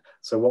hand.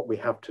 So what we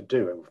have to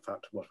do, in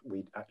fact, what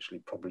we actually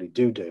probably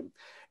do,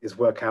 is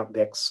work out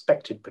the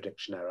expected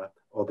prediction error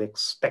or the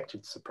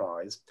expected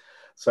surprise.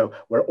 So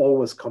we're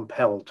always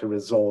compelled to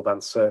resolve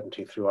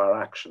uncertainty through our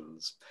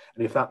actions.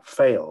 And if that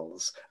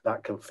fails,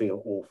 that can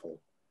feel awful.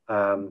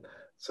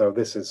 So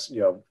this is,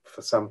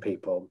 for some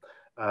people,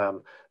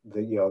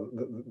 the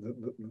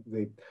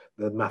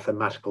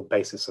mathematical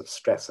basis of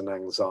stress and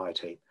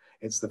anxiety.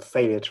 It's the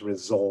failure to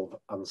resolve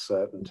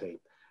uncertainty.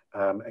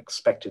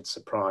 Expected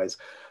surprise.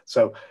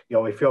 So,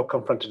 if you're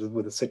confronted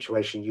with a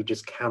situation you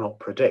just cannot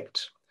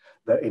predict,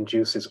 that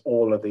induces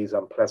all of these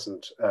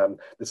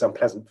this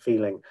unpleasant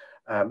feeling,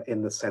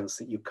 in the sense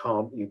that you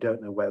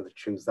don't know whether to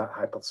choose that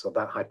hypothesis or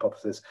that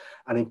hypothesis.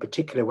 And in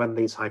particular, when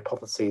these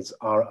hypotheses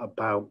are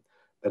about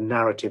the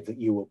narrative that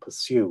you will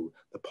pursue,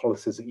 the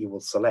policies that you will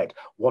select.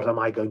 What am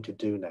I going to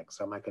do next?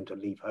 Am I going to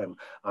leave home?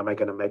 Am I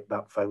going to make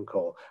that phone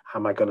call? How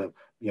am I going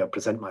to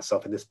present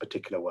myself in this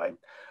particular way?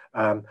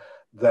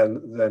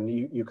 Then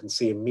you can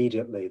see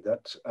immediately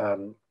that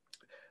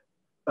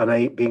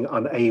being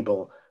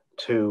unable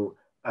to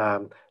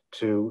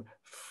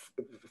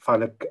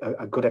find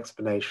a good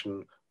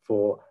explanation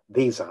for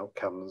these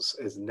outcomes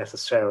is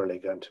necessarily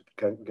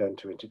going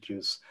to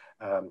introduce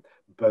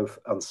both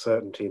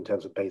uncertainty in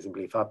terms of Bayesian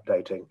belief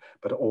updating,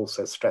 but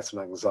also stress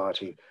and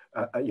anxiety,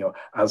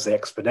 as the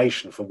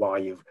explanation for why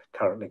you've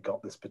currently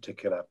got this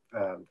particular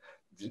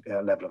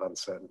level of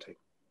uncertainty.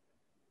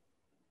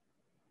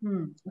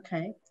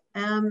 Okay.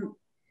 And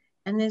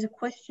there's a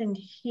question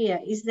here.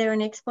 Is there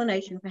an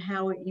explanation for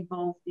how it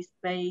evolved this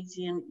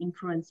Bayesian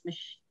inference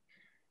machine?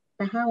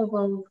 How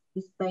evolved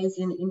this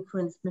Bayesian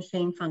inference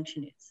machine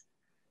function is?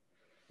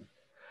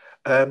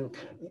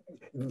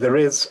 There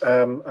is,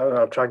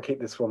 I'll try and keep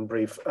this one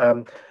brief.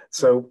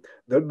 So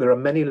there are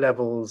many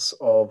levels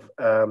of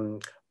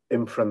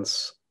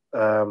inference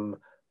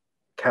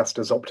cast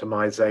as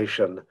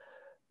optimization.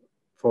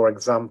 For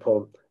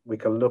example, we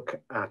can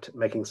look at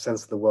making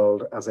sense of the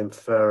world as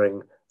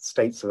inferring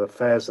states of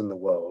affairs in the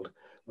world.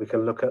 We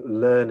can look at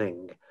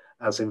learning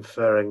as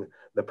inferring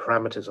the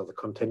parameters or the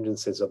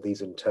contingencies of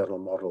these internal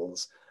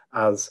models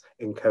as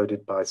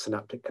encoded by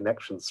synaptic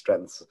connection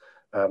strengths.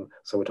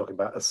 So we're talking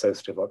about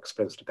associative or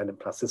experience-dependent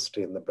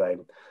plasticity in the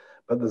brain.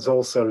 But there's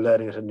also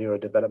learning at a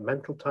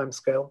neurodevelopmental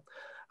timescale,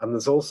 and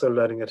there's also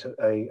learning at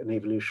an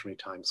evolutionary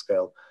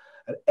timescale.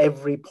 At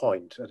every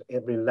point, at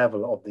every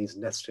level of these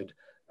nested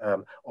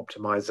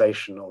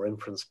optimization or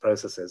inference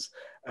processes,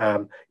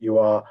 you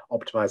are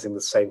optimizing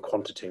the same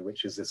quantity,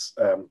 which is this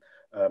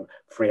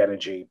free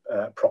energy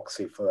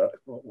proxy for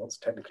what's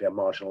technically a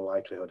marginal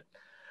likelihood.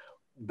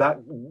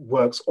 That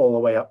works all the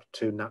way up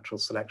to natural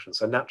selection.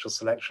 So natural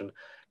selection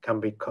can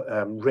be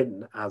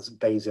written as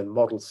Bayesian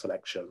model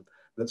selection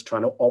that's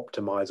trying to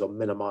optimize or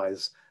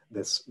minimize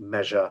this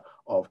measure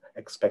of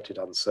expected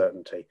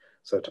uncertainty.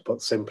 So to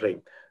put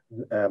simply,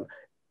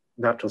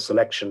 natural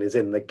selection is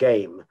in the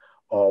game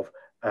of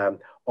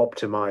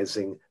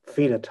optimizing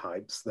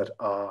phenotypes that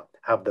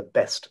have the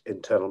best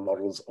internal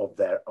models of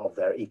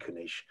their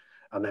eco-niche.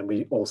 And then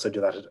we also do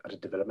that at a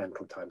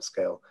developmental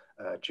timescale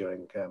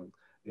during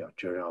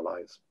our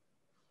lives.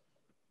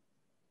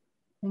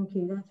 Thank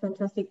you, that's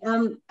fantastic.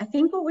 I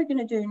think what we're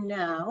going to do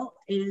now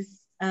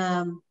is,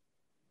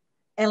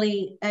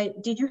 Ellie,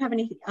 did you have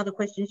any other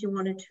questions you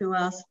wanted to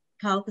ask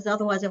Karl? Because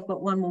otherwise I've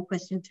got one more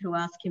question to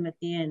ask him at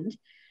the end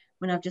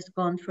when I've just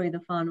gone through the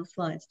final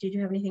slides. Did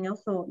you have anything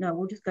else, or no,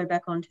 we'll just go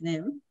back onto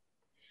them.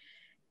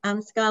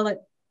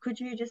 Scarlett, could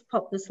you just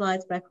pop the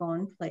slides back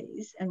on,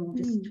 please? And we'll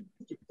just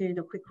do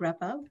the quick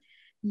wrap up.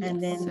 Yes,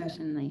 and then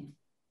certainly.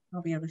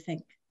 I'll be able to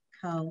thank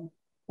Karl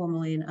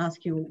formally and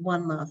ask you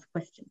one last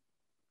question.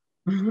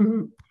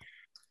 Okay.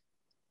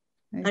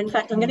 In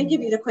fact, I'm going to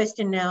give you the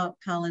question now,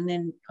 Karl, and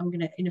then I'm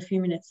going to, in a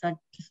few minutes, I'd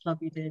just love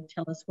you to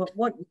tell us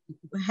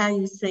how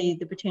you see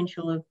the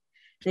potential of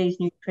these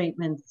new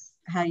treatments,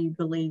 how you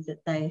believe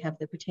that they have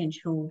the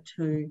potential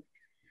to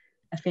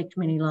affect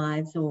many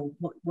lives, or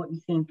what you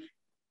think,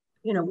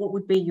 what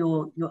would be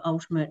your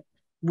ultimate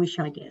wish,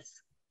 I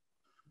guess,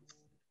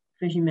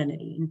 for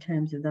humanity in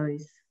terms of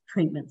those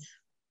treatments.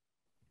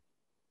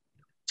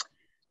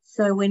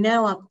 So we're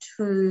now up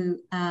to,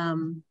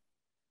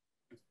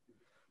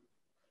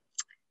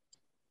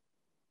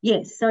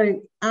 yes,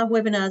 so our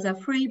webinars are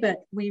free,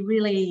 but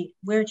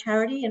we're a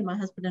charity, and my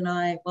husband and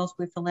I, whilst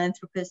we're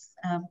philanthropists,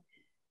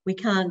 we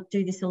can't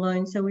do this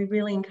alone. So we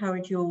really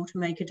encourage you all to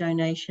make a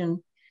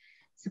donation,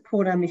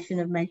 support our mission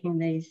of making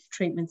these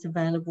treatments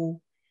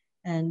available.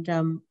 And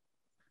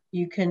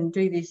you can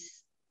do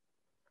this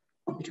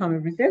at the time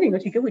of reserving your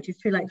ticket, which is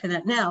too late for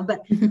that now,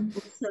 but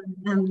also,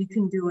 you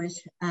can do it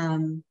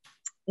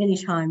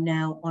anytime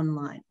now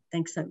online.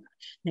 Thanks so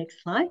much.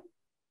 Next slide.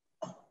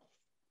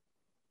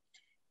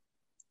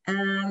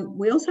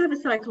 We also have a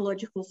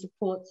psychological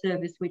support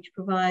service which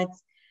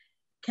provides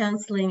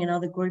counselling and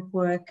other group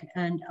work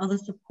and other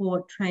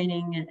support,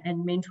 training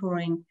and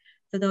mentoring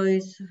for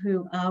those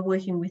who are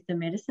working with the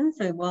medicine.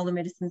 So while the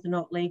medicines are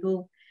not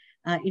legal,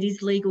 it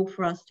is legal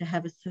for us to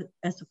have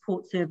a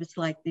support service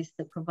like this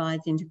that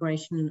provides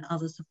integration and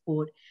other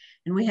support.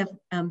 And we have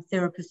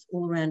therapists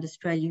all around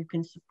Australia who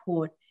can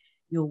support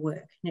your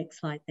work. Next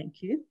slide,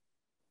 thank you.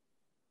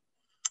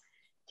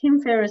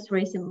 Tim Ferriss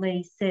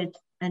recently said,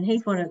 and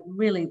he's one of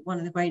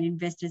the great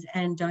investors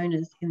and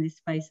donors in this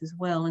space as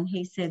well, and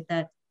he said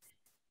that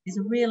there's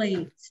a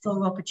really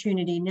strong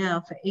opportunity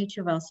now for each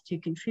of us to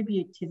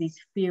contribute to this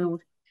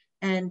field,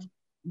 and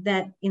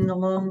that in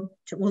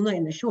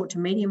the short to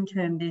medium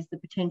term, there's the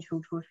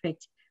potential to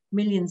affect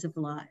millions of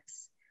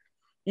lives.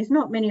 There's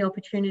not many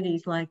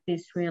opportunities like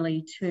this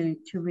really to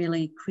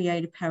really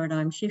create a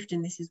paradigm shift,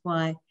 and this is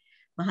why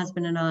my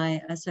husband and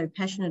I are so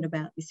passionate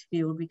about this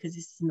field, because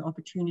this is an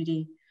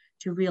opportunity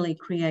to really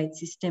create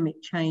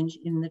systemic change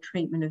in the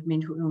treatment of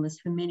mental illness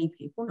for many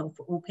people, not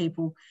for all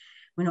people.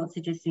 We're not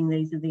suggesting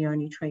these are the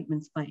only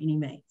treatments by any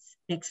means.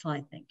 Next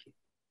slide, thank you.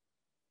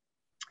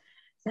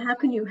 So how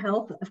can you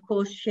help? Of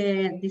course,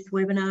 share this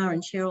webinar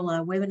and share all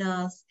our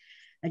webinars,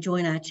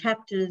 join our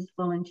chapters,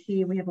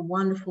 volunteer. We have a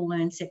wonderful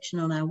Learn section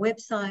on our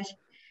website.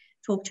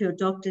 Talk to your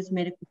doctors,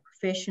 medical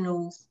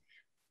professionals.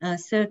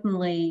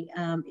 Certainly,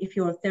 if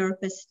you're a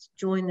therapist,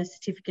 join the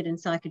Certificate in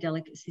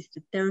Psychedelic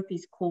Assisted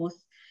Therapies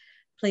course.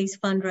 Please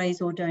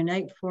fundraise or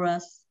donate for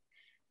us,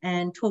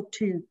 and talk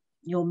to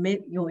your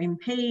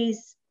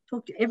MPs,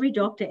 talk to every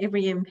doctor,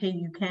 every MP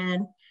you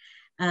can,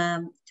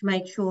 to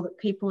make sure that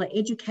people are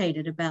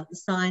educated about the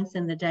science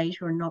and the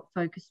data and not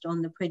focused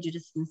on the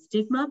prejudice and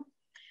stigma.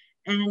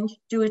 And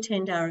do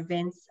attend our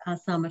events, our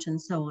summit and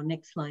so on.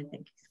 Next slide,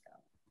 thank you,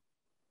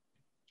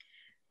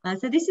 Karl.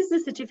 So this is the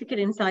Certificate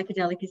in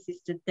Psychedelic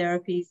Assisted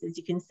Therapies. As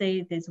you can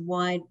see, there's a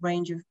wide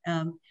range of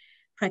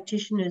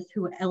practitioners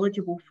who are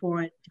eligible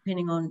for it,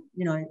 depending on,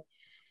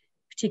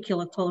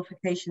 particular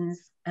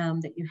qualifications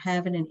that you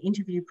have in an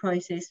interview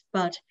process.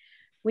 But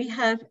we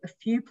have a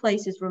few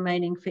places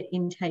remaining for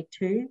intake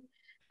 2,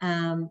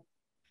 and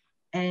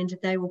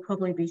they will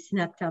probably be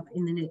snapped up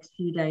in the next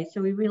few days.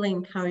 So we really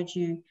encourage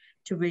you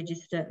to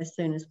register as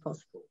soon as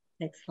possible.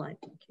 Next slide,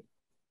 thank you.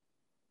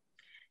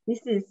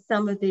 This is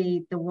some of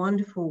the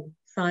wonderful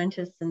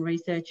scientists and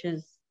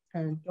researchers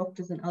and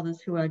doctors and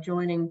others who are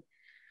joining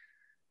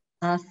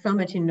our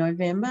summit in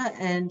November.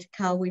 And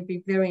Karl, we'd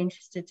be very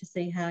interested to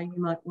see how you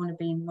might want to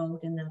be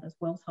involved in that as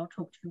well. So I'll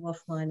talk to you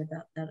offline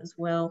about that as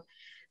well.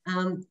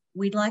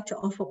 We'd like to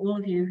offer all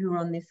of you who are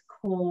on this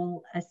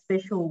call a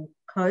special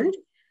code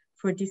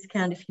for a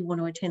discount if you want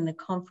to attend the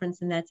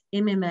conference, and that's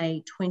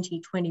MMA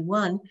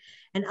 2021.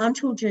 And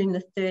until June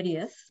the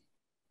 30th,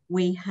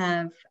 we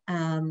have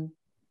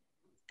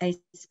a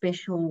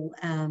special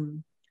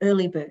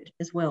early bird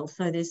as well.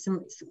 So there's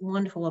some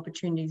wonderful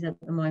opportunities at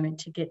the moment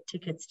to get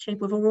tickets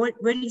cheap. We've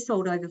already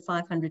sold over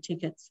 500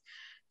 tickets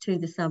to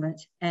the summit,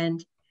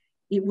 and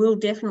it will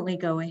definitely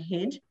go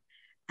ahead.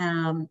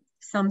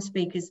 Some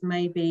speakers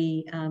may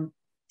be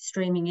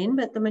streaming in,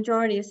 but the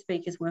majority of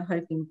speakers we're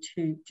hoping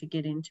to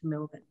get into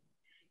Melbourne.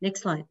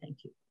 Next slide,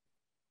 thank you.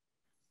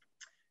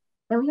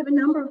 And we have a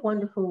number of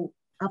wonderful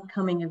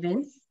upcoming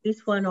events.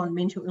 This one on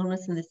mental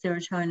illness and the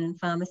serotonin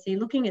pharmacy,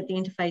 looking at the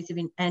interface of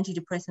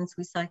antidepressants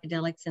with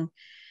psychedelics, and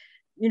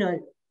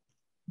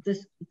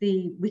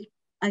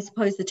I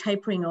suppose the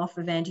tapering off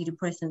of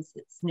antidepressants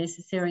that's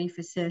necessary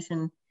for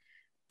certain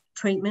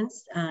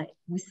treatments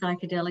with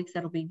psychedelics.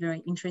 That'll be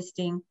very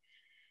interesting.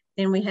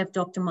 Then we have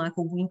Dr.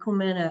 Michael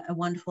Winkelman, a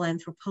wonderful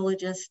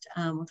anthropologist,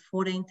 on the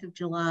 14th of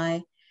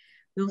July.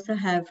 We also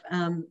have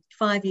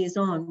 5 years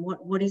on,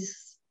 what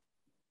is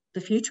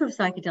the future of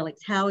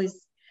psychedelics? How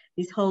is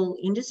this whole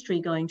industry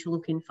going to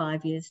look in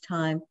 5 years'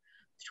 time?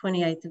 The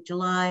 28th of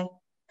July.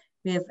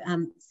 We have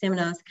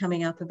seminars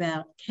coming up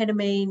about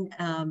ketamine,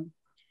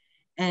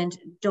 and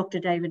Dr.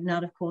 David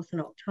Nutt, of course, in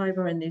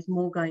October, and there's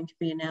more going to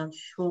be announced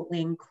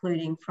shortly,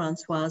 including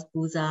Francoise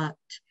Bouzart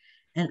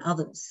and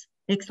others.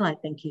 Next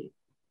slide, thank you.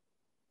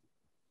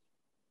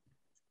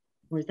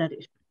 Or is that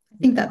it? I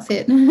think that's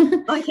it.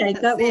 Okay,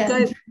 that's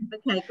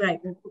okay, great.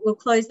 We'll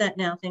close that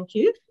now, thank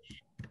you.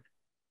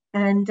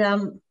 And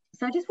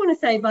So I just want to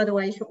say, by the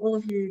way, to all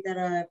of you that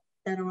are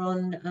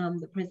on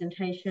the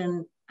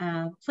presentation,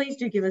 please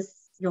do give us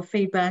your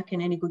feedback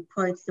and any good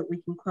quotes that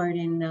we can quote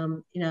in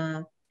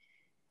our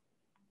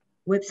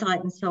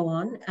website and so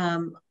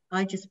on.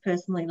 I just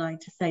personally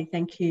like to say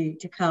thank you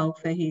to Karl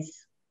for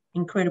his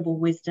incredible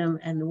wisdom,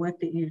 and the work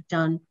that you've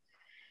done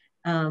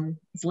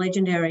is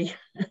legendary.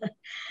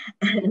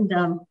 And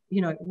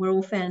you know, we're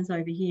all fans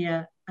over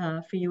here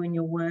for you and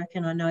your work,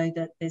 and I know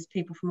that there's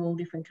people from all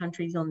different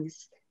countries on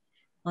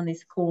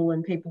this call,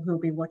 and people who'll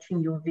be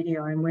watching your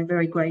video, and we're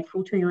very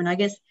grateful to you. And I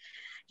guess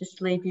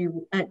just leave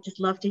you, just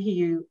love to hear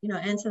you, you know,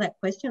 answer that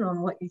question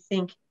on what you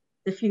think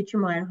the future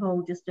might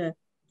hold.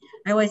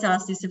 I always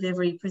ask this of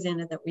every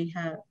presenter that we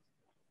have.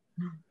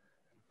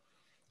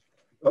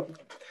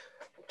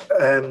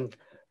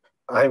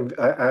 I'm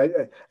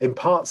in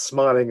part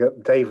smiling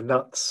at Dave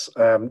Nutt's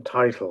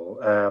title,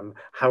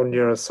 How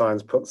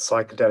Neuroscience Puts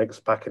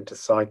Psychedelics Back into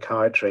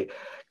Psychiatry,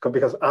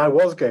 because I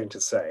was going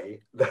to say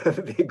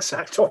the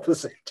exact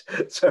opposite.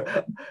 So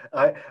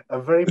a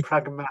very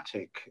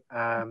pragmatic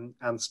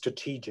and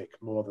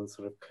strategic, more than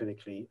sort of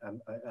clinically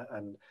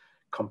and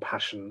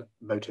compassion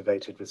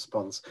motivated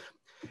response,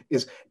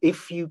 is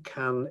if you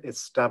can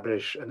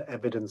establish an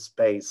evidence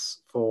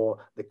base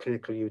for the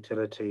clinical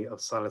utility of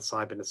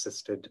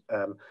psilocybin-assisted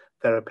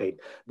therapy,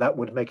 that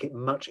would make it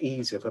much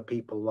easier for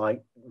people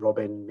like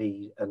Robin,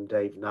 me, and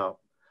Dave Nutt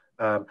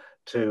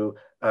to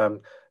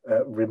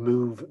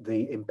remove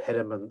the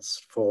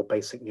impediments for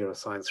basic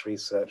neuroscience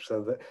research,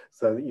 so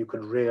that you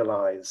could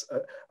realize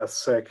a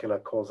circular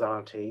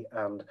causality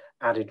and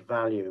added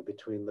value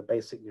between the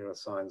basic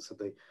neuroscience of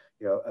the,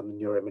 you know, and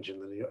the neuroimaging,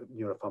 the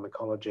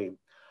neuropharmacology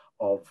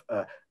of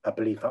a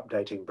belief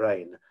updating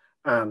brain,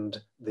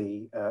 and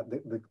the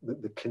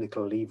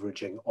clinical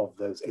leveraging of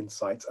those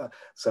insights,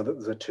 so that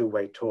there's a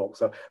two-way talk.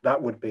 So that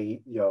would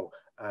be, you know,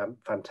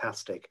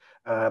 fantastic.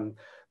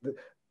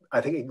 I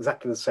think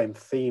exactly the same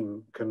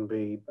theme can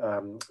be,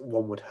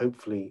 one would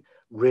hopefully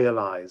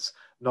realize,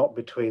 not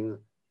between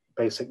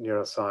basic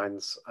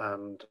neuroscience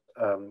and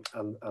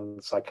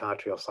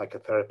psychiatry or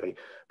psychotherapy,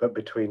 but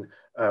between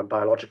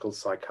biological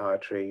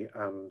psychiatry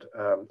and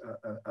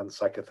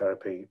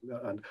psychotherapy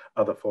and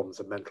other forms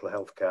of mental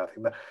health care. I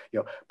think that, you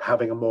know,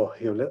 having a more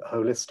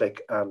holistic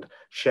and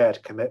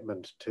shared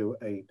commitment to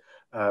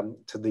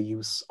the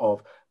use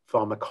of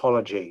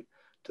pharmacology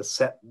to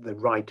set the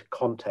right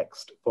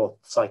context for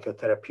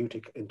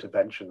psychotherapeutic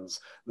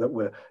interventions that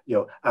were, you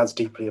know, as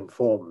deeply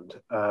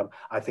informed,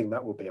 I think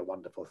that would be a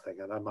wonderful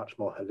thing, and a much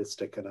more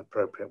holistic and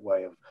appropriate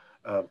way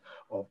of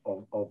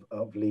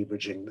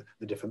leveraging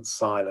the different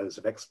silos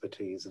of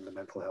expertise in the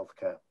mental health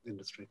care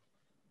industry.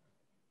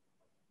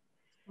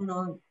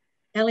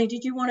 Ellie,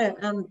 did you want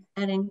to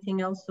add anything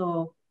else,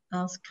 or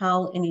ask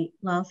Karl any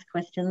last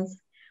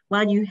questions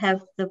while you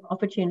have the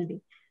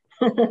opportunity?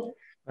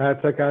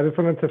 It's okay. I just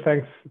wanted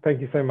to thank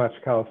you so much,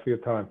 Karl, for your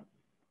time.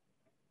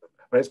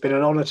 Well, it's been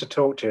an honor to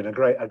talk to you, and a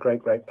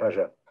great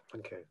pleasure.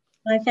 Thank you.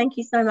 Thank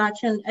you so much.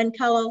 And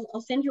Karl, I'll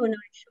send you a note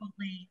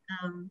shortly,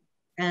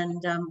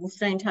 and we'll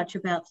stay in touch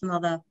about some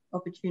other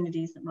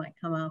opportunities that might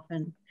come up.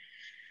 And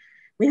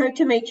we hope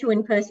to meet you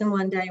in person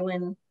one day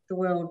when the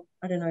world,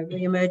 I don't know,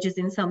 re-emerges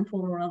in some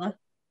form or other.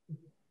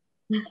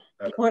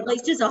 Or at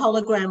least as a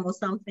hologram or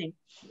something.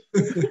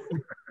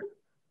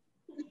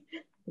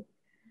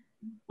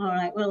 All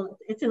right, well,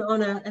 it's an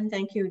honor, and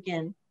thank you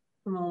again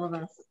from all of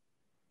us.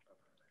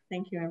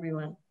 Thank you,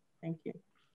 everyone. Thank you.